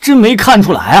真没看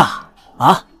出来啊！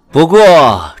啊，不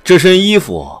过这身衣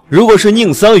服如果是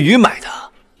宁桑榆买的，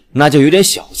那就有点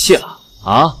小气了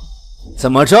啊！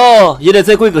怎么着也得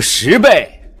再贵个10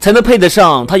倍，才能配得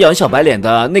上他养小白脸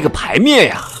的那个牌面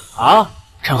呀！啊，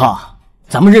陈浩，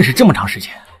咱们认识这么长时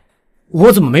间，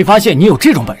我怎么没发现你有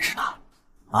这种本事呢？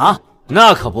啊，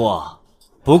那可不。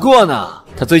不过呢，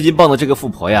他最近傍的这个富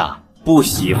婆呀，不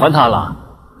喜欢他了，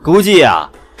估计呀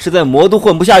是在魔都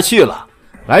混不下去了，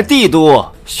来帝都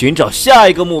寻找下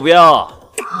一个目标。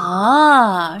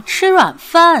啊，吃软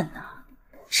饭呢，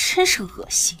真是恶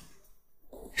心。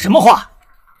什么话？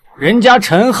人家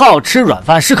陈浩吃软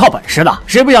饭是靠本事的，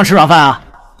谁不想吃软饭啊？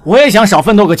我也想少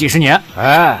奋斗个几10年。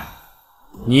哎，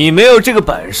你没有这个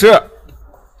本事，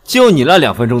就你那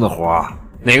2分钟的活，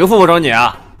哪个富婆找你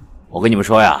啊？我跟你们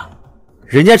说呀，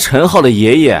人家陈浩的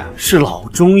爷爷是老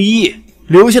中医，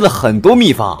留下了很多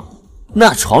秘方，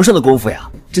那床上的功夫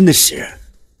呀，真的是……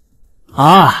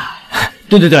啊，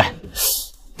对，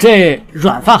这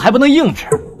软饭还不能硬吃，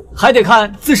还得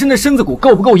看自身的身子骨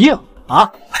够不够硬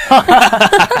啊！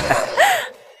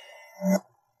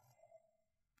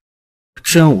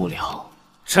真无聊。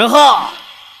陈浩，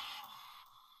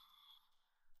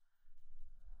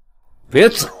别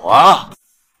走啊！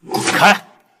滚开！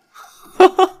哈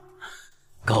哈，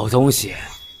狗东西，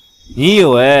你以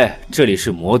为这里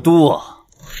是魔都啊？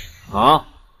啊，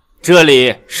这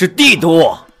里是帝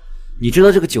都。你知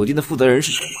道这个酒店的负责人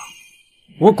是谁吗？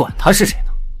我管他是谁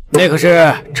呢，那可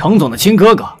是程总的亲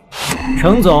哥哥。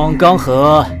程总刚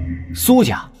和苏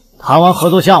家谈完合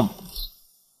作项目，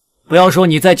不要说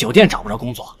你在酒店找不着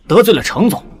工作，得罪了程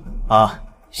总啊，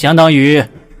相当于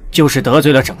就是得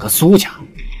罪了整个苏家，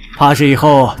怕是以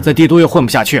后在帝都又混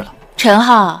不下去了。陈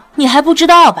浩，你还不知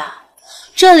道吧？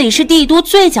这里是帝都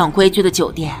最讲规矩的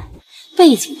酒店，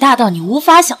背景大到你无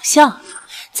法想象，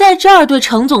在这儿对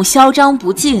程总嚣张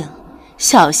不敬，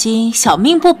小心小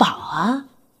命不保啊！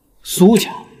苏家？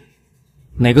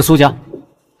哪个苏家？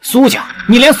苏家？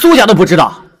你连苏家都不知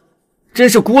道，真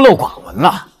是孤陋寡闻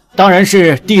了。当然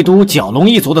是帝都蛟龙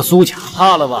一族的苏家。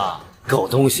怕了吧，狗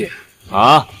东西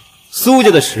啊！苏家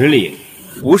的实力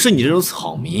不是你这种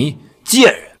草民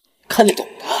贱人看得懂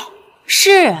的。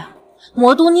是啊，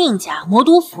魔都宁家、魔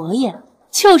都佛爷，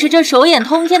就是这手眼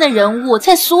通天的人物，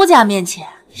在苏家面前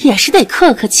也是得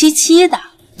客客气气的。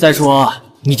再说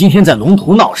你今天在龙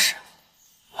图闹事，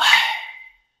唉，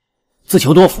自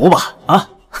求多福吧啊！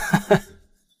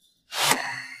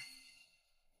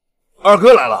二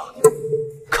哥来了，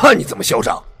看你怎么嚣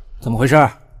张！怎么回事？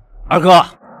二哥，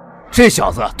这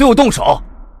小子对我动手，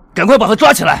赶快把他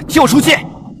抓起来，替我出气！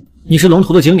你是龙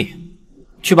图的经理，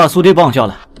去把苏爹帮我叫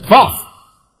来。放肆！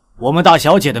我们大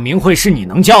小姐的名讳是你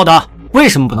能叫的，为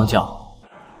什么不能叫？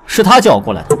是他叫我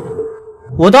过来的。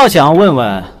我倒想问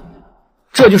问，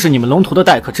这就是你们龙图的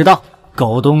待客之道？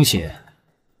狗东西，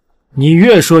你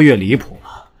越说越离谱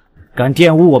了，敢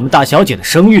玷污我们大小姐的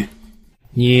声誉，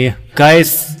你该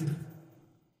死！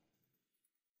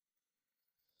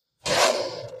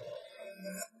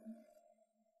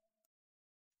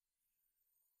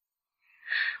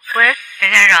喂，陈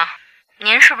先生，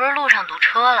您是不是路上堵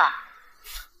车了？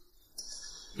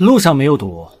路上没有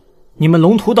堵，你们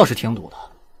龙图倒是挺堵的。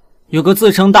有个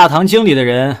自称大堂经理的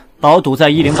人把我堵在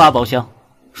108包厢，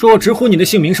说我直呼你的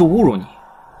姓名是侮辱你，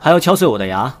还要敲碎我的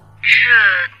牙。是，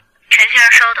陈先生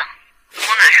稍等，我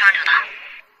马上就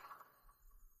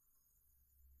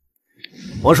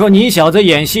到。我说你小子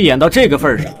演戏演到这个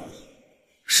份上，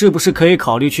是不是可以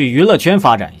考虑去娱乐圈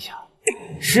发展一下？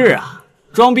是啊，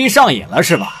装逼上瘾了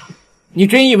是吧？你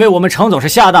真以为我们程总是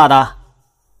吓大的？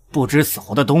不知死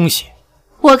活的东西！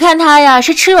我看他呀，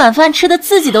是吃晚饭吃的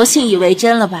自己都信以为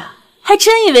真了吧？还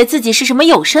真以为自己是什么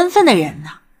有身份的人呢？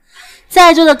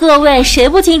在座的各位，谁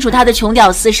不清楚他的穷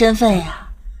屌丝身份呀？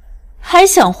还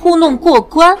想糊弄过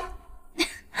关，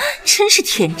真是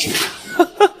天真！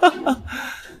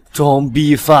装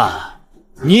逼犯，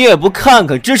你也不看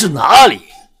看这是哪里？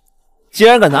竟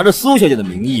然敢拿着苏小姐的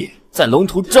名义在龙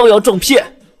图招摇撞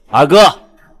骗！二哥，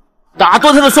打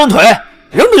断他的双腿，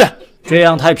扔出去！这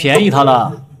样太便宜他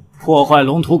了，破坏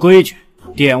龙图规矩，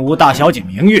玷污大小姐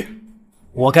名誉，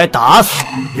我该打死，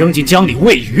扔进江里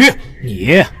喂鱼！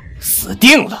你死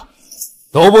定了！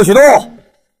都不许动！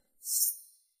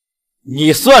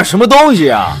你算什么东西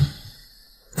啊？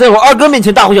在我二哥面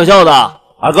前大呼小叫的！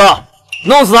二哥，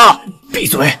弄死他！闭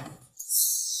嘴！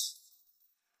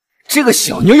这个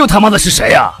小妞又他妈的是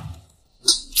谁啊？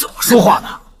怎么说话呢？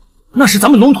那是咱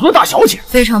们龙图的大小姐。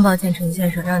非常抱歉，陈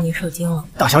先生，让您受惊了。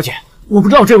大小姐，我不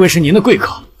知道这位是您的贵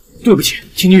客，对不起，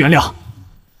请您原谅。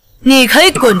你可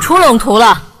以滚出龙图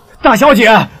了。大小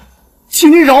姐，请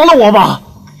您饶了我吧。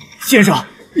先生，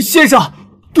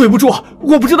对不住，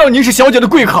我不知道您是小姐的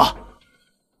贵客。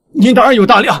您大人有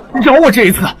大量，饶我这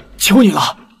一次，求你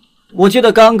了。我记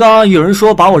得刚刚有人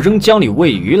说把我扔江里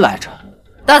喂鱼来着。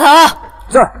大头，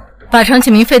是，把程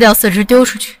启明废掉4只丢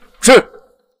出去。是。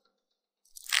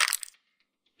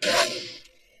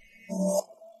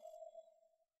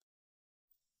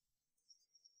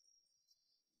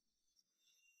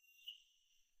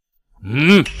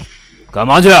干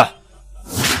嘛去？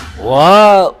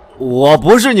我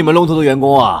不是你们龙头的员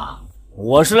工啊，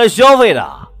我是来消费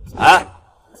的。哎，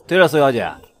对了，苏小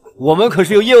姐，我们可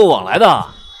是有业务往来的，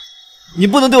你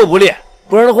不能对我不利，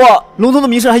不然的话，龙头的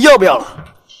名声还要不要了？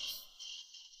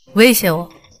威胁我？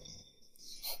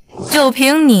就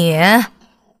凭你？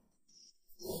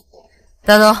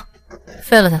大头，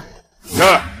废了他。是。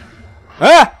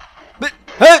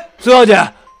苏小姐，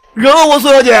饶了我，苏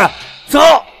小姐，走。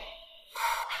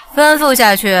吩咐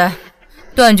下去，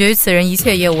断绝与此人一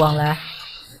切业务往来。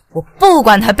我不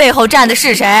管他背后站的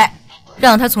是谁，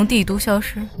让他从帝都消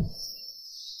失。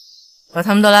把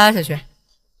他们都拉下去，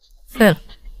废了。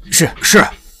是。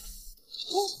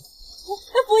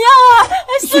不要啊，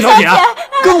苏小姐，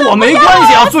跟我没关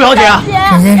系啊，苏小姐。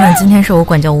陈先生，今天是我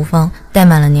管教无方，怠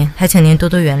慢了您，还请您多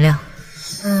多原谅。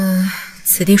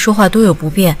此地说话多有不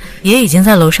便，也已经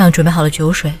在楼上准备好了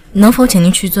酒水，能否请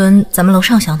您屈尊咱们楼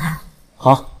上详谈？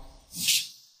好。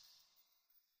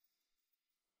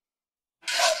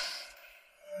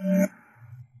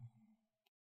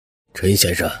陈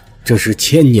先生，这是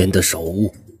1000年的手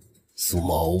物，苏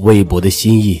某微薄的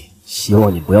心意，希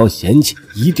望你不要嫌弃，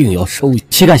一定要收。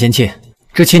岂敢嫌弃，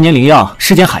这1000年灵药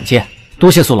世间罕见，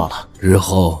多谢苏老了。日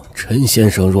后陈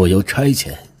先生若有差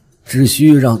遣，只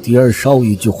需让蝶儿捎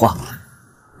一句话，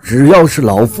只要是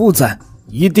老夫在，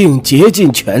一定竭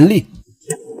尽全力。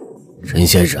陈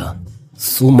先生，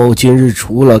苏某今日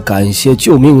除了感谢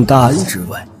救命大恩之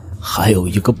外，还有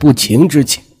一个不情之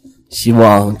请，希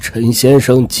望陈先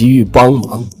生给予帮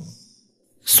忙。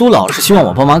苏老是希望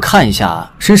我帮忙看一下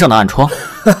身上的暗疮。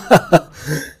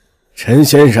陈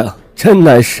先生真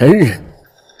乃神人，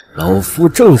老夫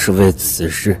正是为此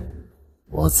事。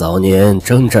我早年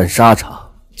征战沙场，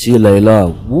积累了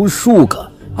无数个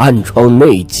暗疮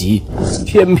内疾，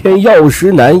偏偏药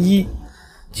石难医。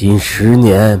近10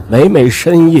年，每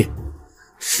深夜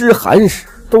吃寒时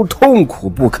都痛苦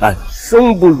不堪，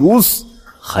生不如死，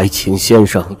还请先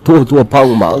生多多帮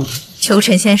忙。求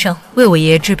陈先生为我爷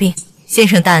爷治病，先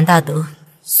生大恩大德，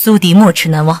苏迪没齿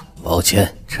难忘。抱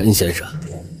歉，陈先生，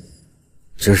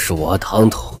这是我堂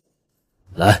头。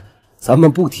来，咱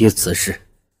们不提此事，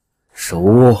手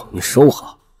屋你收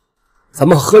好，咱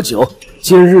们喝酒。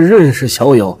今日认识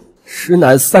小友，实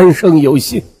乃三生有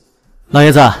幸。老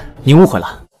爷子，您误会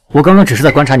了，我刚刚只是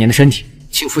在观察您的身体，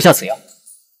请服下此药。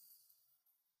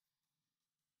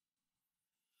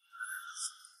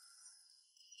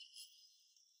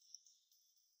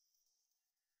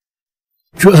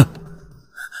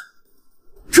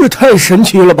这太神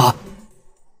奇了吧！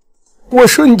我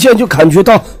瞬间就感觉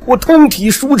到我通体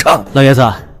舒畅。老爷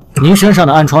子，您身上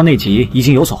的暗疮内疾已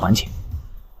经有所缓解。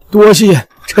多谢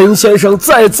陈先生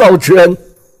再造之恩，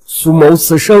苏某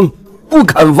此生不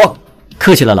敢忘。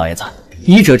客气了，老爷子，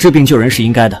医者治病救人是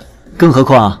应该的，更何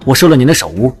况我收了您的手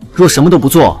屋，若什么都不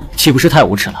做，岂不是太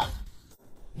无耻了？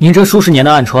您这数十年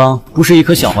的暗疮，不是一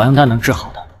颗小黄杨丹能治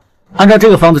好的。按照这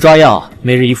个方子抓药，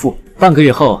每日一副，半个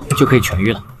月后就可以痊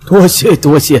愈了。多谢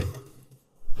多谢，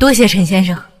多谢陈先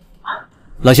生。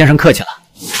老先生客气了，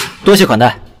多谢款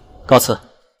待，告辞。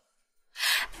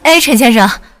哎，陈先生，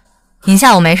您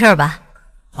下午没事吧？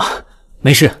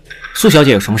没事。苏小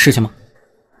姐有什么事情吗？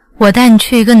我带你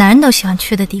去一个男人都喜欢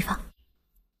去的地方。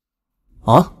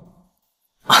啊？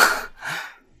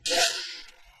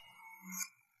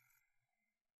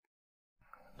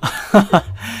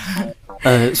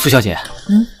苏小姐，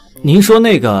您说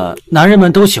那个男人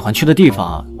们都喜欢去的地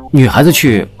方，女孩子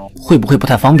去会不会不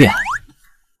太方便？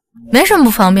没什么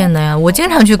不方便的呀，我经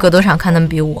常去格斗场看他们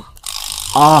比武。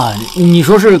啊，你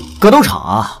说是格斗场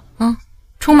啊？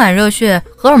充满热血、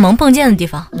荷尔蒙迸溅的地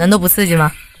方，难道不刺激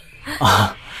吗？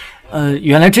啊，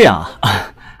原来这样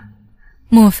啊！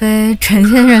莫非陈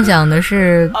先生讲的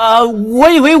是？我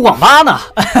以为网吧呢。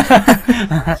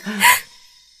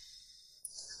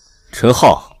陈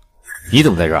浩，你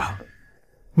怎么在这儿？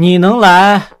你能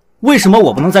来，为什么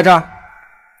我不能在这儿？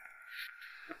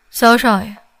萧少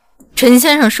爷，陈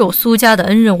先生是我苏家的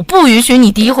恩人，我不允许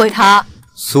你诋毁他。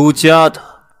苏家的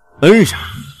恩人？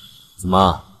怎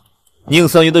么，宁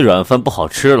桑鱼的软饭不好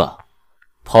吃了，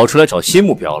跑出来找新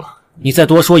目标了？你再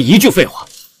多说一句废话！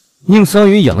宁桑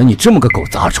鱼养了你这么个狗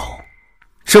杂种，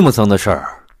这么脏的事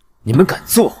儿，你们敢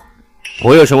做？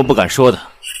我有什么不敢说的？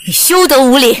你休得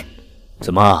无礼！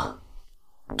怎么，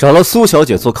找了苏小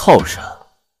姐做靠山？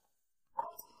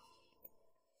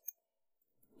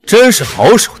真是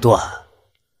好手段，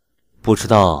不知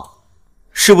道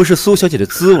是不是苏小姐的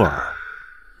滋味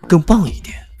更棒一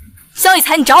点？萧逸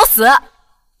才，你找死！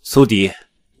苏迪，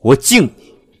我敬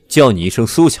你，叫你一声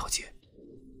苏小姐。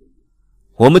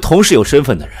我们同是有身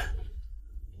份的人，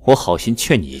我好心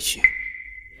劝你一句，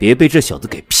别被这小子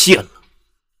给骗了。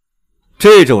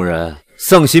这种人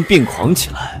丧心病狂起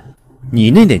来，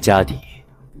你那点家底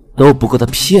都不够他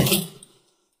骗你。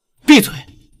闭嘴！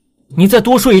你再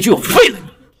多说一句，我废了你！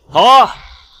好啊，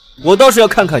我倒是要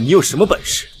看看你有什么本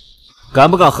事，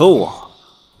敢不敢和我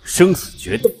生死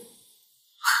决斗？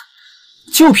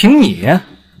就凭你？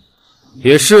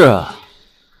也是啊，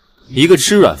一个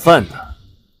吃软饭的，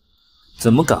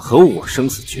怎么敢和我生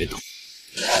死决斗？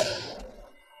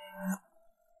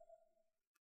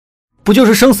不就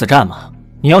是生死战吗？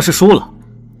你要是输了，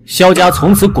萧家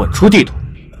从此滚出地图。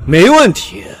没问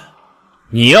题。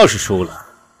你要是输了，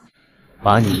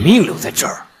把你命留在这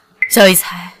儿。萧逸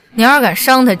才，你要是敢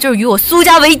伤他，就是与我苏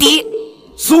家为敌。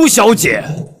苏小姐，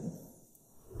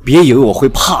别以为我会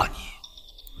怕你，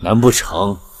难不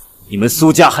成你们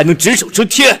苏家还能只手遮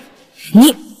天？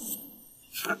你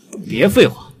别废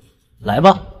话，来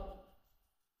吧。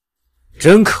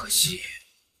真可惜，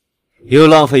又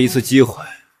浪费一次机会，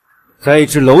在一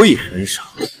只蝼蚁身上。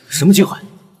什么机会？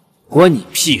关你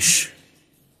屁事！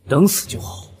等死就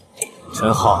好。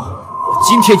陈浩，我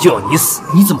今天就要你死！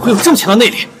你怎么会有这么强的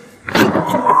内力？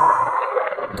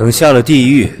等下了地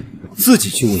狱，自己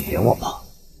去问阎王吧。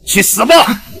去死吧！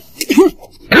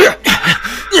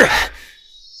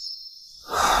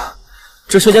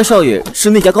这萧家少爷是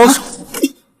内家高手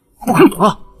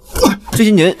啊！这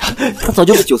些年他早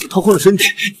就被酒色掏空了身体，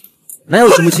哪有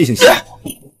什么气性吓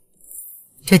我？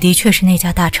这的确是那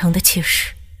家大成的气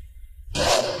势。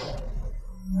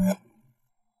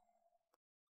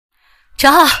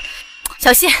陈浩，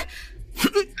小心！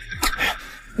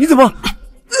你怎么？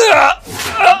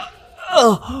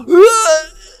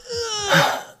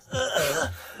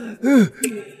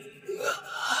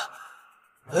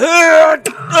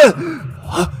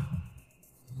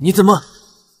你怎么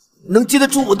能接得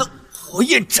住我的火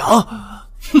焰掌？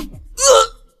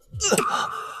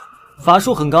法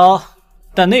术很高，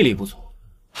但内力不足。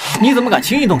你怎么敢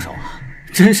轻易动手啊？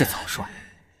真是草率。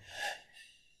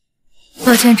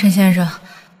抱歉，陈先生，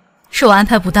是我安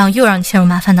排不当，又让你陷入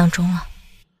麻烦当中了。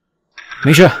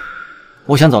没事，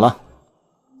我先走了。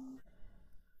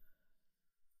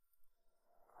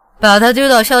把他丢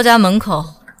到萧家门口，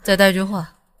再带句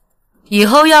话：以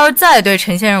后要是再对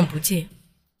陈先生不敬，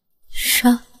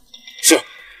杀。是。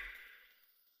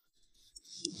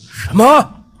什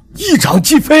么？一掌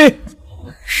击飞？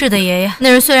是的，爷爷。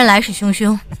那人虽然来势汹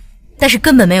汹，但是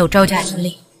根本没有招架之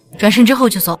力，转身之后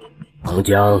就走。能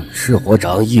将赤火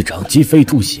掌一掌击飞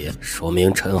注血，说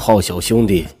明陈浩小兄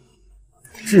弟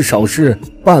至少是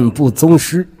半步宗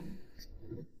师，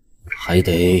还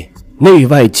得内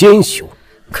外兼修。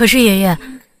可是爷爷，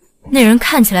那人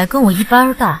看起来跟我一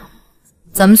般大，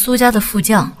咱们苏家的副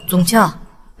将、总教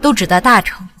都只在大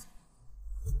城，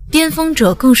巅峰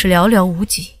者更是寥寥无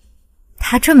几。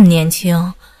他这么年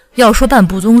轻，要说半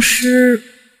步宗师，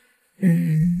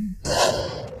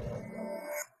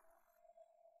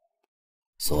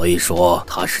所以说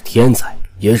他是天才，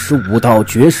也是武道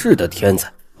绝世的天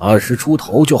才。20出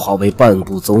头就化为半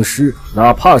步宗师，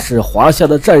哪怕是华夏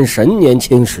的战神年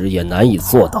轻时也难以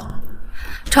做到。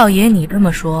赵爷，你这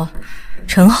么说，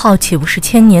陈浩岂不是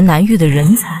千年难遇的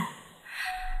人才？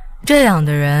这样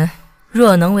的人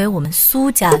若能为我们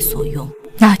苏家所用，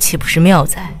那岂不是妙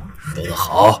哉？说得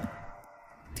好。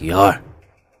第二，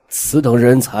此等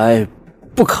人才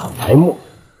不可埋没，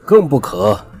更不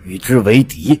可与之为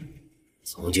敌。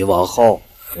从今往后，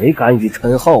谁敢与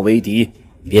陈浩为敌，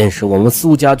便是我们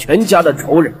苏家全家的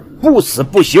仇人，不死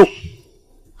不休。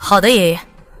好的，爷爷，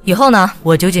以后呢，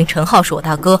我就敬陈浩是我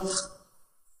大哥。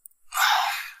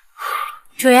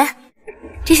主人，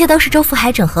这些都是周福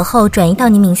海整合后转移到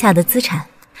您名下的资产，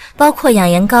包括养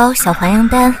颜膏、小还阳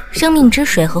丹、生命之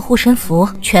水和护身符，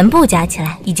全部加起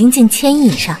来已经近1000亿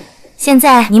以上。现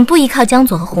在您不依靠江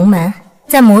左和洪门，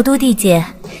在魔都地界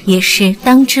也是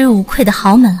当之无愧的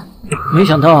豪门了。没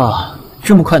想到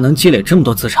这么快能积累这么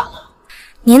多资产了。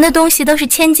您的东西都是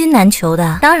千金难求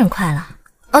的，当然快了。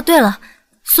哦，对了，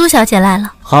苏小姐来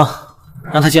了。好，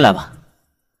让她进来吧。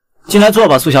进来坐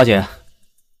吧，苏小姐。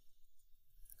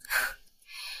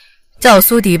叫我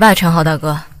苏迪吧，陈浩大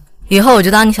哥，以后我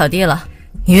就当你小弟了。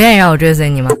你愿意让我追随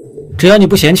你吗？只要你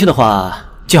不嫌弃的话，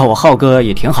叫我浩哥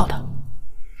也挺好的。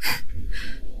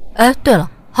哎，对了，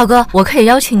浩哥，我可以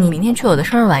邀请你明天去我的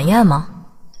生日晚宴吗？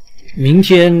明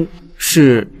天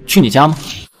是去你家吗？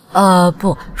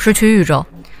不是去豫州。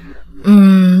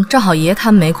正好爷爷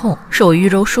他们没空，是我豫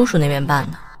州叔叔那边办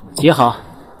的。也好，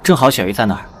正好小姨在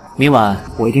那儿，明晚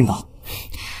我一定到。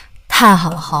太好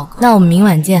了，浩哥，那我们明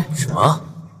晚见。什么？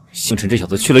星辰这小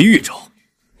子去了豫州，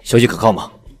消息可靠吗？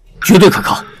绝对可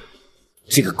靠。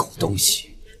这个狗东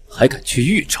西还敢去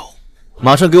豫州！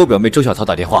马上给我表妹周小桃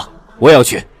打电话，我也要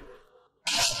去。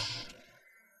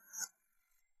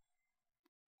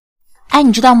哎，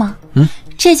你知道吗？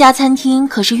这家餐厅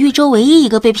可是豫州唯一一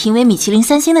个被评为米其林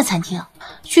3星的餐厅，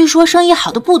据说生意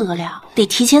好得不得了，得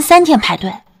提前3天排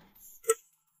队。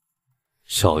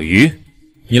小鱼，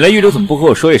你来豫州怎么不和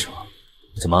我说一声？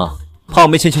怎么，怕我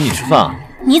没钱请你吃饭啊？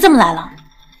你怎么来了？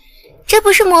这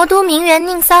不是魔都名媛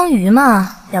宁桑榆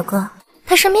吗？表哥，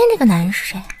他身边这个男人是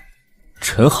谁？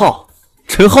陈浩。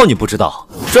陈浩你不知道，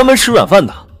专门吃软饭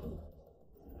的。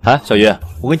哎，小鱼，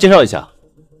我给你介绍一下，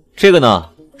这个呢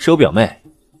是我表妹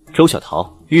周小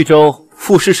桃，豫州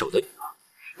副师手的女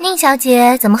儿。宁小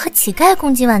姐怎么和乞丐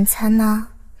共进晚餐呢？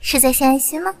是在献爱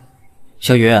心吗？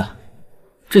小鱼，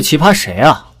这奇葩谁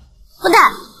啊？混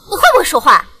蛋，你会不会说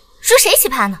话？说谁奇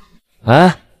葩呢？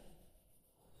哎，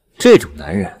这种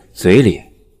男人嘴里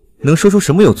能说出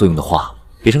什么有作用的话？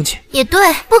别生气。也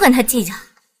对，不跟他计较。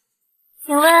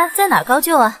请问在哪儿高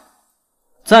就啊？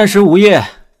暂时无业，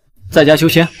在家修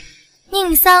仙。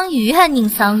宁桑榆啊，宁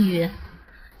桑榆，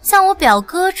像我表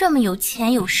哥这么有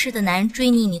钱有势的男人追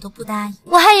你，你都不答应，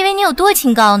我还以为你有多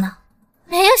清高呢。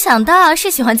没有想到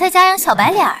是喜欢在家养小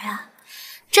白脸啊！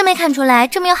真没看出来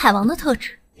这么有海王的特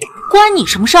质。关你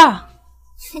什么事儿啊？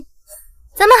哼，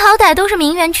咱们好歹都是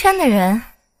名媛圈的人，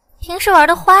平时玩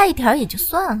的花一点也就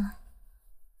算了。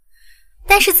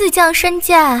但是自降身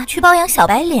价去包养小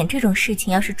白脸这种事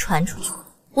情要是传出去，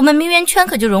我们名媛圈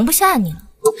可就容不下你了。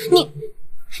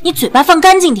你嘴巴放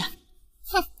干净点。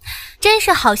哼，真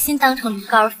是好心当成驴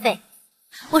肝肺。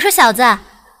我说小子，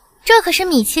这可是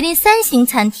米其林3星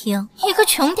餐厅，一个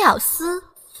穷屌丝，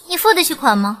你付得起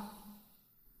款吗？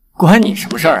关你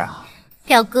什么事儿啊？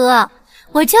表哥，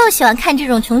我就喜欢看这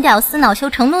种穷屌丝恼羞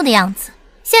成怒的样子。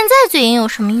现在嘴硬有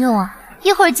什么用啊？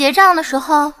一会儿结账的时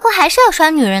候，不还是要刷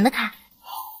女人的卡？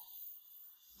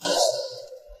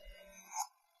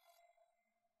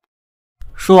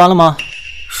说完了吗？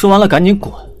说完了赶紧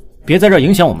滚，别在这儿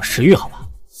影响我们食欲，好吧？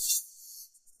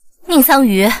宁桑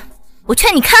榆，我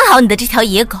劝你看好你的这条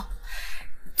野狗，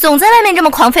总在外面这么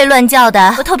狂吠乱叫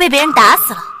的，回头被别人打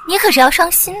死了，你可是要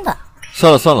伤心的。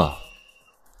算了算了，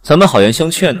咱们好言相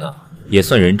劝呢，也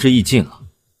算仁至义尽了。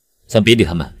先别理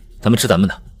他们，咱们吃咱们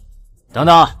的。等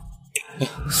等，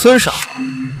孙少，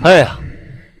哎呀，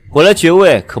我来爵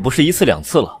位可不是1次2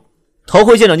次了，头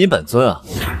回见着您本尊啊，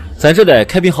咱这得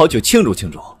开瓶好酒庆祝庆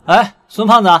祝。哎，孙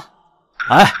胖子，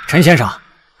哎，陈先生，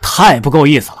太不够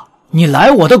意思了！你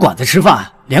来我的馆子吃饭，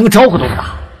连个招呼都不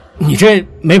打，你这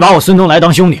没把我孙东来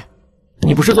当兄弟。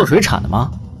你不是做水产的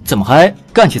吗？怎么还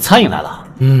干起餐饮来了？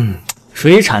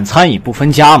水产餐饮不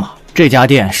分家嘛。这家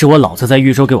店是我老子在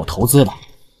豫州给我投资的。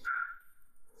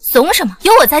怂什么？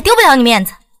有我在，丢不了你面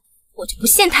子。我就不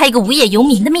信他一个无业游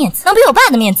民的面子能比我爸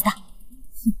的面子大。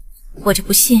我就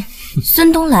不信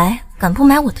孙东来敢不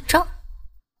买我的账。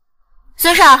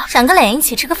孙少，闪个脸，一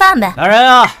起吃个饭呗。来人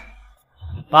啊，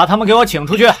把他们给我请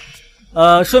出去。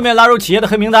顺便拉入企业的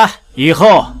黑名单，以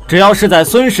后只要是在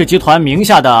孙氏集团名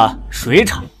下的水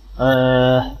产、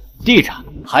地产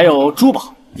还有珠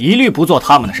宝，一律不做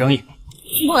他们的生意。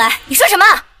孙东来，你说什么？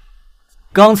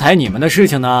刚才你们的事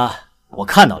情呢，我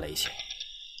看到了一些。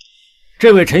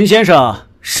这位陈先生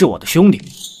是我的兄弟，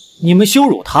你们羞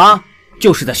辱他，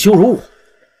就是在羞辱我。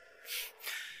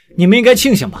你们应该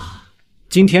庆幸吧，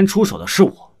今天出手的是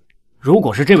我。如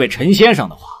果是这位陈先生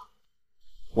的话，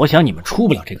我想你们出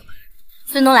不了这个门。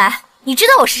孙东来，你知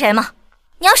道我是谁吗？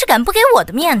你要是敢不给我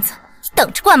的面子，你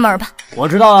等着关门吧。我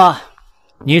知道啊，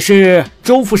你是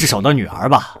周副市首的女儿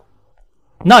吧？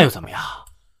那又怎么样？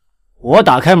我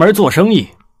打开门做生意，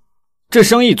这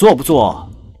生意做不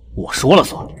做，我说了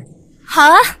算。好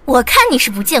啊，我看你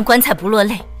是不见棺材不落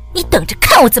泪，你等着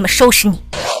看我怎么收拾你。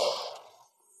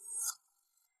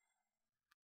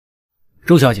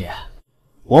周小姐，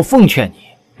我奉劝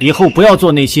你以后不要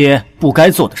做那些不该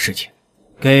做的事情，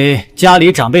给家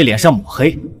里长辈脸上抹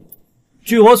黑。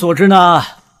据我所知呢，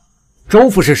周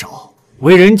副市首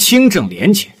为人清正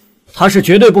廉洁，他是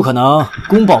绝对不可能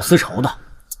公报私仇的。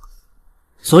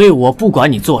所以我不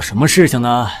管你做什么事情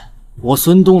呢，我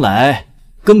孙东来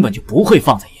根本就不会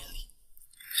放在眼里。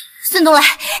孙东来，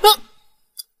你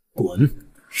滚！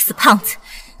死胖子，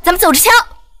咱们走着瞧。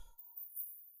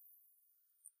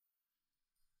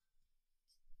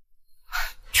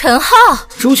陈浩，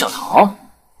周小桃，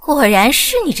果然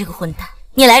是你这个混蛋！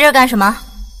你来这儿干什么？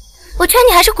我劝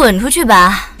你还是滚出去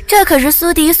吧，这可是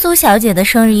苏迪苏小姐的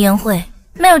生日宴会，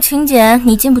没有请柬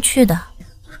你进不去的。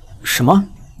什么？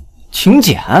请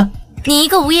柬？你一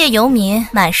个无业游民，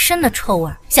满身的臭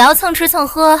味，想要蹭吃蹭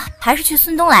喝，还是去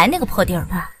孙东来那个破地儿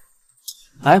吧。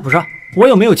哎，不是，我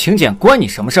有没有请柬关你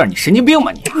什么事儿？你神经病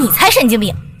吧你？你才神经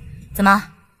病！怎么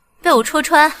被我戳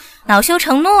穿，恼羞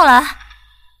成怒了？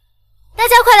大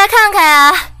家快来看看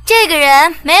啊！这个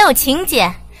人没有请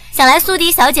柬，想来苏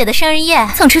迪小姐的生日宴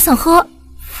蹭吃蹭喝，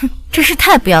哼，真是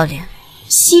太不要脸！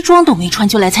西装都没穿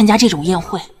就来参加这种宴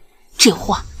会，这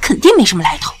话肯定没什么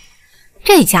来头。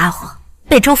这家伙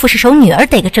被周副市首女儿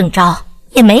逮个正着，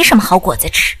也没什么好果子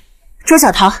吃。周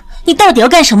小桃，你到底要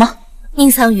干什么？宁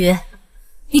桑榆，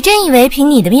你真以为凭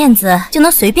你的面子就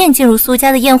能随便进入苏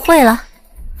家的宴会了？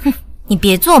哼，你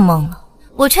别做梦了！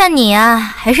我劝你啊，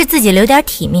还是自己留点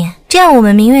体面，这样我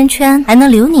们名媛圈还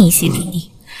能留你一席之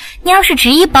地。你要是执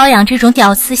意包养这种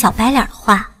屌丝小白脸的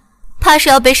话，怕是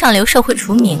要被上流社会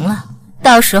除名了。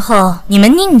到时候你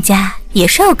们宁家也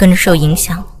是要跟着受影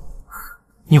响。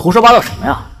你胡说八道什么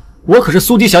呀？我可是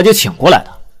苏迪小姐请过来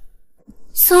的。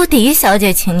苏迪小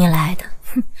姐请你来的？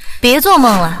哼，别做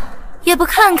梦了，也不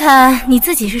看看你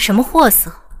自己是什么货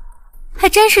色，还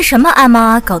真是什么阿猫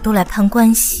阿狗都来攀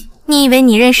关系。你以为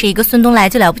你认识一个孙东来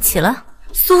就了不起了？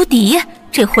苏迪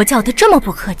这货叫得这么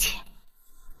不客气，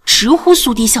直呼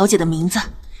苏迪小姐的名字，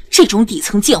这种底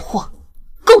层贱货，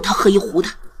够他喝一壶的。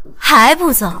还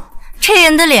不走？这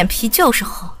人的脸皮就是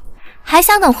厚，还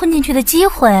想等混进去的机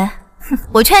会？哼，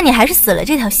我劝你还是死了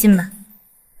这条心吧。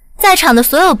在场的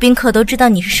所有宾客都知道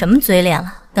你是什么嘴脸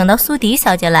了，等到苏迪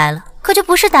小姐来了，可就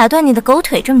不是打断你的狗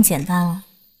腿这么简单了。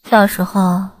到时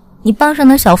候你帮上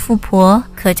的小富婆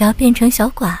可就要变成小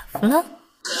寡妇了。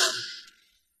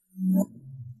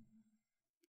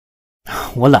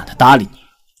我懒得搭理你。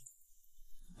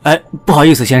哎，不好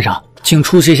意思，先生，请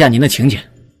出示一下您的请柬。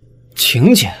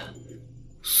请柬？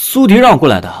苏迪让过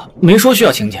来的，没说需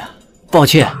要请柬。抱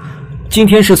歉，今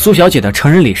天是苏小姐的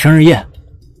成人礼生日宴，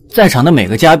在场的每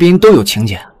个嘉宾都有请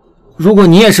柬。如果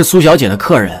你也是苏小姐的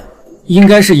客人，应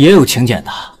该是也有请柬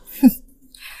的。哼，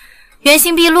原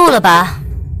形毕露了吧？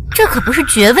这可不是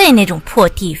爵位那种破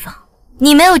地方，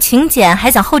你没有请柬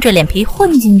还想厚着脸皮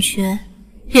混进去，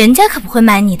人家可不会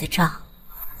买你的账。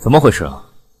怎么回事啊？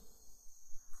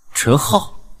陈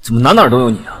浩，怎么哪哪都有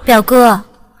你啊？表哥，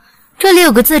这里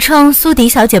有个自称苏迪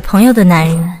小姐朋友的男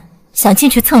人，想进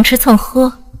去蹭吃蹭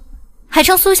喝，还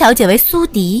称苏小姐为苏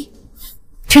迪，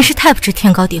真是太不知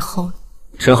天高地厚了。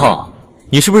陈浩，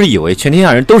你是不是以为全天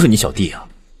下人都是你小弟啊？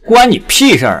关你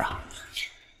屁事儿啊！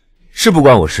是不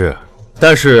关我事，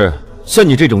但是像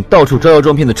你这种到处招摇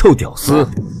撞骗的臭屌丝，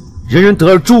人人得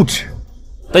而诛之。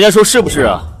大家说是不是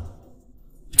啊？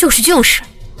就是，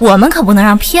我们可不能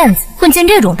让骗子混进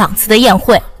这种档次的宴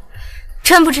会。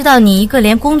真不知道你一个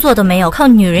连工作都没有、靠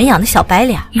女人养的小白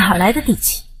脸，哪来的底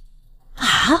气？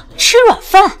啊，吃软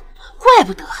饭，怪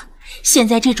不得现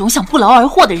在这种想不劳而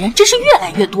获的人真是越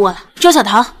来越多了。周小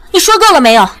桃，你说够了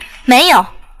没有？没有，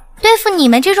对付你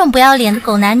们这种不要脸的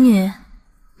狗男女，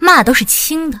骂都是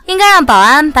轻的，应该让保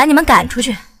安把你们赶出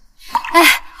去。哎，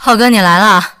浩哥你来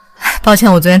了，抱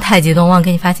歉我昨天太激动，忘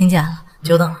给你发请柬了，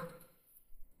久等了。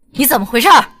你怎么回事？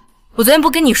我昨天不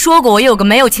跟你说过我有个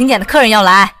没有请柬的客人要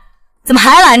来，怎么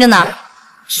还拦着呢？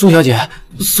苏小姐，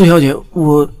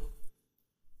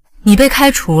你被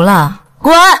开除了，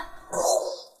滚！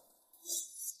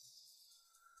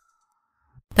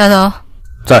大头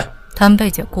在，他们被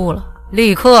解雇了，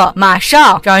立刻马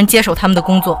上让人接手他们的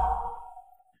工作。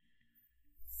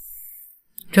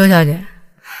周小姐，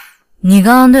你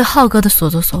刚刚对浩哥的所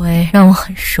作所为让我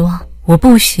很失望，我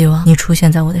不希望你出现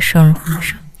在我的生日会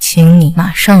上，请你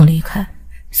马上离开。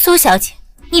苏小姐，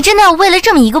你真的要为了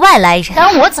这么一个外来人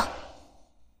赶我走？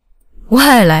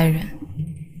外来人，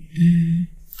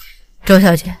周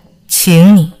小姐，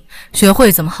请你学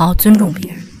会怎么好好尊重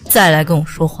别人，再来跟我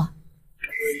说话。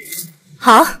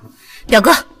好，表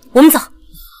哥，我们走。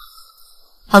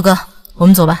浩哥，我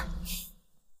们走吧。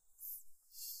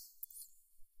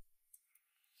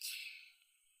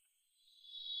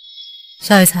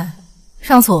萧一才，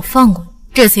上次我放过你，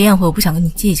这次宴会我不想跟你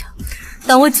计较，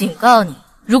但我警告你，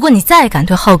如果你再敢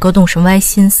对浩哥动什么歪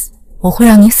心思，我会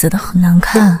让你死得很难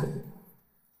看。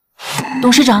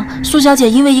董事长，苏小姐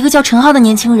因为一个叫陈浩的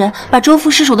年轻人，把周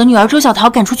副失手的女儿周小桃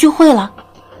赶出聚会了。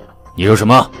你说什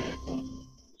么？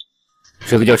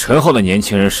这个叫陈浩的年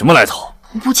轻人什么来头？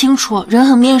不清楚，人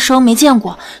很面生，没见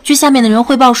过。据下面的人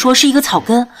汇报说，是一个草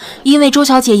根，因为周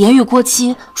小姐言语过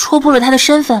激，戳破了她的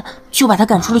身份，就把她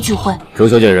赶出了聚会。周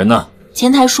小姐人呢？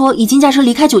前台说已经驾车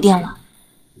离开酒店了。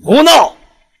胡闹！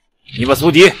你把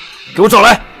苏迪给我找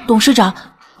来。董事长，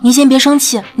您先别生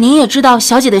气，您也知道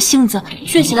小姐的性子，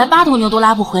倔起来8头牛都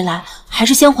拉不回来，还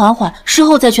是先缓缓，事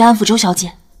后再去安抚周小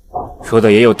姐。说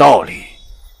的也有道理，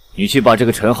你去把这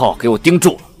个陈浩给我盯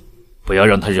住了，不要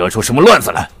让他惹出什么乱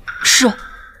子来。是。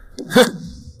哼，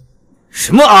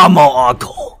什么阿猫阿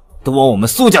狗都往我们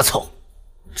苏家凑，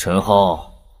陈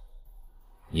浩，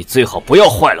你最好不要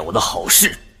坏了我的好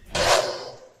事。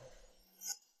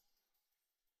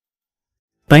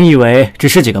本以为只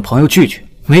是几个朋友聚聚，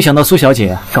没想到苏小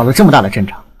姐搞了这么大的阵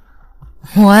仗。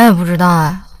我也不知道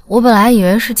哎，我本来以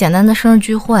为是简单的生日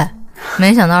聚会，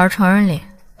没想到是成人礼，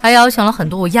还邀请了很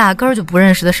多我压根儿就不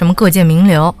认识的什么各界名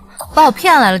流，把我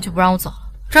骗来了就不让我走了，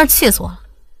真是气死我了。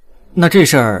那这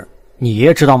事儿你爷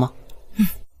爷知道吗？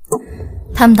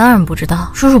他们当然不知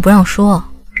道，叔叔不让说，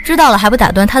知道了还不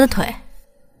打断他的腿。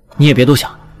你也别多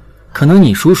想，可能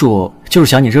你叔叔就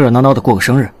是想你热热闹闹的过个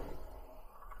生日。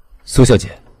苏小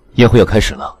姐，宴会要开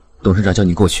始了，董事长叫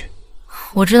你过去。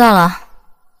我知道了，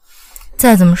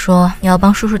再怎么说也要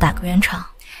帮叔叔打个圆场，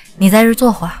你在这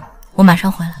坐会儿，我马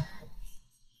上回来。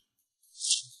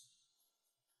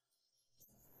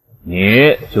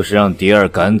你就是让迪儿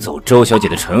赶走周小姐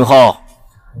的陈浩？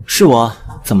是我，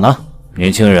怎么了？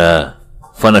年轻人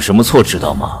犯了什么错知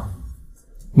道吗？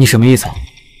你什么意思？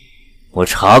我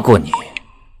查过你，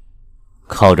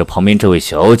靠着旁边这位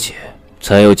小姐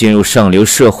才有进入上流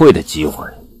社会的机会，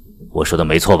我说的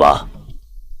没错吧？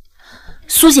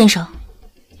苏先生，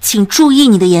请注意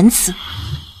你的言辞。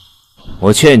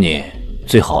我劝你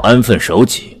最好安分守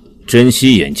己，珍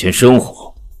惜眼前生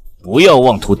活，不要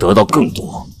妄图得到更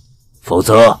多，否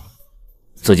则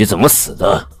自己怎么死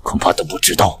的恐怕都不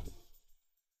知道。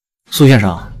苏先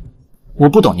生，我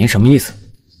不懂您什么意思。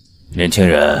年轻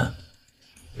人，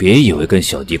别以为跟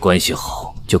小弟关系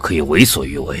好就可以为所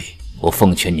欲为，我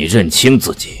奉劝你认清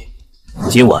自己，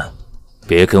今晚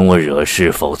别跟我惹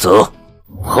事，否则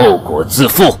后果自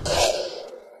负。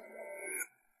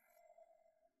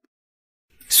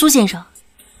苏先生，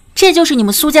这就是你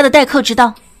们苏家的待客之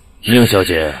道。宁小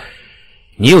姐，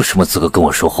你有什么资格跟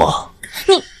我说话？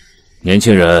你年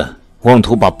轻人妄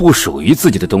图把不属于自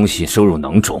己的东西收入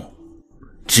囊中，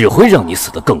只会让你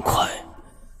死得更快，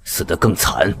死得更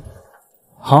惨。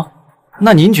好，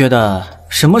那您觉得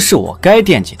什么是我该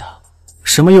惦记的，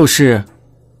什么又是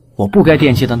我不该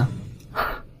惦记的呢？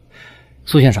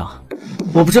苏先生，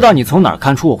我不知道你从哪儿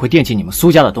看出我会惦记你们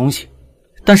苏家的东西，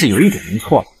但是有一点您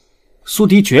错了，苏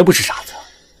迪绝不是傻子，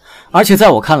而且在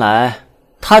我看来，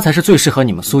他才是最适合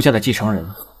你们苏家的继承人。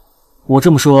我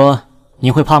这么说，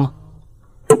您会怕吗？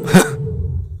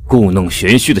故弄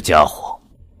玄虚的家伙。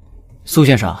苏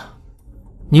先生，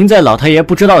您在老太爷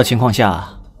不知道的情况下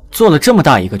做了这么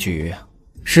大一个局，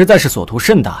实在是所图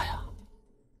甚大呀。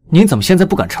您怎么现在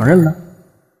不敢承认呢？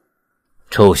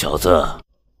臭小子，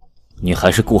你还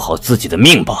是顾好自己的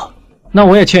命吧。那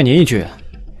我也劝您一句，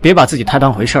别把自己太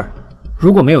当回事儿。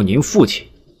如果没有您父亲，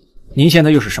您现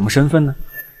在又是什么身份呢？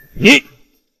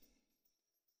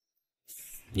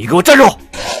你给我站住！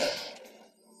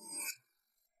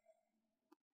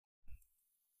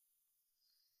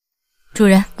主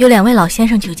人，有2位老先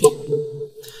生求见，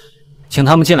请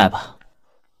他们进来吧。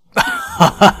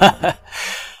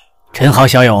真好，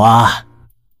小友啊，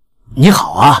你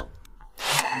好啊，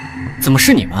怎么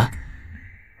是你们？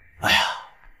哎呀，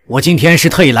我今天是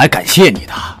特意来感谢你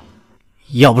的，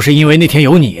要不是因为那天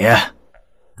有你，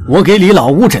我给李老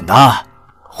误诊的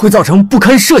会造成不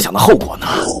堪设想的后果呢。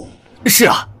是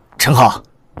啊，陈浩，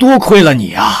多亏了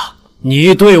你啊，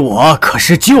你对我可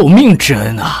是救命之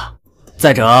恩啊。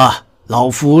再者，老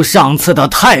夫上次的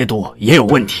态度也有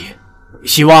问题，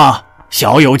希望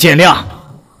小友见谅。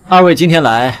2位今天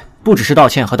来不只是道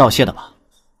歉和道谢的吧？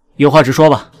有话直说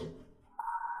吧。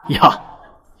呀，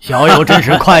小友真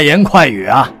是快言快语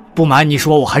啊！不瞒你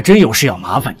说，我还真有事要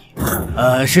麻烦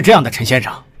你。是这样的，陈先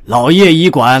生，老叶医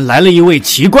馆来了一位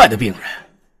奇怪的病人，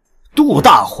肚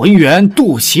大浑圆，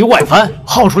肚脐外翻，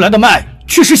号出来的脉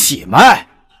却是血脉，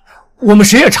我们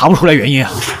谁也查不出来原因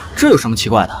啊。这有什么奇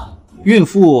怪的？孕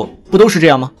妇不都是这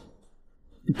样吗？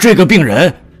这个病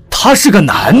人他是个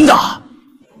男的。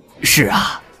是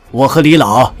啊，我和李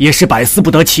老也是百思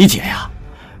不得其解呀。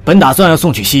本打算要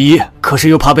送去西医，可是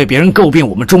又怕被别人诟病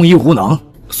我们中医无能，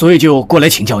所以就过来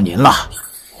请教您了。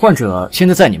患者现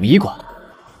在在你们医馆？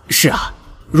是啊，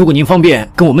如果您方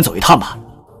便，跟我们走一趟吧。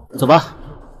走吧，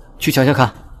去瞧瞧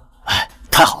看。哎，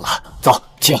太好了，走，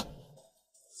请。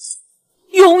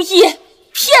庸医，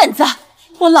骗子！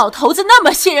我老头子那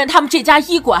么信任他们这家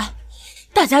医馆，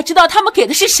大家知道他们给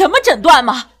的是什么诊断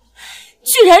吗？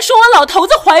居然说我老头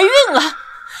子怀孕了，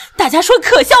大家说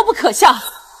可笑不可笑？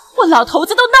我老头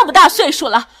子都那么大岁数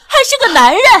了，还是个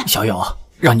男人。小友，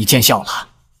让你见笑了。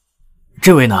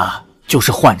这位呢，就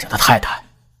是患者的太太。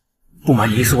不瞒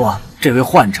您说，这位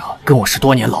患者跟我是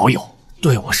多年老友，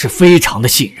对我是非常的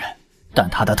信任。但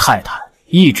他的太太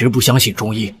一直不相信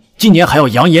中医，今年还要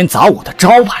扬言砸我的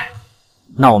招牌。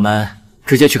那我们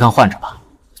直接去看患者吧，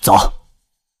走。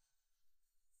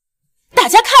大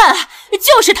家看啊，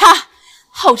就是他，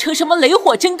号称什么雷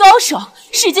火针高手，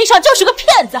实际上就是个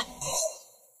骗子。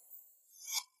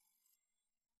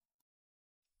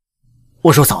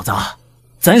我说嫂子，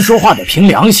咱说话得凭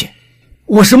良心，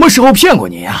我什么时候骗过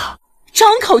您啊？张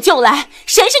口就来，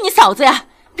谁是你嫂子呀？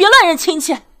别乱认亲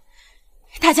戚。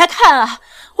大家看啊，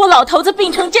我老头子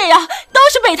病成这样，都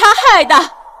是被他害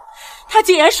的。他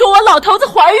竟然说我老头子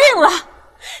怀孕了，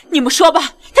你们说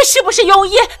吧，他是不是庸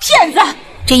医骗子？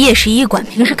这叶氏医馆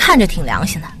平时看着挺良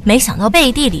心的，没想到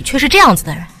背地里却是这样子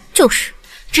的人。就是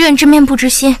知人知面不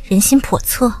知心，人心叵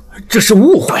测。这是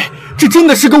误会，这真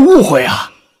的是个误会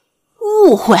啊！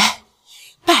误会，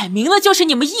摆明了就是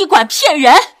你们医馆骗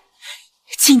人。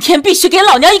今天必须给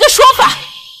老娘一个说法。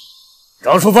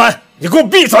张淑芬，你给我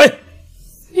闭嘴！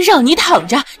让你躺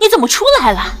着，你怎么出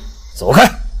来了？走开，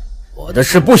我的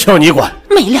事不需要你管。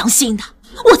没良心的，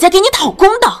我在给你讨公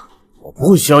道。我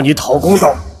不需要你讨公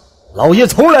道，老爷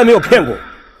从来没有骗过我，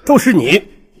都是你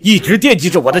一直惦记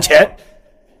着我的钱。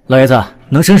老爷子，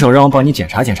能伸手让我帮你检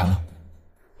查检查吗？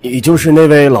你就是那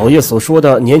位老爷所说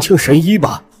的年轻神医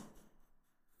吧？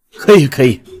可以可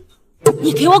以。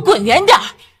你给我滚远点儿，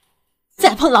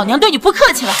再碰老娘对你不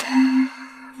客气了。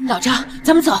老张，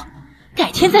咱们走，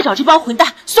改天再找这帮混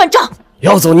蛋算账。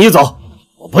要走你走，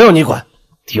我不要你管，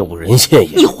丢人现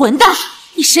眼。你混蛋，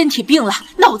你身体病了，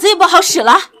脑子也不好使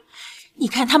了。你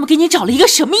看他们给你找了一个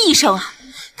什么医生啊？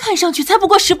看上去才不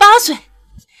过18岁，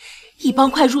一帮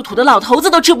快入土的老头子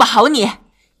都治不好你，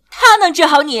他能治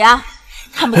好你啊？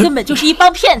他们根本就是一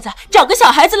帮骗子，找个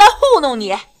小孩子来糊弄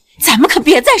你。咱们可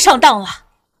别再上当了。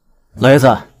老爷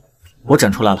子，我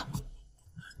诊出来了，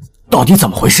到底怎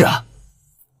么回事啊？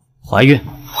怀孕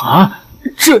啊？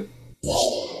这……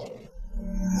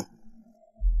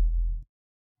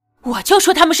我就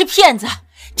说他们是骗子，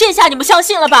这下你们相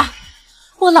信了吧？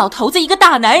我老头子一个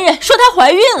大男人说他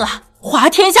怀孕了，滑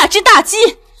天下之大稽，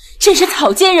真是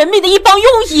草菅人命的一帮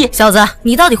庸医。小子，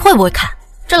你到底会不会看？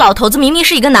这老头子明明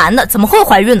是一个男的，怎么会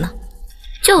怀孕呢？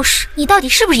就是，你到底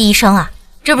是不是医生啊？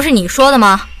这不是你说的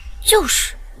吗？就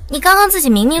是，你刚刚自己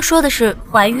明明说的是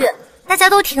怀孕，大家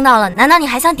都听到了，难道你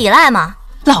还想抵赖吗？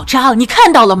老张，你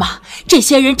看到了吗？这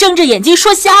些人睁着眼睛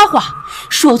说瞎话，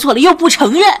说错了又不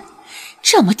承认，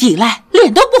这么抵赖，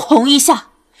脸都不红一下。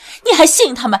你还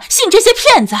信他们，信这些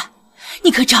骗子？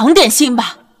你可长点心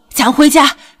吧，咱回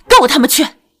家告他们去。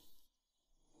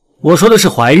我说的是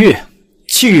怀孕，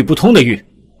气郁不通的郁，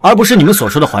而不是你们所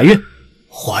说的怀孕。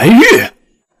怀孕？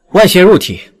外泄入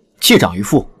体，气长于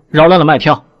腹，扰乱了脉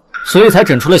跳，所以才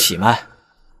诊出了喜脉。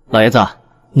老爷子，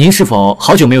您是否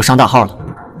好久没有上大号了？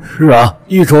是啊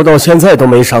，1周到现在都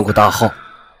没上过大号，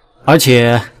而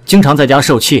且经常在家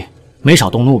受气，没少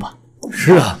动怒吧？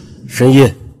是啊，神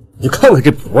医，你看看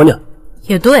这婆娘。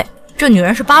也对，这女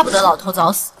人是巴不得老头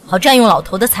早死，好占用老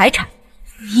头的财产。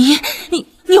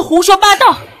你胡说八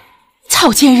道，草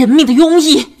菅人命的庸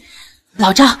医。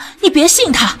老张，你别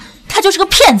信他，他就是个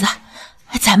骗子。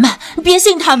咱们别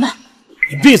信他们。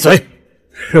你闭嘴！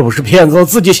是不是骗子，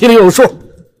自己心里有数。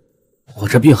我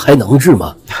这病还能治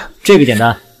吗？这个简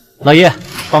单，老爷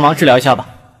帮忙治疗一下吧。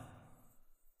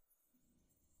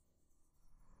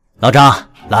老张，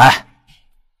来。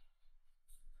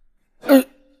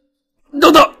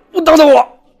等等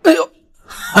我！哎呦！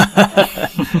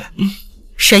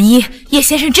神医，叶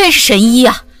先生真是神医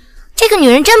啊！这个女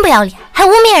人真不要脸，还污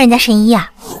蔑人家神医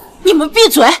啊！你们闭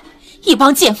嘴！一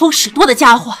帮见风使舵的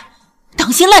家伙，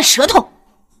当心烂舌头！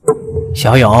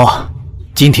小友，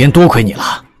今天多亏你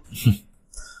了。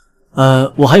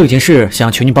我还有件事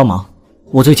想求您帮忙。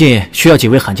我最近需要几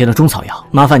味罕见的中草药，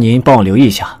麻烦您帮我留意一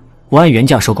下，我按原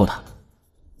价收购它。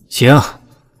行，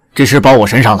这事包我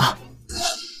身上了。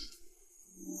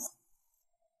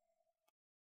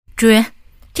主人，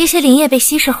这些灵液被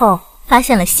稀释后，发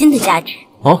现了新的价值。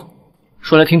哦，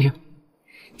说来听听。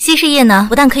稀释液呢，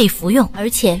不但可以服用，而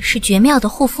且是绝妙的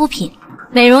护肤品，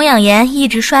美容养颜、抑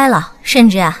制衰老，甚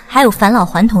至还有返老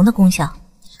还童的功效。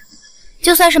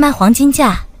就算是卖黄金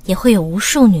价，也会有无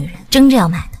数女人争着要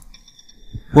买的。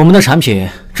我们的产品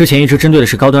之前一直针对的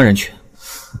是高端人群，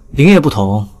灵液不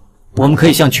同，我们可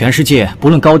以向全世界不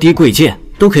论高低贵贱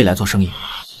都可以来做生意。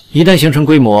一旦形成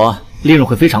规模，利润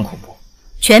会非常恐怖。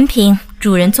全凭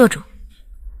主人做主。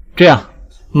这样，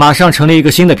马上成立一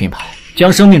个新的品牌，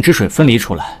将生命之水分离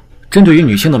出来，针对于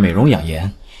女性的美容养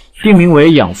颜，定名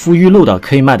为养肤玉露的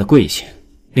可以卖的贵一些。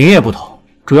灵液不同，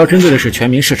主要针对的是全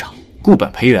民市场，固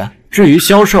本培元。至于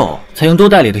销售，采用多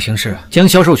代理的形式，将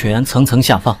销售权层层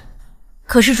下放。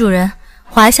可是主人，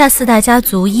华夏4大家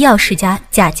族医药世家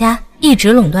贾家一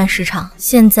直垄断市场，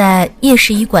现在叶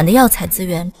氏医馆的药材资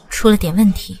源出了点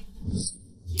问题。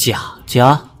贾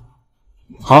家？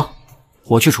好，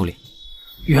我去处理。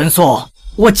袁宋，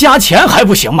我加钱还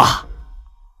不行吗？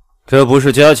这不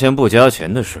是加钱不加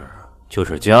钱的事，就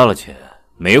是加了钱，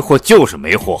没货就是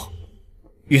没货。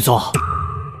云总，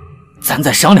咱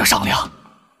再商量商量，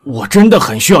我真的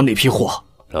很需要那批货。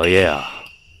老爷啊，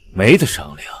没得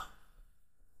商量。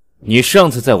你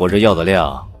上次在我这要的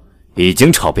量已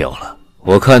经超标了，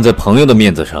我看在朋友的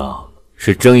面子上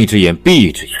是睁一只眼闭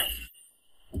一只眼，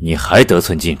你还得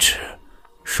寸进尺，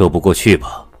说不过去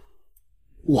吧？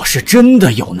我是真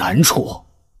的有难处，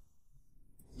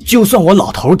就算我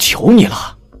老头求你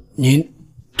了，您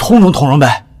通融通融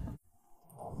呗。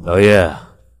老爷，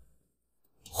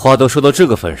话都说到这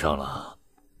个份上了，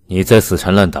你再死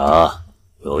缠烂打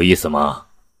有意思吗？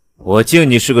我敬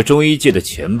你是个中医界的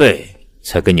前辈，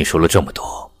才跟你说了这么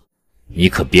多，你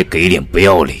可别给脸不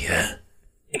要脸。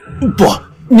不，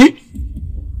你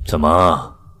怎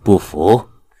么不服？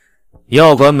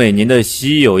药馆每年的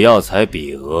稀有药材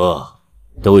比额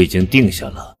都已经定下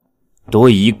了，多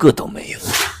一个都没有。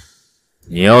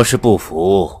你要是不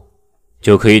服，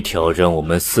就可以挑战我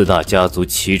们4大家族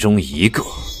其中一个。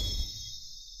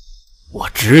我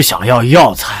只想要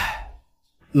药材，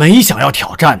没想要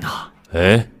挑战呐。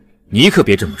哎，你可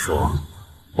别这么说，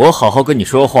我好好跟你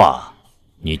说话，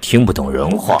你听不懂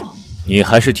人话，你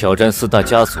还是挑战4大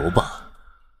家族吧。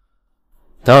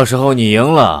到时候你赢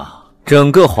了，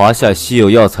整个华夏稀有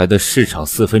药材的市场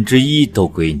1/4都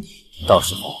归你，到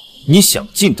时候你想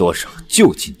进多少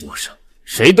就进多少，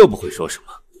谁都不会说什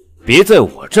么。别在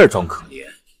我这儿装可怜，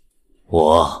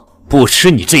我不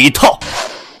吃你这一套。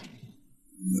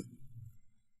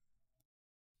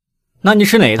那你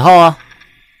吃哪一套啊？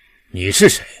你是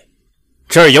谁？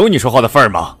这儿有你说话的份儿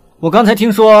吗？我刚才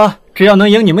听说，只要能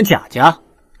赢你们贾家，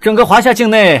整个华夏境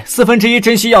内1/4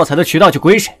珍稀药材的渠道就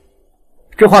归谁。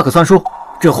这话可算数？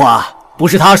这话不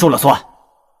是他说了算，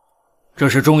这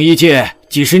是中医界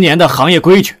几十年的行业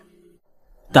规矩。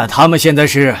但他们现在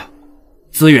是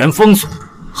资源封锁，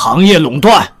行业垄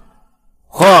断。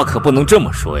话可不能这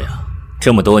么说呀！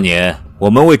这么多年，我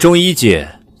们为中医界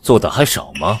做的还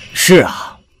少吗？是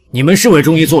啊，你们是为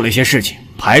中医做了一些事情，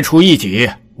排除异己，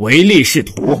唯利是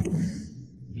图。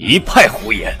一派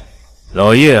胡言！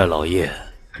老爷啊老爷，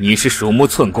你是鼠目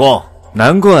寸光，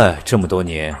难怪这么多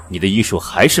年你的医术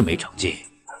还是没长进。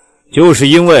就是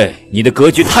因为你的格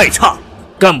局太差，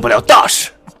干不了大事。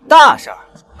大事儿？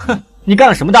哼，你干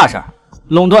了什么大事儿？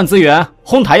垄断资源，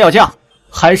哄抬要价，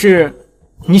还是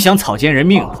你想草菅人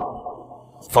命啊？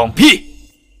放屁！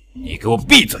你给我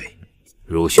闭嘴！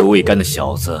入学未干的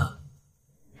小子，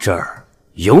这儿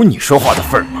有你说话的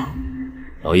份儿吗？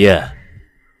老叶，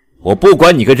我不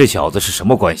管你跟这小子是什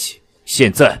么关系，现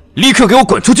在立刻给我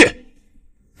滚出去，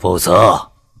否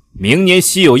则明年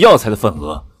稀有药材的份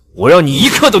额，我让你一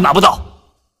克都拿不到。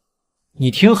你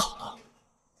听好了，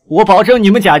我保证你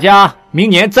们贾家明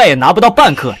年再也拿不到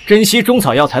半克珍稀中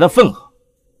草药材的份额。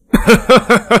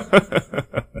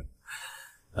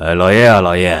哎，老叶啊，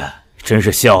老叶，真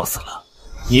是笑死了！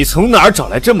你从哪儿找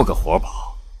来这么个活宝？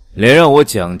连让我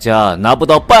蒋家拿不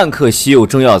到半克稀有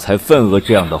中药材份额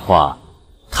这样的话，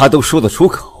他都说得出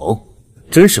口，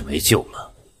真是没救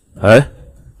了。哎，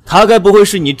他该不会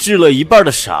是你治了一半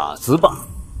的傻子吧？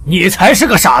你才是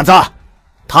个傻子，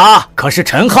他可是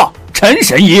陈浩，陈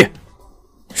神医。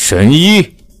神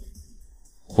医？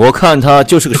我看他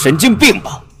就是个神经病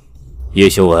吧。叶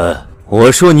修文，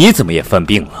我说你怎么也犯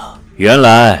病了？原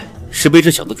来是被这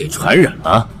小子给传染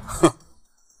了。哼！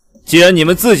既然你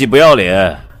们自己不要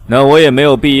脸，那我也没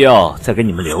有必要再给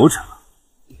你们留着了。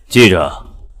记着，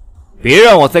别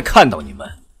让我再看到你们，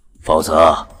否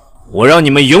则我让你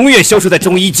们永远消失在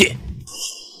中医界。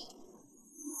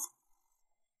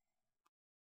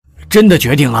真的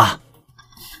决定了？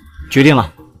决定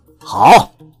了。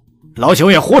好，老九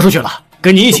也豁出去了，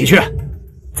跟你一起去。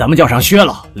咱们叫上薛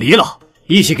老、李老，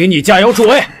一起给你加油助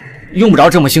威。用不着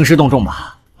这么兴师动众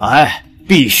吧？哎，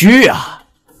必须啊！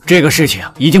这个事情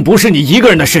已经不是你一个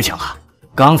人的事情了。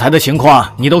刚才的情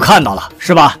况你都看到了，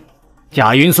是吧？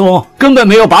贾云松根本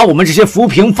没有把我们这些浮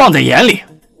萍放在眼里，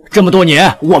这么多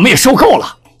年我们也受够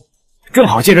了。正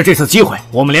好借着这次机会，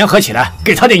我们联合起来，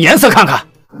给他点颜色看看。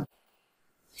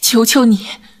求求你，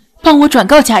帮我转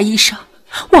告贾医生，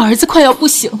我儿子快要不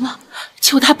行了，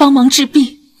求他帮忙治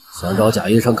病。想找贾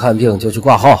医生看病就去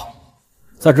挂号，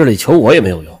在这里求我也没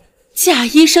有用。贾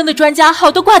医生的专家号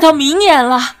都挂到明年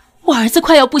了，我儿子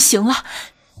快要不行了，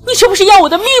你这不是要我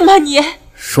的命吗你？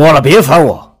说了别烦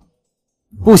我，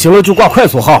不行了就挂快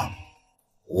速号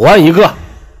，5万一个，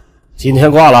今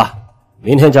天挂了，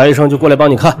明天贾医生就过来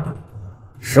帮你看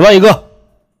，10万一个，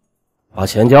把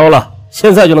钱交了，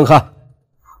现在就能看。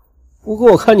不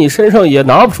过我看你身上也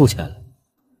拿不出钱来，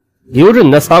留着你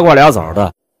那仨瓜俩枣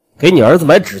的，给你儿子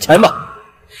买纸钱吧。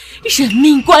人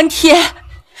命关天，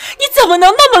你怎么能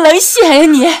那么冷血呀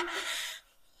你？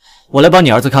我来帮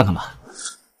你儿子看看吧。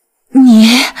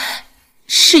你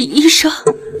是医生？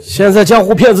现在江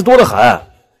湖骗子多得很，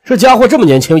这家伙这么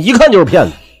年轻，一看就是骗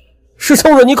子，是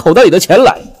冲着你口袋里的钱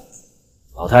来的。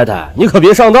老太太，你可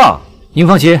别上当。您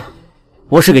放心，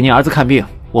我是给您儿子看病，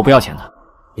我不要钱的。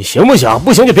你行不行？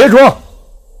不行就别装，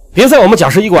别在我们贾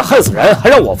氏医馆害死人，还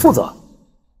让我负责。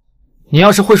你要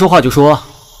是会说话就说，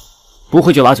不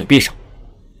会就把嘴闭上。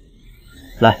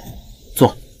来，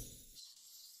坐。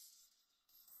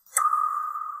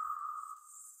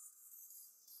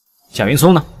贾云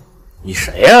松呢？你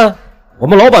谁呀？我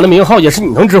们老板的名号也是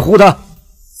你能直呼的？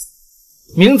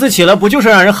名字起了不就是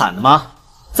让人喊的吗？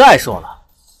再说了，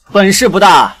本事不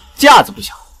大，架子不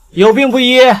小，有病不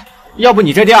医，要不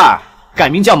你这店儿改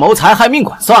名叫谋财害命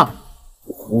馆算了。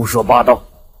胡说八道！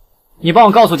你帮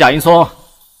我告诉贾云松，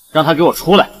让他给我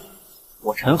出来，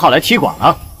我陈浩来踢馆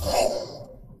了。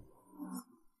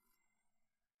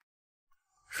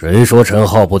谁说陈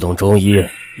浩不懂中医？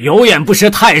有眼不识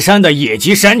泰山的野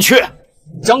鸡山雀，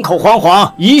张口惶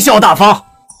惶，贻笑大方，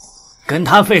跟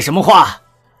他废什么话？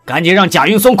赶紧让贾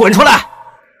云松滚出来！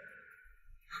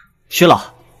薛老、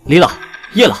李老、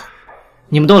叶老，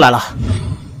你们都来了。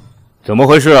怎么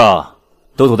回事啊？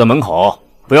都堵在门口，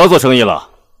不要做生意了。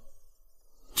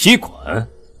踢馆？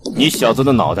你小子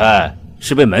的脑袋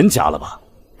是被门夹了吧？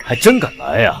还真敢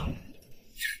来呀！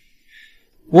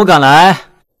我敢来，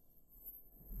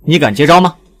你敢接招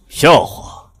吗？笑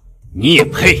话，你也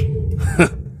配！哼，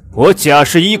我贾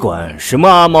氏医馆什么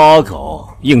阿猫阿狗，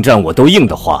应战我都应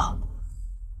的话，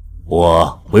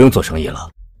我不用做生意了，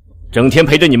整天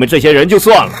陪着你们这些人就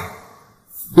算了。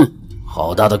哼，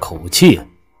好大的口气！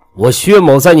我薛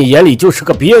某在你眼里就是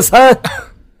个瘪三。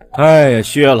哎呀，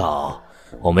薛老，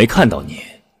我没看到你。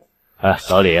哎，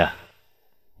老李，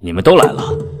你们都来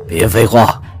了。别废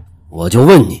话，我就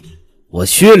问你，我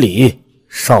薛礼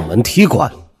上门踢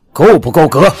馆够不够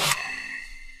格？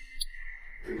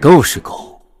够是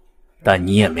够，但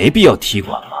你也没必要踢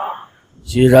馆吧？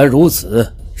既然如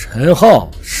此，陈浩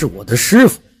是我的师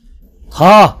傅，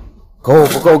他够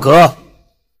不够格？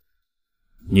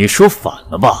你说反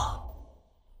了吧？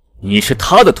你是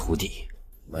他的徒弟？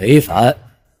没反，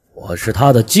我是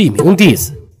他的记名弟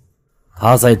子，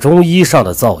他在中医上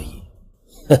的造诣，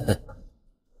呵呵，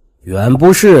远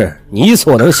不是你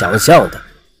所能想象的。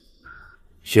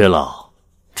薛老，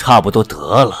差不多得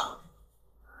了，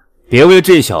别为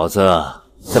这小子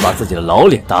再把自己的老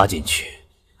脸搭进去，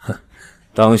哼，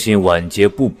当心晚节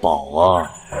不保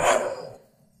啊！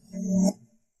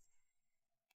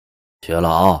薛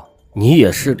老，你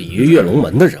也是鲤鱼跃龙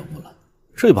门的人物了，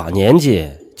这把年纪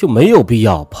就没有必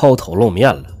要抛头露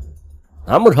面了。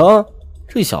难不成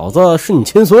这小子是你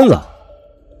亲孙子？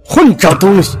混账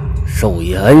东西！授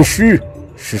业恩师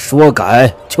是说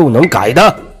改就能改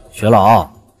的。薛老，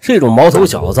这种毛头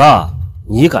小子，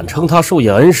你敢称他授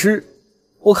业恩师？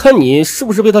我看你是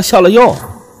不是被他下了药？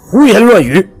胡言乱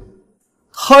语！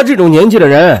他这种年纪的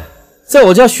人，在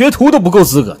我家学徒都不够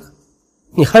资格的，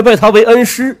你还拜他为恩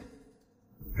师？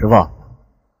师傅，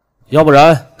要不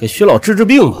然给薛老治治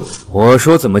病吧。我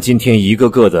说怎么今天一个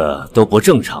个的都不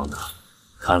正常呢？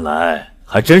看来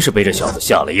还真是被这小子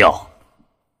下了药。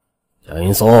贾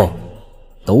云松，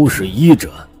都是医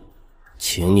者，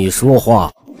请你说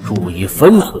话注意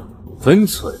分寸。分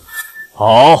寸？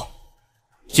好，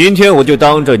今天我就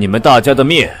当着你们大家的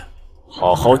面，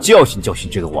好好教训教训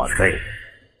这个晚辈，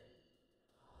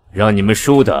让你们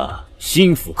输的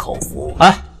心服口服。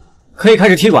哎，可以开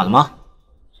始踢馆了吗？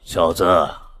小子，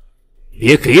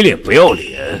别给脸不要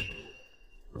脸！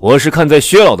我是看在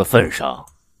薛老的份上，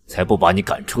才不把你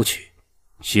赶出去，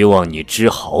希望你知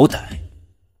好歹，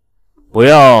不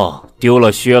要丢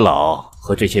了薛老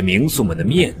和这些名宿们的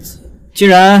面子。既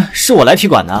然是我来踢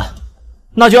馆的，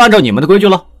那就按照你们的规矩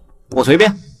了，我随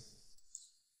便。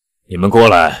你们过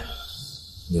来，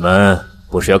你们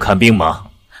不是要看病吗？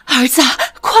儿子，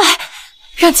快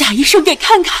让贾医生给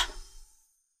看看。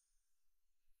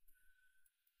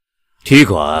踢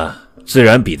馆自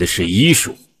然比的是医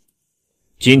术，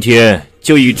今天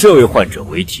就以这位患者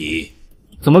为题。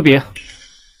怎么比？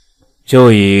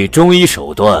就以中医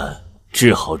手段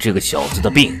治好这个小子的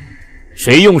病，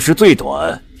谁用时最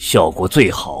短，效果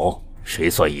最好，谁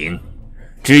算赢。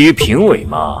至于评委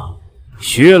嘛，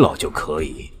薛老就可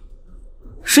以。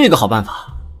是一个好办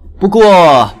法，不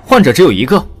过患者只有一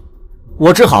个，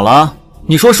我治好了，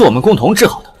你说是我们共同治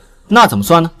好的，那怎么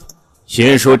算呢？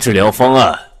先说治疗方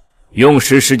案，用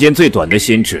时间最短的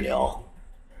先治疗，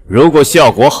如果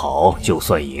效果好就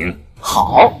算赢。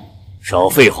好，少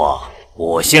废话，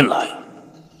我先来。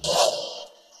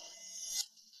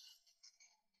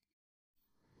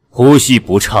呼吸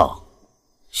不畅，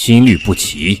心律不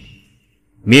齐，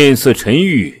面色沉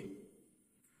郁，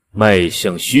脉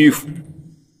象虚浮，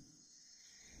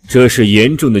这是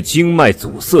严重的经脉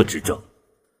阻塞之症，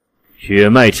血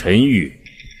脉沉郁，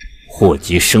祸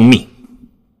及生命。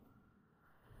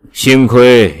幸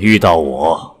亏遇到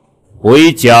我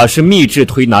以贾氏秘制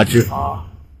推拿之法，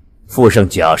附上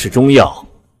贾氏中药，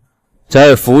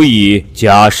再辅以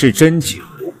贾氏针灸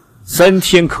，3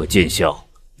天可见效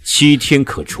，7天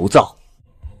可除燥，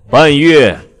半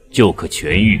月就可痊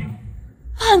愈。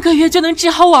半个月就能治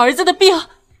好我儿子的病？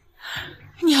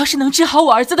你要是能治好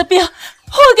我儿子的病，我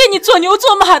给你做牛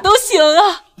做马都行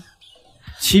啊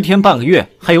！7天半个月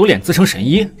还有脸自称神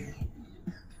医？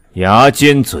牙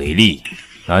尖嘴利，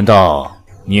难道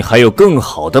你还有更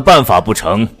好的办法不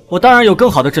成？我当然有更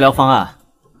好的治疗方案，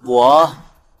我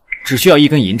只需要1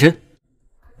根银针，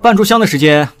半炷香的时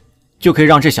间就可以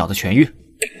让这小子痊愈。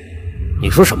你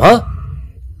说什么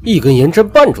？1根银针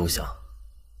半炷香？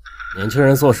年轻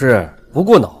人做事不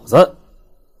过脑子，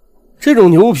这种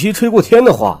牛皮吹过天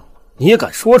的话你也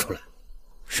敢说出来？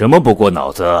什么不过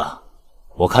脑子？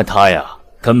我看他呀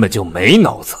根本就没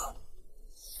脑子。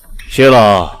薛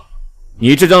老，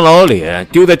你这张老脸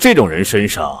丢在这种人身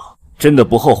上，真的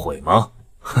不后悔吗？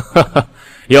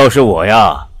要是我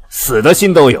呀，死的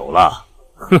心都有了。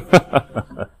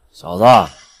小子，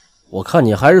我看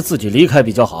你还是自己离开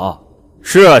比较好。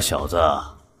是啊，小子，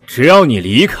只要你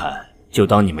离开，就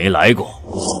当你没来过。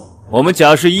我们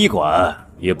贾氏医馆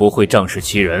也不会仗势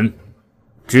欺人，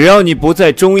只要你不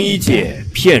在中医界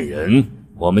骗人，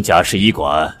我们贾氏医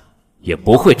馆也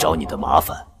不会找你的麻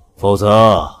烦。否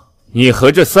则，你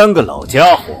和这3个老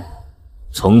家伙，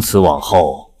从此往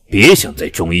后别想在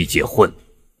中医界混。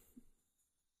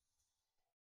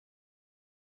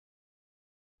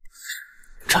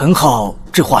陈浩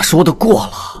这话说得过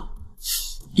了，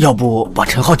要不把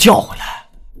陈浩叫回来，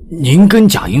您跟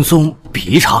贾云松比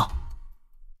一场？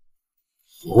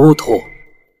糊涂！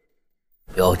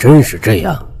要真是这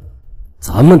样，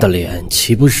咱们的脸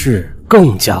岂不是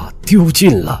更加丢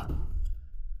尽了？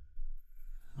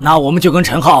那我们就跟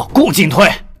陈浩共进退，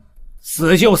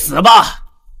死就死吧，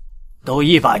都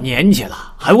一把年纪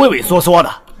了，还畏畏缩缩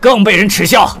的，更被人耻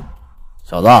笑。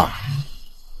小子，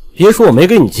别说我没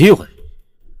给你机会，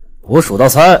我数到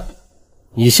3，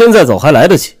你现在走还来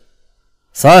得及。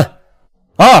3、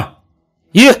2、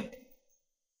1。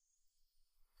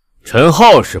陈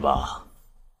浩是吧？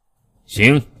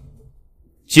行，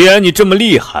既然你这么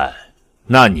厉害，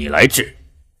那你来治。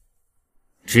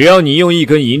只要你用1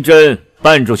根银针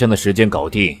半炷香的时间搞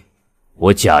定，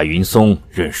我贾云松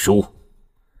认输。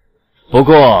不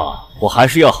过我还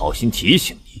是要好心提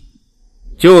醒你，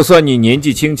就算你年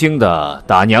纪轻轻的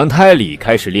打娘胎里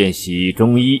开始练习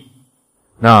中医，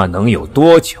那能有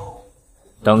多久？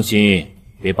当心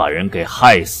别把人给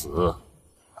害死。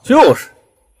就是，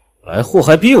来祸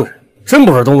害病人，真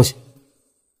不是东西。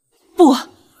不，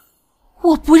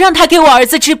我不让他给我儿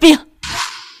子治病。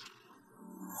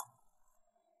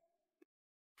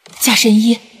贾神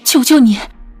医，求求你，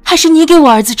还是你给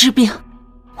我儿子治病。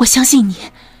我相信你，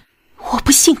我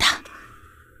不信他。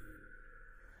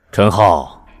陈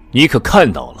浩，你可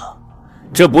看到了，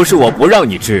这不是我不让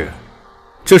你治，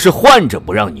这是患者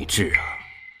不让你治啊！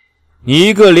你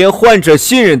一个连患者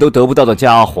信任都得不到的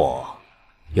家伙，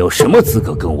有什么资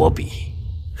格跟我比？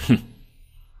哼！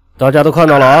大家都看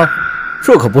到了啊，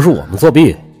这可不是我们作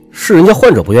弊，是人家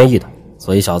患者不愿意的。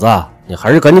所以小子，你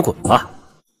还是赶紧滚吧。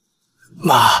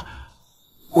妈，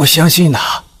我相信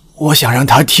他，我想让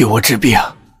他替我治病。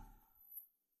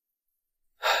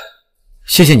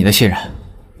谢谢你的信任，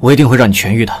我一定会让你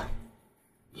痊愈的。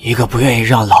一个不愿意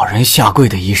让老人下跪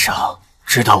的医生，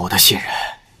知道我的信任。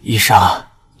医生，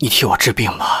你替我治病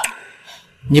吧。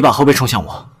你把后背冲向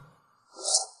我。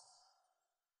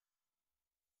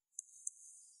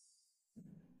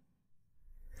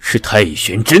是太乙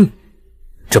玄真？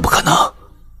这不可能，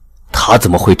他怎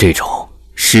么会这种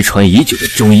失传已久的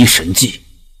中医神技？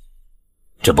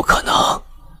这不可能。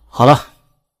好了，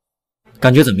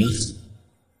感觉怎么样？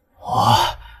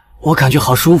我感觉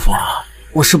好舒服啊！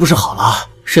我是不是好了？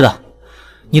是的，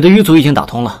你的瘀阻已经打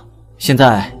通了，现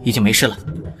在已经没事了。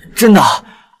真的？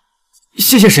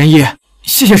谢谢神医，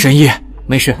谢谢神医。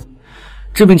没事，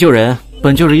治病救人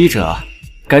本就是医者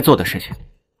该做的事情。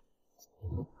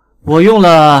我用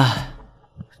了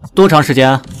多长时间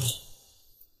啊？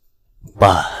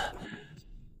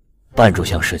半炷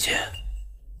香时间。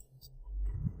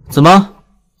怎么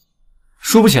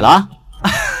输不起了？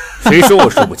谁说我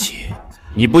输不起？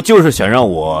你不就是想让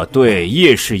我对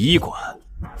夜市医馆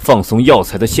放松药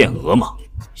材的限额吗？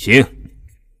行，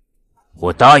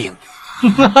我答应你。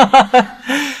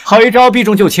好一招避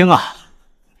重就轻啊！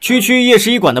区夜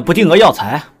市医馆的不定额药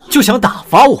材就想打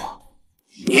发我？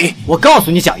我告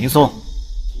诉你贾云松，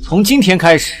从今天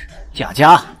开始，贾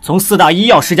家从4大医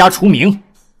药世家除名，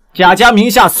贾家名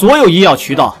下所有医药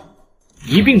渠道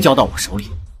一并交到我手里。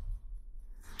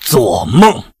做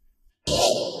梦！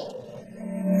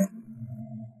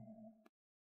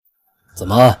怎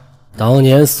么，当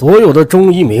年所有的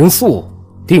中医名宿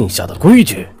定下的规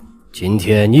矩，今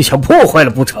天你想破坏了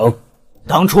不成？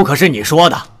当初可是你说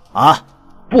的啊，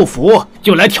不服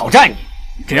就来挑战你，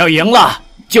只要赢了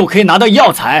就可以拿到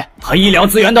药材和医疗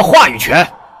资源的话语权。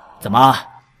怎么，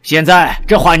现在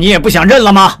这话你也不想认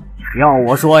了吗？要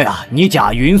我说呀，你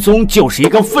贾云松就是一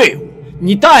个废物，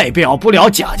你代表不了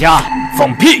贾家。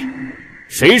放屁！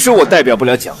谁说我代表不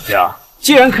了贾家？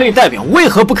既然可以代表，为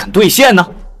何不肯兑现呢？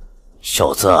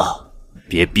小子，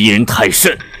别逼人太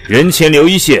甚，人前留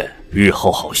一线，日后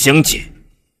好相见。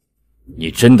你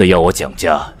真的要我蒋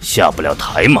家下不了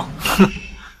台吗？哼！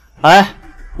哎，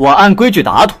我按规矩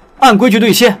打赌，按规矩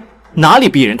兑现，哪里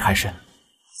逼人太甚？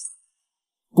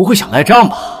不会想赖账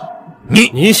吧？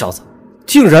你小子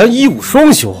竟然一武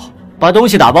双修啊！把东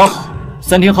西打包好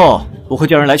，3天后我会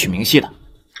叫人来取明细的。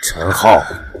陈浩，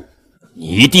你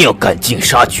一定要赶尽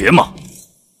杀绝吗？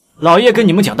老爷跟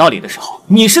你们讲道理的时候，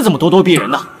你是怎么咄咄逼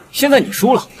人的？现在你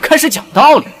输了，开始讲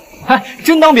道理，还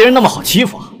真当别人那么好欺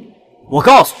负啊？我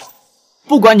告诉你，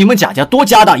不管你们贾家多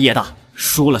家大业大，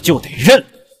输了就得认。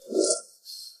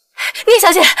聂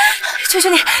小姐，求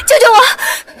求你，救救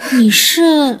我！你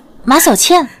是马小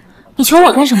倩？你求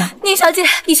我干什么？聂小姐，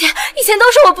以前都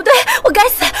是我不对，我该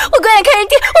死，我怪眼看人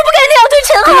低，我不该那样对陈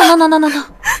浩。等，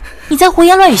你在胡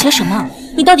言乱语些什么？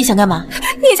你到底想干嘛？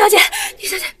聂小姐，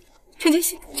陈建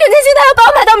新他要把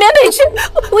我买到缅北去，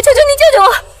我求求你救救我！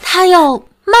他要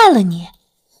卖了你？聂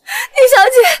小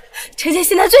姐，陈建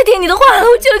新他最听你的话了，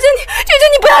我求求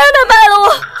你不要让他卖了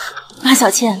我！马小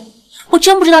倩，我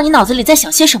真不知道你脑子里在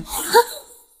想些什么。哼！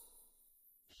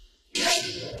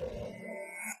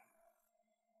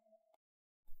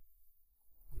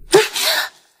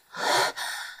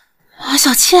马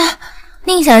小倩，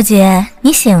宁小姐，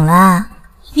你醒了？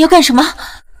你要干什么？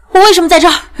我为什么在这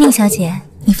儿？宁小姐，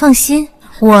你放心，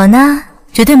我呢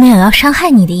绝对没有要伤害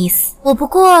你的意思，我不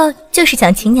过就是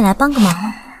想请你来帮个忙。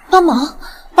帮忙？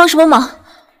帮什么忙？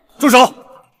住手！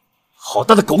好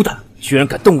大的狗胆，居然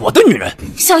敢动我的女人！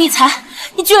萧逸才，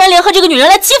你居然联合这个女人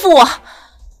来欺负我！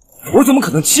我怎么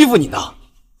可能欺负你呢？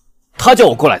她叫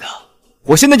我过来的，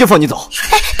我现在就放你走。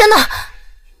哎，等等，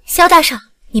萧大少，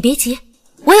你别急，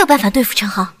我有办法对付陈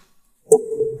浩。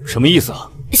什么意思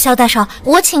啊？萧大少，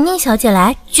我请宁小姐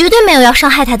来，绝对没有要伤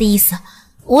害她的意思，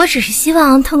我只是希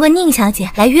望通过宁小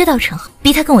姐来约到陈浩，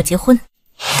逼他跟我结婚。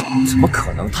怎么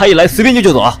可能？她一来随便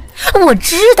就走啊？我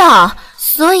知道，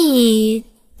所以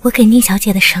我给宁小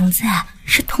姐的绳子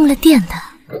是通了电的。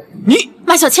你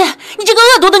马小倩，你这个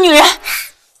恶毒的女人！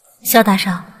萧大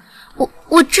少，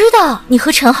我知道你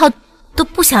和陈浩都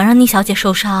不想让宁小姐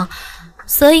受伤，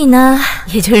所以呢，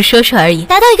也就是说说而已，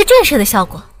达到一个震慑的效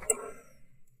果。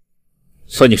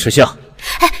算你识相。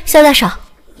哎，萧大少，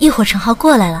一会儿陈浩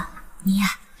过来了，你呀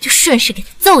就顺势给他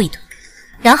揍一顿，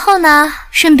然后呢，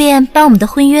顺便帮我们的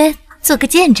婚约做个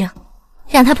见证，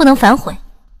让他不能反悔。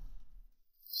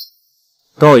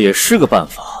倒也是个办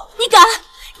法。你敢？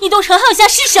你动陈浩一下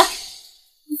试试！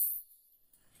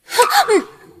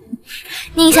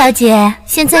宁小姐，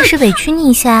现在是委屈你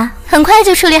一下，很快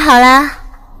就处理好啦。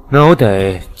那我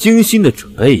得精心的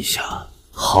准备一下，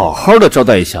好好的招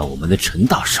待一下我们的陈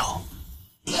大少。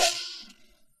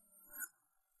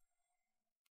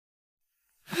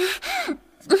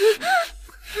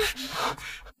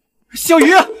小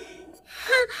鱼，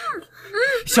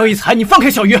萧逸才，你放开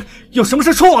小鱼，有什么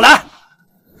事冲我来。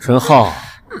陈浩，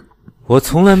我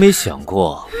从来没想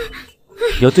过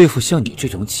要对付像你这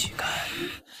种乞丐，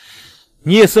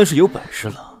你也算是有本事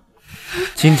了。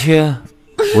今天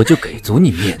我就给足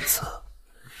你面子，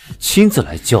亲自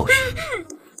来教训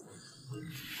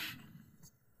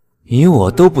你。你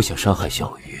我都不想伤害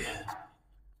小鱼，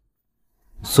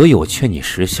所以我劝你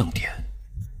识相点，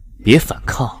别反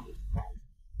抗。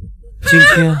今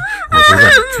天我就让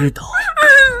你知道，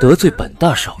得罪本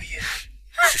大少爷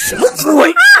是什么滋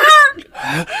味。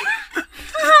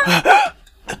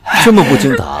这么不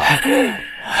经打，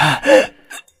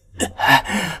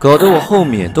搞得我后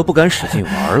面都不敢使劲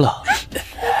玩了。你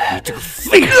这个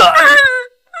废物！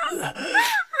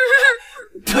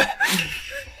对，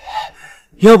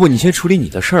要不你先处理你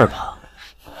的事儿吧，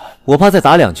我怕再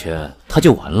打2拳他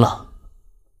就完了。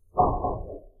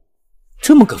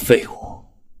这么个废物，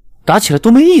打起来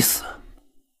多没意思。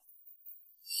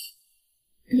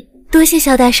多谢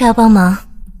萧大少帮忙。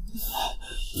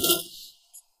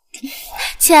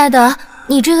亲爱的，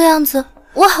你这个样子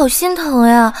我好心疼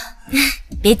呀。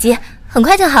别急，很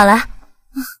快就好了。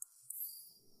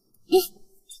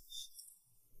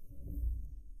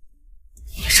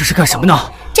你这是干什么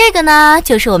呢？这个呢，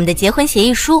就是我们的结婚协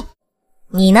议书。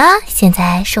你呢，现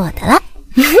在是我的了。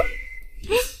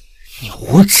你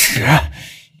无耻！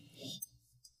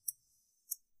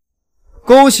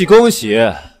恭喜恭喜，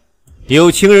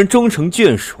有情人终成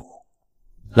眷属。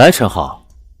来，陈浩，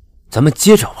咱们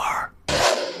接着玩。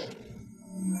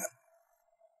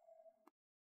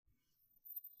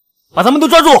把他们都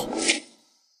抓住！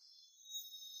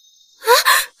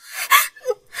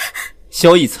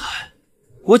萧逸才，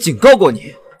我警告过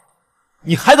你，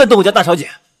你还敢动我家大小姐？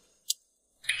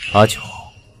阿九，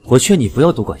我劝你不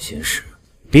要多管闲事，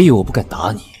别以为我不敢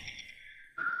打你。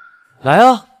来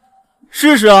啊，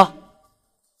试试啊！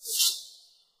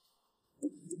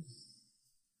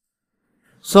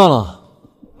算了，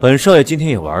本少爷今天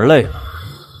也玩累了。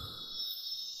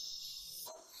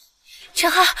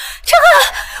陈浩，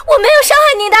我没有伤害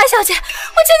宁大小姐，我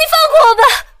请你放过我吧。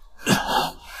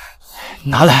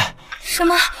拿来。什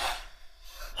么？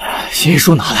协议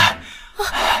书拿来。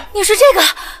你说这个？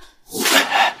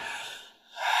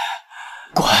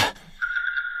滚！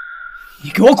你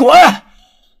给我滚！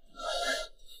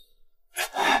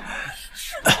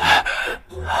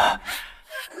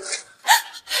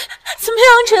怎么样，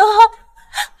陈浩？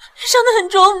伤得很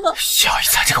重吗？萧逸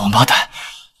才这个王八蛋，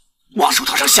往手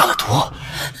头上下了毒。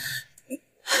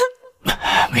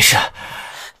没事，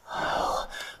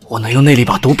我能用内力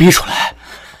把毒逼出来，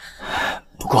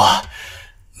不过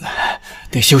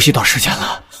得休息段时间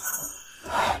了。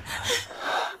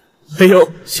哎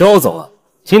呦，萧总啊，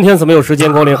今天怎么有时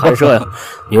间光临寒舍呀？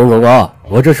宁总啊，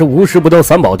我这是无事不登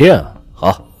三宝殿啊。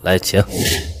好，来请。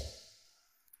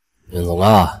宁总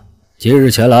啊，今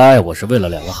日前来，我是为了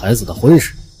2个孩子的婚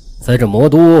事，在这魔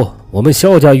都，我们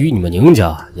萧家与你们宁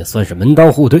家也算是门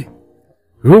当户对。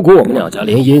如果我们2家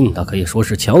联姻，那可以说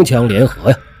是强强联合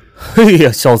呀。嘿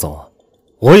呀，萧总，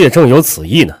我也正有此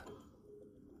意呢。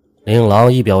令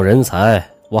郎一表人才，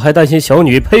我还担心小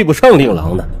女配不上令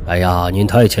郎呢。哎呀，您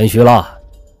太谦虚了。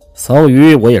桑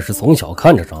榆我也是从小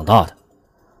看着长大的，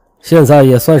现在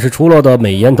也算是出落的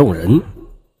美艳动人。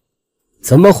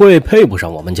怎么会配不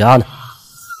上我们家呢？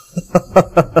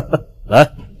来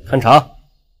看茶。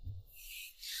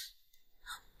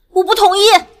我不同意。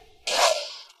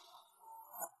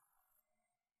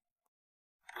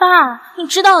爸，你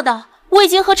知道的，我已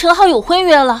经和陈浩有婚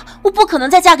约了，我不可能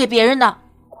再嫁给别人的。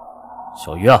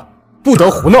小鱼啊，不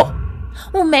得胡闹！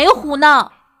我没胡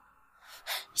闹。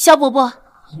萧伯伯，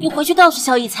你回去告诉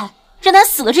萧逸才，让他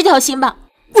死了这条心吧。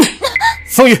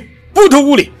方玉，不得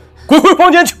无礼，滚回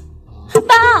房间去！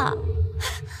爸，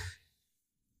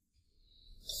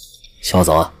萧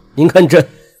总，您看朕，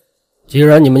既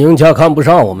然你们宁家看不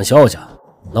上我们萧家，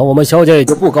那我们萧家也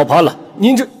就不高攀了。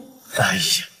您这，哎呀，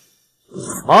什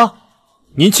么？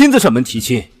您亲自上门提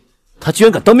亲，他居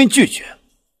然敢当面拒绝，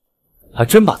还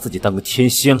真把自己当个天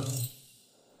仙了。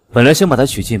本来想把他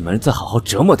娶进门，再好好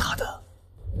折磨他的，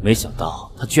没想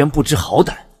到他居然不知好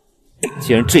歹。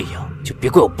既然这样，就别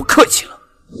怪我不客气了。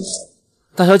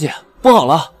大小姐，不好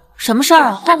了！什么事儿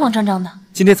啊？慌慌张张的。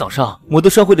今天早上，魔都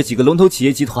商会的几个龙头企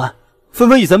业集团纷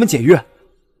纷与咱们解约，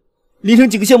连城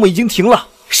几个项目已经停了。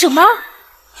什么？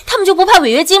他们就不怕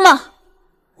违约金吗？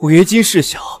违约金事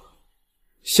小，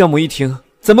项目一停，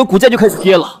咱们股价就开始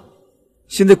跌了。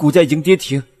现在股价已经跌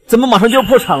停，咱们马上就要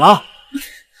破产了。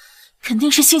肯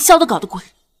定是姓萧的搞的鬼。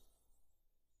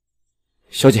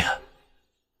小姐，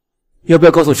要不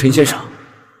要告诉陈先生？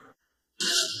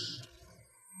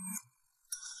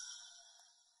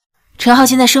陈浩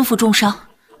现在身负重伤，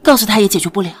告诉他也解决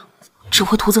不了，只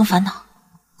会徒增烦恼。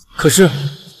可是，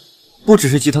不只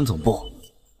是集团总部，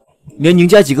连宁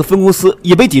家几个分公司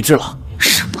也被抵制了。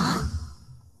什么？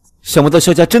想不到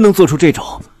萧家真能做出这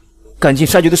种赶尽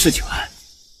杀绝的事情来，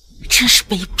真是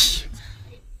卑鄙。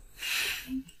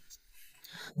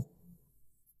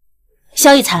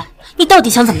萧逸才，你到底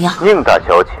想怎么样？宁大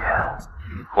小姐，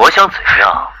我想怎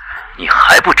样，你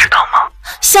还不知道吗？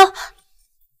萧，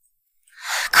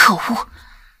可恶！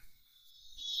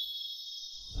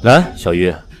来，小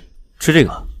鱼，吃这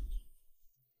个。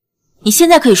你现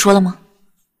在可以说了吗？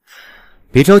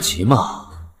别着急嘛。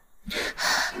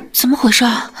怎么回事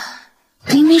啊？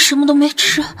明明什么都没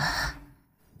吃。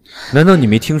难道你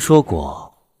没听说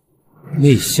过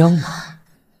媚香吗？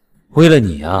为了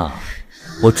你啊，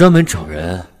我专门找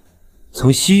人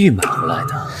从西域买回来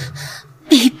的。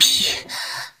卑鄙！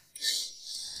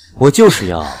我就是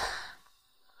要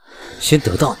先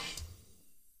得到你，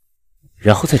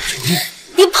然后再治你。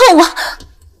别碰我！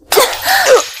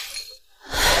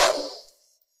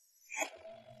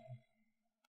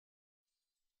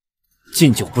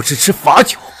敬酒不吃吃罚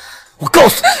酒，我告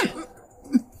诉你，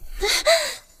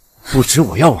不止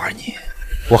我要玩你，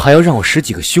我还要让我10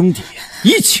几个兄弟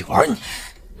一起玩你。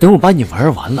等我把你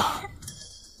玩完了，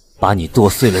把你剁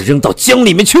碎了扔到江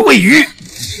里面去喂鱼。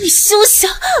你休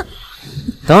想！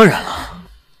当然了，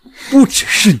不只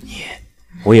是你，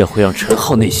我也会让陈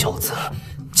浩那小子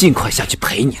尽快下去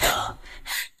陪你的。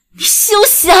你休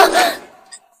想！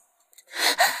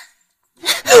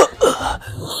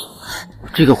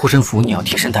这个护身符你要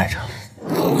贴身带着，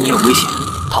有危险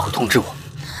他会通知我。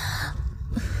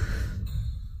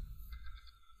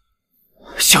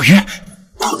小鱼，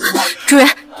主人，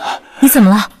你怎么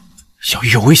了？小鱼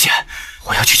有危险，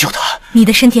我要去救他。你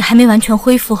的身体还没完全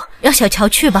恢复，让小乔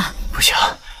去吧。不行，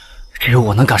只有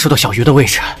我能感受到小鱼的位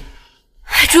置。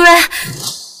主人，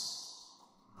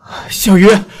小鱼，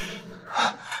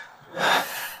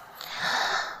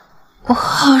我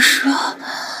好热。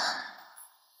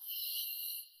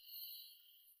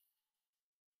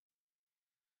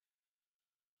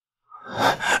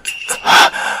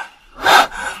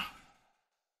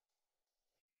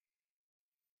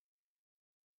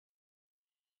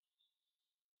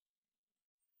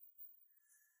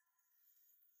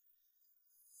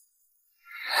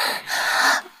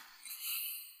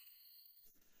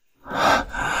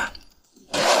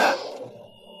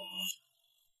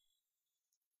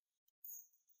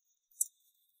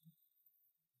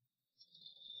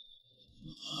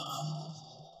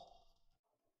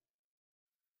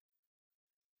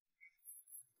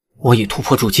我已突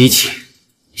破筑基期，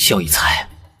萧逸才，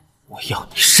我要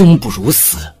你生不如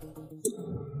死！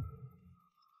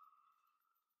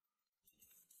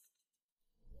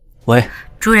喂，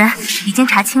主人，已经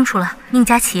查清楚了，宁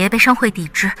家企业被商会抵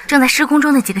制，正在施工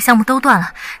中的几个项目都断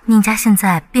了，宁家现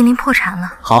在濒临破产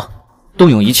了。好，动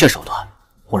用一切手段，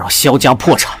我让萧家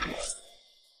破产。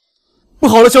不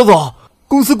好了，萧总，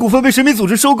公司股份被神秘组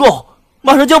织收购，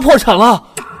马上就要破产了。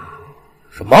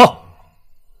什么？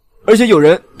而且有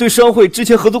人对商会之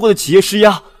前合作过的企业施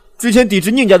压，之前抵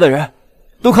制宁家的人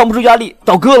都扛不住压力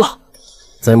倒戈了。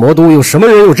在魔都有什么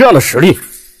人有这样的实力？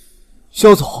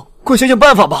萧总，快想想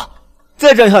办法吧！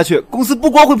再这样下去，公司不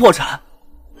光会破产，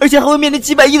而且还会面临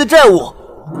几百亿的债务，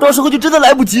到时候就真的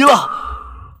来不及了。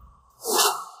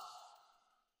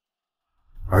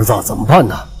儿子，怎么办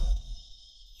呢？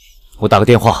我打个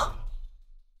电话。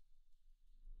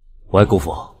喂，姑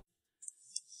父，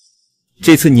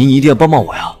这次您一定要帮帮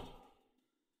我呀。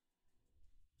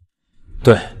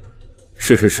对，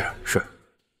是。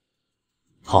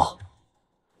好，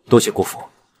多谢姑父。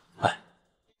哎，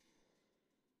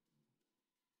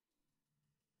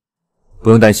不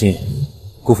用担心，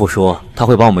姑父说他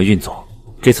会帮我们运总，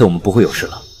这次我们不会有事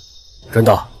了。真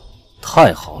的，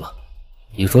太好了！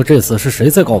你说这次是谁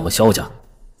在搞我们萧家？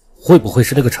会不会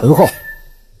是那个陈浩？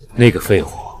那个废物，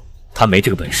他没这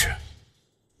个本事。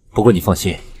不过你放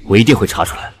心，我一定会查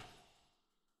出来。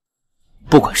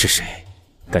不管是谁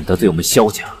敢得罪我们萧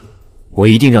家，我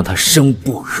一定让他生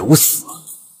不如死。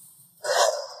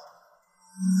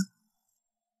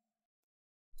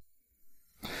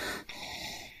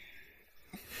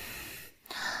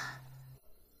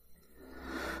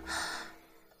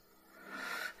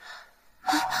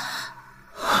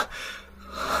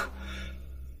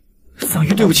桑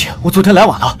榆，对不起，我昨天来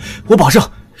晚了，我保证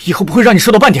以后不会让你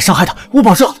受到半点伤害的，我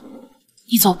保证。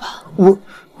你走吧，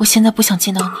我现在不想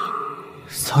见到你。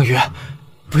桑榆，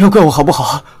不要怪我好不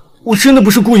好？我真的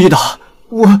不是故意的，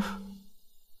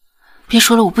别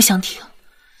说了，我不想听。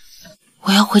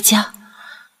我要回家，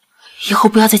以后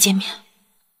不要再见面。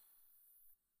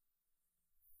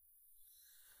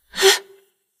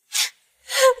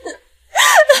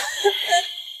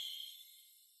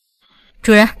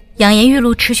主人，养颜玉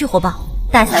露持续火爆，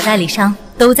大小代理商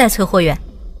都在催货源。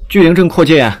巨灵阵扩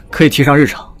建可以提上日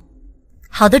程。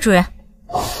好的，主人。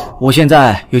我现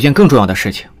在有件更重要的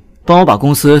事情，帮我把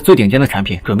公司最顶尖的产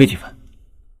品准备几份。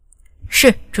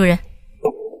是，主人。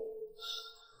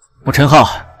我陈浩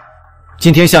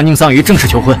今天向宁桑榆正式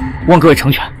求婚，望各位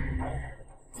成全。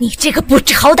你这个不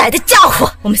知好歹的家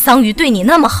伙！我们桑榆对你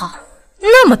那么好，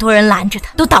那么多人拦着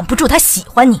他，都挡不住他喜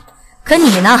欢你。可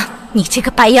你呢？你这个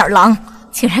白眼狼，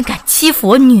竟然敢欺负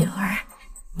我女儿，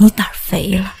你胆儿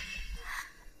肥了！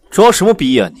装什么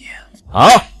逼呀你啊！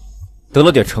得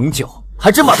了点成就，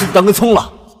还真把自己当根葱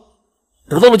了。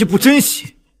得到了就不珍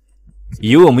惜，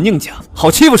以为我们宁家好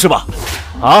欺负是吧？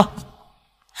啊！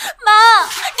妈，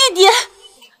弟弟，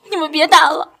你们别打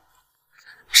了，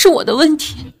是我的问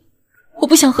题，我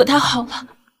不想和他好了。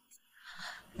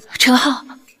陈浩，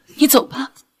你走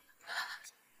吧。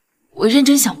我认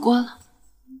真想过了，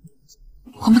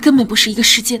我们根本不是一个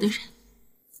世界的人。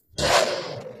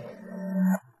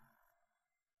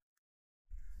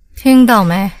听到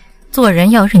没？做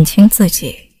人要认清自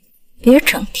己，别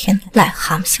整天癞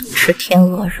蛤蟆想吃天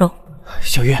鹅肉。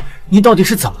小月，你到底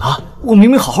是怎么了？我明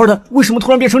明好好的，为什么突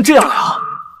然变成这样了呀？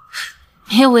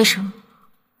没有为什么，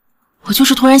我就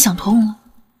是突然想通了，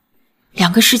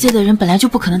两个世界的人本来就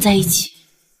不可能在一起，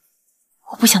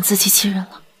我不想自欺欺人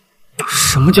了。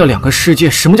什么叫两个世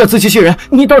界？什么叫自欺欺人？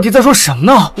你到底在说什么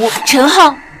呢？陈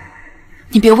浩，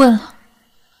你别问了。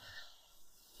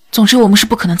总之我们是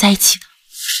不可能在一起的。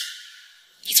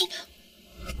你走吧。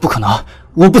不可能，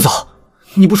我不走。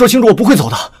你不说清楚，我不会走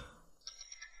的。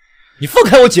你放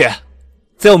开我姐，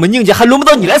在我们宁家还轮不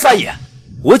到你来撒野。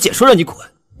我姐说让你滚，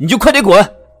你就快点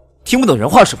滚。听不懂人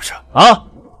话是不是？啊，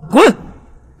滚！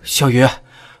小鱼，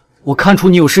我看出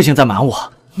你有事情在瞒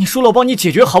我，你说了我帮你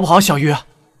解决好不好？小鱼。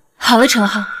好了，陈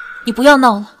浩，你不要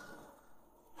闹了。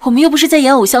我们又不是在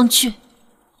演偶像剧，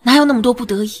哪有那么多不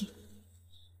得已？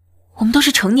我们都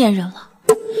是成年人了，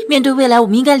面对未来，我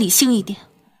们应该理性一点。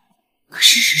可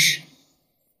事实是，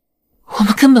我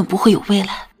们根本不会有未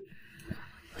来。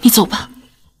你走吧。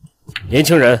年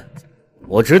轻人，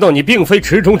我知道你并非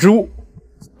池中之物，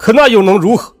可那又能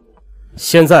如何？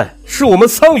现在是我们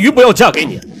桑榆不要嫁给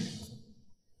你，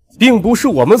并不是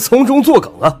我们从中作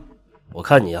梗啊！我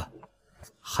看你啊，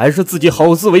还是自己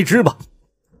好自为之吧。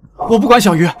我不管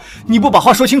小鱼，你不把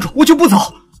话说清楚，我就不走。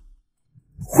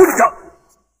混账！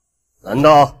难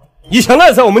道你想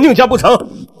赖在我们宁家不成？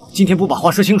今天不把话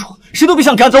说清楚，谁都别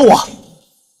想赶走我。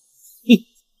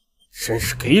真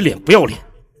是给脸不要脸，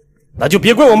那就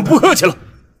别怪我们不客气了。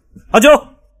阿九，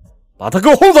把他给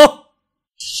我轰走。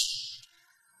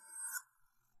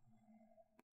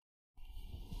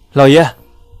老爷，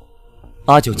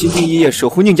阿九兢兢业业守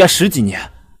护宁家10几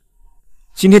年，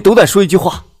今天斗胆说一句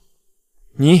话，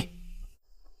你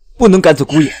不能赶走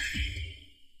姑爷。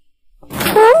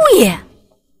姑爷，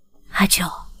阿九，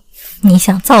你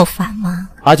想造反吗？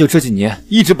阿九这几年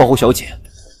一直保护小姐，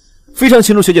非常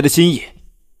清楚学姐的心意，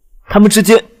他们之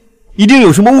间一定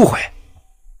有什么误会。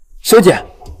小姐，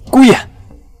姑爷，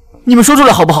你们说出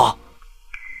来好不好？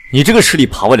你这个吃里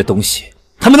扒外的东西，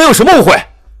他们能有什么误会？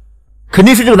肯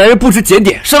定是这个男人不知检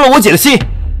点，伤了我姐的心。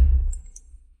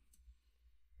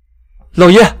老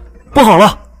爷，不好了，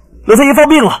老太爷发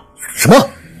病了！什么？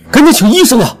赶紧请医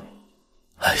生啊！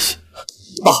哎呀，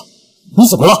爸，你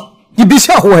怎么了？你别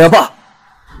吓唬我呀，爸！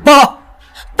爸，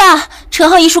陈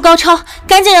浩医术高超，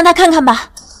赶紧让他看看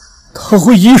吧。他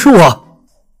会医术啊！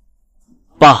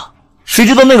爸，谁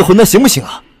知道那个混蛋行不行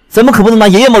啊？咱们可不能拿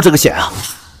爷爷冒这个险啊！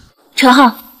陈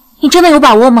浩，你真的有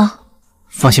把握吗？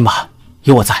放心吧，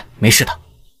有我在，没事的。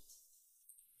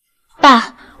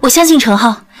爸，我相信陈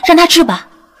浩，让他治吧。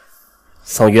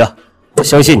桑榆啊，我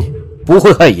相信你不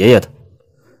会害爷爷的。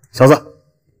小子，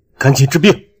赶紧治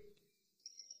病。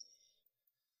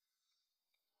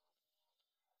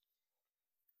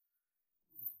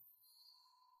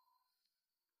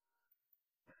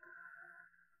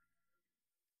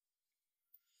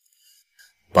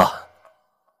爸，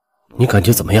你感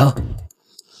觉怎么样？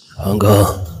长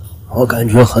庚，我感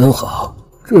觉很好。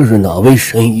这是哪位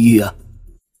神医呀？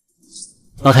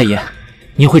老太爷，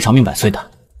您会长命百岁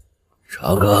的。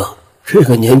长庚，这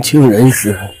个年轻人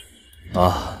是……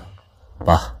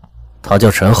爸，他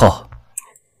叫陈浩，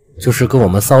就是跟我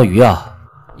们桑榆啊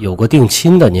有过定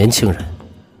亲的年轻人。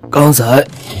刚才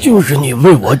就是你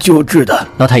为我救治的。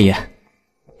老太爷，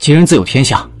吉人自有天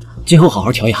相，今后好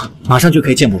好调养，马上就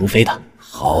可以健步如飞的。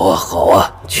好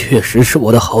啊，确实是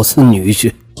我的好孙女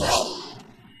婿。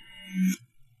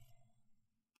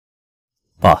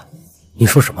爸，你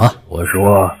说什么？我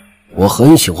说我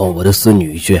很喜欢我的孙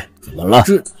女婿。怎么了？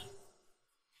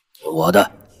我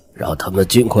的，让他们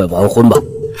尽快完婚吧。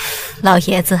老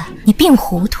爷子，你病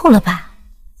糊涂了吧？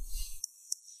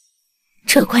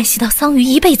这关系到桑榆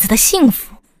一辈子的幸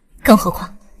福，更何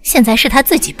况现在是他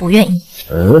自己不愿意。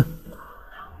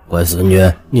乖孙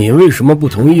女，你为什么不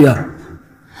同意啊？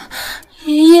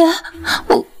爷爷，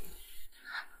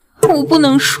我不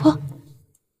能说。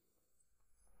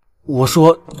我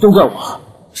说都怪我，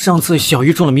上次小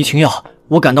鱼中了迷情药，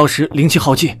我赶到时灵气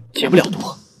耗尽，解不了毒，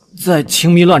在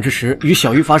情迷乱之时与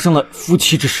小鱼发生了夫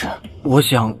妻之事。我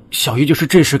想小鱼就是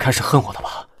这时开始恨我的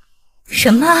吧。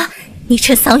什么？你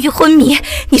趁桑榆昏迷？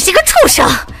你是一个畜生！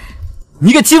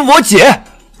你敢欺负我姐？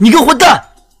你个混蛋！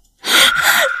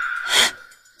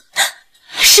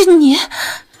是你，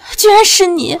居然是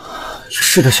你！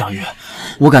是的，小鱼，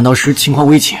我赶到时情况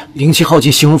危急，灵气耗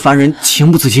尽，形如凡人，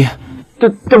情不自禁。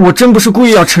但我真不是故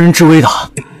意要趁人之危的。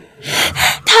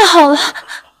太好了，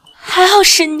还好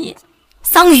是你，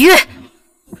桑榆。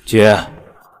姐，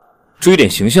注意点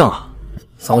形象啊！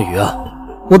桑榆啊，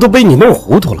我都被你弄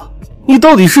糊涂了，你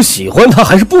到底是喜欢他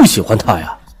还是不喜欢他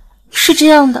呀？是这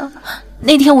样的，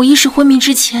那天我意识昏迷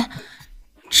之前，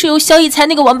只有萧逸才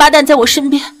那个王八蛋在我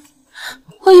身边，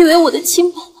我以为我的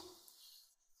亲本，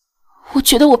我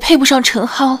觉得我配不上陈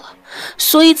浩了，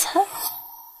所以才……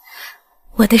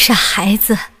我的傻孩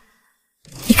子，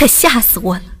你可吓死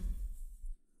我了！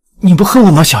你不恨我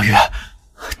吗，小鱼？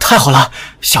太好了，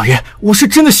小鱼，我是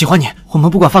真的喜欢你，我们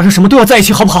不管发生什么都要在一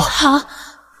起，好不好？好，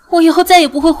我以后再也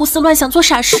不会胡思乱想做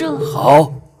傻事了。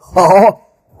好，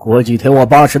过几天我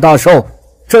80大寿，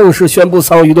正式宣布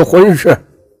桑榆的婚事。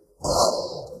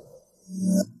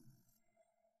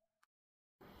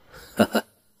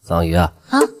桑榆啊，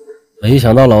没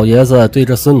想到老爷子对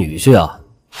这孙女婿啊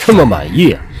这么满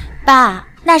意啊！爸，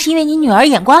那是因为你女儿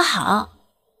眼光好。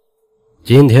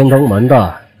今天登门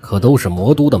的可都是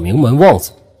魔都的名门望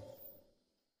族。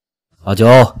阿九，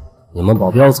你们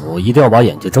保镖组一定要把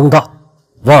眼睛睁大，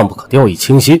万不可掉以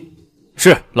轻心。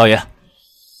是，老爷。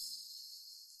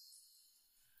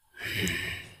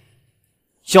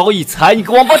萧逸才，你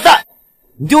个王八蛋！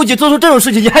你对我姐做出这种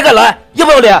事情，你还敢来？要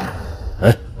不要脸？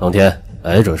哎，当天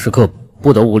来者是客，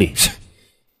不得无礼。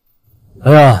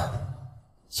哎呀，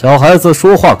小孩子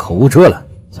说话口无遮拦，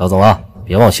小总啊，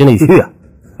别往心里去啊。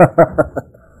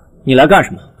你来干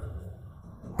什么？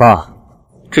爸，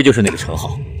这就是那个陈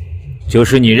浩，就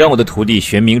是你让我的徒弟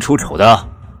玄冥出丑的。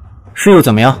是又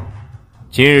怎么样？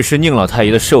今日是宁老太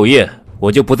爷的寿宴，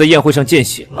我就不在宴会上见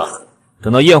血了。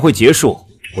等到宴会结束，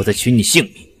我再取你性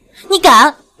命。你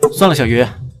敢？算了，小鱼，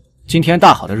今天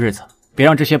大好的日子，别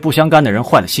让这些不相干的人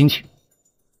坏了心情。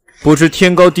不知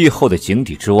天高地厚的井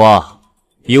底之蛙，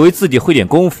以为自己会点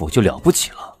功夫就了不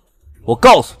起了。我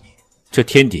告诉你，这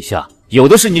天底下有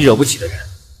的是你惹不起的人，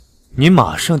你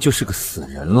马上就是个死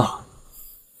人了。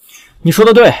你说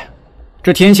的对，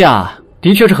这天下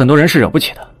的确是很多人是惹不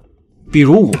起的，比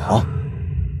如我。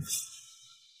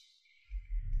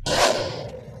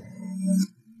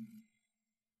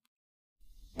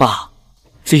爸，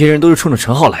这些人都是冲着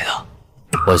陈浩来的。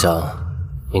我想，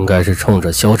应该是冲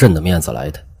着萧震的面子来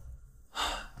的。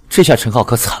这下陈浩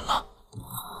可惨了。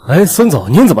哎，孙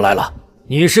总，您怎么来了？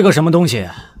你是个什么东西？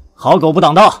好狗不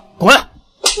挡道，滚！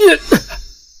你，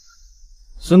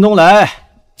孙东来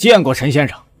见过陈先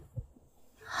生。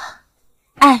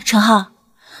哎，陈浩，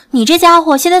你这家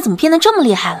伙现在怎么变得这么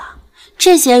厉害了？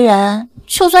这些人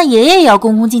就算爷爷也要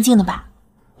恭恭敬敬的吧？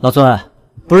老孙，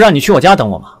不是让你去我家等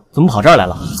我吗？怎么跑这儿来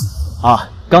了？啊，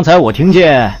刚才我听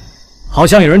见好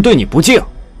像有人对你不敬，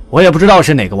我也不知道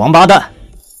是哪个王八蛋。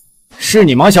是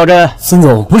你吗，小镇？孙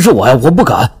总，不是我呀，我不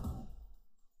敢。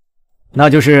那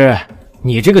就是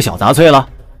你这个小杂碎了。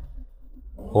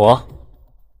我，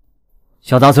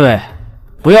小杂碎，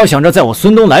不要想着在我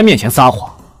孙东来面前撒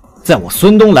谎，在我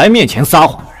孙东来面前撒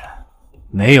谎的人，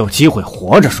没有机会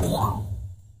活着说谎。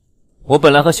我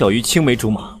本来和小鱼青梅竹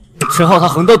马，陈浩他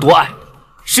横刀夺爱，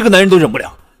是个男人都忍不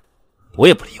了，我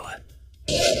也不例外。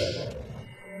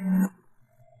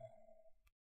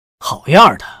好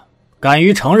样的，敢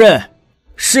于承认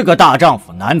是个大丈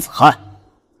夫男子汉。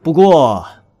不过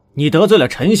你得罪了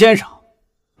陈先生，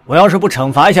我要是不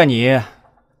惩罚一下你，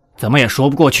怎么也说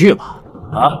不过去吧？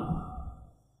啊？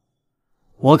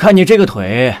我看你这个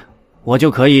腿，我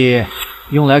就可以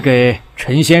用来给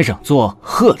陈先生做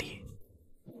贺礼。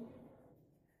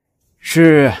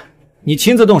是你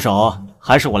亲自动手，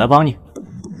还是我来帮你？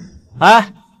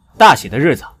哎，大喜的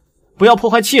日子，不要破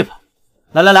坏气氛。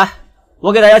来来来，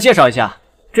我给大家介绍一下，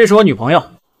这是我女朋友。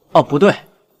哦，不对，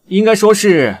应该说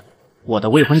是我的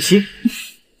未婚妻，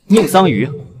宁桑榆。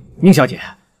宁小姐，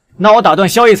那我打断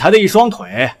萧逸才的一双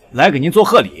腿，来给您做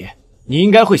贺礼，您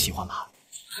应该会喜欢吧？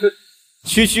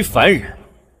区区凡人，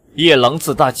夜郎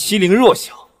自大，欺凌弱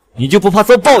小，你就不怕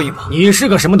遭报应吗？你是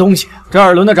个什么东西？这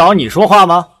儿轮得着你说话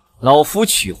吗？老夫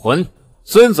取婚，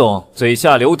孙总嘴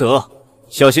下留德，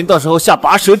小心到时候下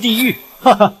拔舌地狱。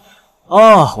哈哈，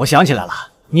哦，我想起来了，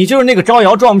你就是那个招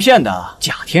摇撞骗的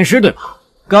假天师对吧？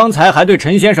刚才还对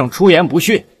陈先生出言不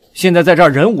逊，现在在这儿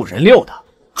人五人六的，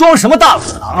装什么大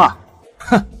老狼啊？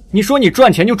哼，你说你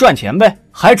赚钱就赚钱呗，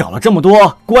还找了这么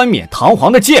多冠冕堂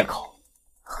皇的借口。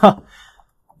哼，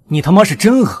你他妈是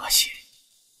真恶心！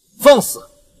放肆，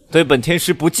对本天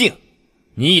师不敬！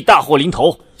你已大祸临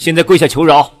头，现在跪下求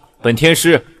饶，本天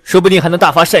师说不定还能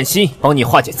大发善心，帮你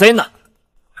化解灾难。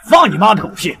放你妈的狗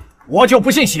屁！我就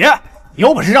不信邪，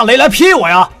有本事让雷来劈我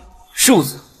呀！庶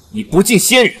子，你不敬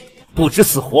先人，不知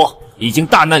死活，已经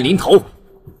大难临头。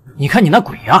你看你那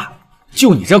鬼样，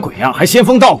就你这鬼样还仙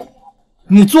风道骨，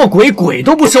你做鬼鬼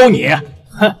都不收你！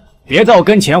哼，别在我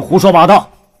跟前胡说八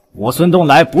道，我孙东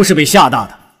来不是被吓大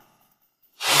的。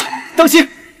当心！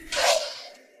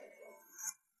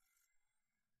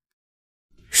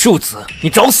庶子，你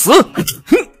找死！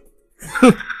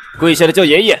哼，跪下来叫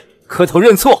爷爷，磕头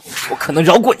认错，我可能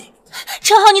饶过你。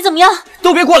陈浩，你怎么样？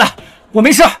都别过来，我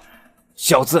没事。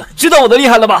小子，知道我的厉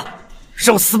害了吧？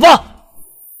受死吧！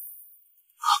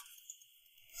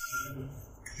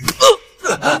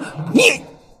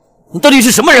你到底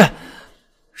是什么人？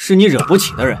是你惹不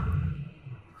起的人。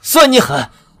算你狠，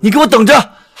你给我等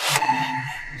着！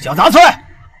小杂碎，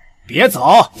别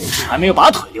走，还没有把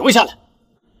腿留下来。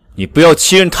你不要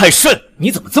欺人太甚！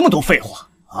你怎么这么多废话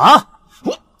啊？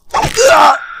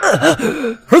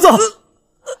儿子，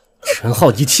陈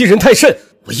浩，你欺人太甚，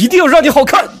我一定要让你好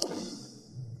看！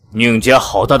宁家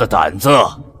好大的胆子，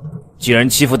竟然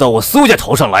欺负到我苏家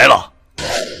头上来了！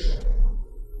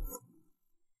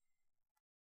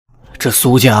这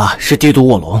苏家是帝都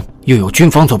卧龙，又有军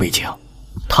方做背景，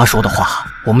他说的话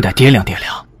我们得掂量掂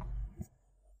量。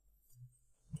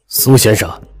苏先生，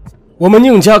我们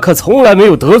宁家可从来没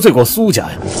有得罪过苏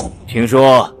家呀。听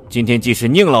说今天既是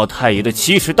宁老太爷的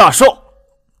70大寿，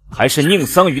还是宁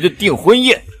桑榆的订婚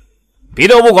宴，别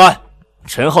的我不管，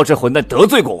陈浩这混蛋得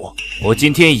罪过我，我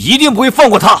今天一定不会放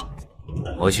过他。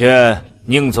我劝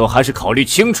宁总还是考虑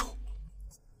清楚，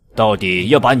到底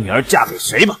要把女儿嫁给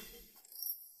谁吧。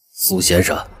苏先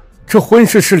生，这婚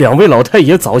事是2位老太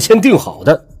爷早先定好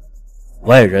的，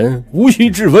外人无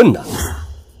需质问的。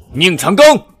宁长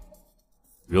庚，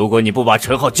如果你不把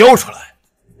陈浩交出来，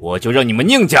我就让你们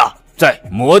宁家在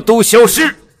魔都消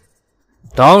失。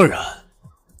当然，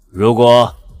如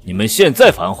果你们现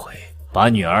在反悔，把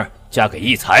女儿嫁给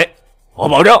逸才，我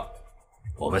保证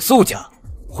我们苏家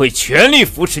会全力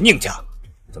扶持宁家。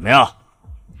怎么样？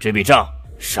这笔账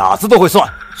傻子都会算。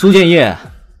苏建业，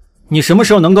你什么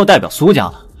时候能够代表苏家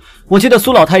了？我记得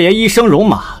苏老太爷一生戎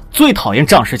马，最讨厌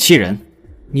仗势欺人。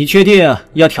你确定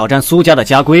要挑战苏家的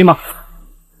家规吗？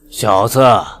小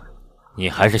子，你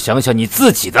还是想想你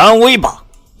自己的安危吧。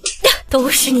都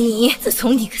是你！自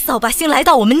从你个扫把星来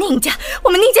到我们宁家，我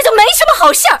们宁家就没什么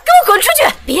好事儿。给我滚出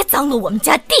去！别脏了我们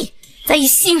家地！灾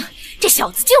星，这小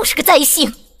子就是个灾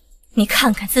星。你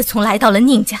看看，自从来到了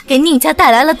宁家，给宁家带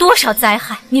来了多少灾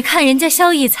害？你看人家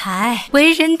萧逸才，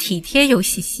为人体贴又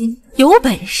细心，有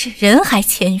本事人还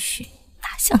谦虚，哪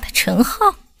像他陈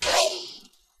浩？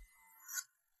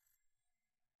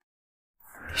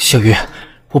小鱼，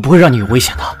我不会让你有危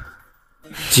险的。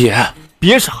姐，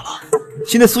别傻了，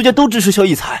现在苏家都支持萧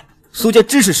逸才，苏家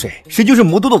支持谁，谁就是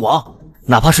魔都的王，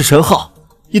哪怕是陈浩，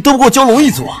也斗不过蛟龙一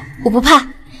族啊！我不怕，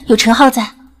有陈浩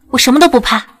在，我什么都不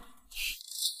怕。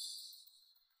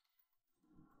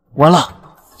完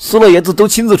了，苏老爷子都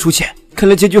亲自出现，看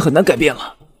来结局很难改变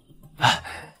了。哎，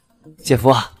姐夫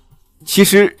啊，其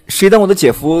实谁当我的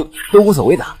姐夫都无所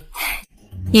谓的。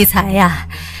逸才呀，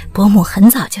伯母很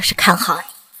早就是看好你，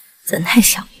怎奈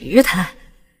小鱼他。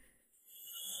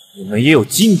你们也有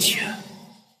今天。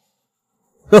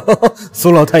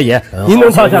苏老太爷，您能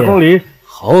大驾光临，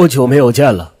好久没有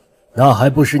见了，那还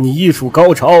不是你艺术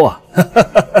高超啊！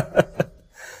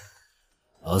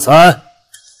老三，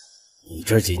你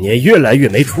这几年越来越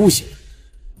没出息了，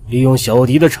利用小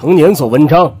弟的成年做文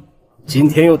章，今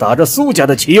天又打着苏家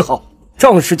的旗号，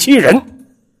仗势欺人，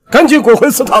赶紧滚回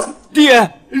祠堂！爹，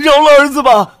饶了儿子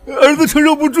吧，儿子承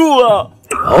受不住啊！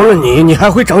饶了你，你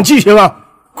还会长记性啊？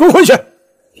滚回去！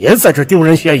别在这丢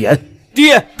人现眼！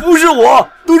爹，不是我，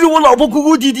都是我老婆哭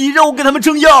哭啼啼，让我给他们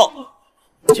撑腰。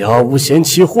家无贤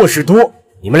妻祸事多，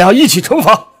你们俩一起惩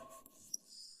罚。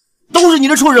都是你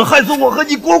的臭人害死我和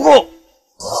你姑姑。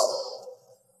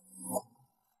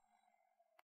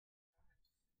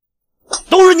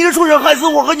都是你的臭人害死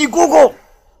我和你姑姑。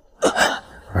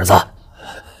儿子，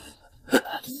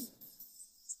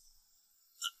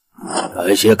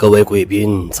感谢各位贵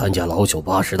宾参加老朽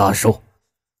80大寿。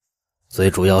最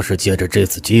主要是借着这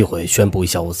次机会宣布一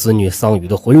下我孙女桑榆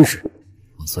的婚事。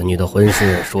我孙女的婚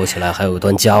事说起来还有一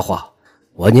段佳话，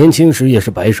我年轻时也是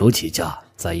白手起家，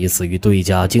在一次与对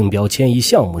家竞标迁移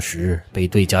项目时被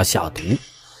对家下毒，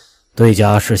对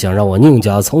家是想让我宁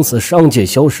家从此商界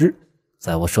消失。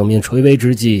在我生命垂危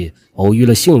之际，偶遇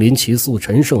了杏林奇宿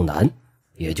陈胜男，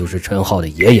也就是陈浩的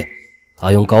爷爷，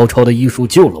他用高超的医术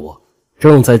救了我。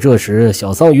正在这时，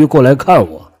小桑榆过来看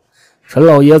我，陈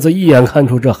老爷子一眼看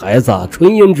出这孩子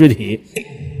纯阴之体，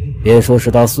便说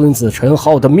是他孙子陈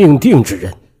浩的命定之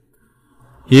人。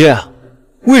爷，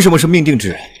为什么是命定之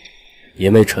人？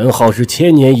因为陈浩是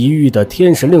千年一遇的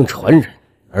天神令传人，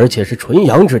而且是纯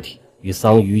阳之体，与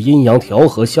桑榆阴阳调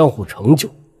和，相互成就。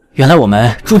原来我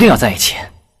们注定要在一起。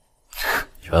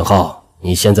陈浩，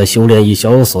你现在修炼已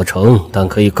小有所成，但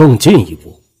可以更进一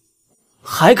步。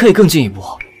还可以更进一步？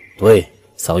对，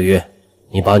桑榆，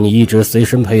你把你一直随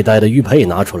身佩戴的玉佩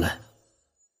拿出来。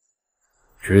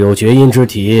只有绝阴之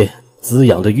体滋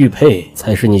养的玉佩，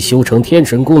才是你修成天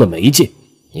神功的媒介。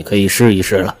你可以试一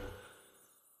试了。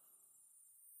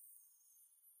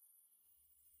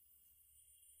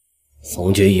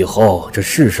从今以后，这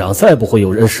世上再不会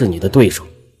有人是你的对手。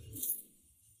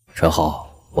陈浩，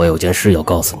我有件事要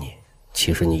告诉你，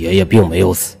其实你爷爷并没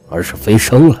有死，而是飞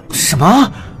升了。什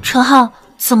么？陈浩，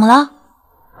怎么了？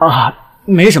啊，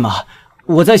没什么，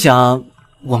我在想，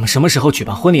我们什么时候举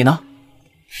办婚礼呢？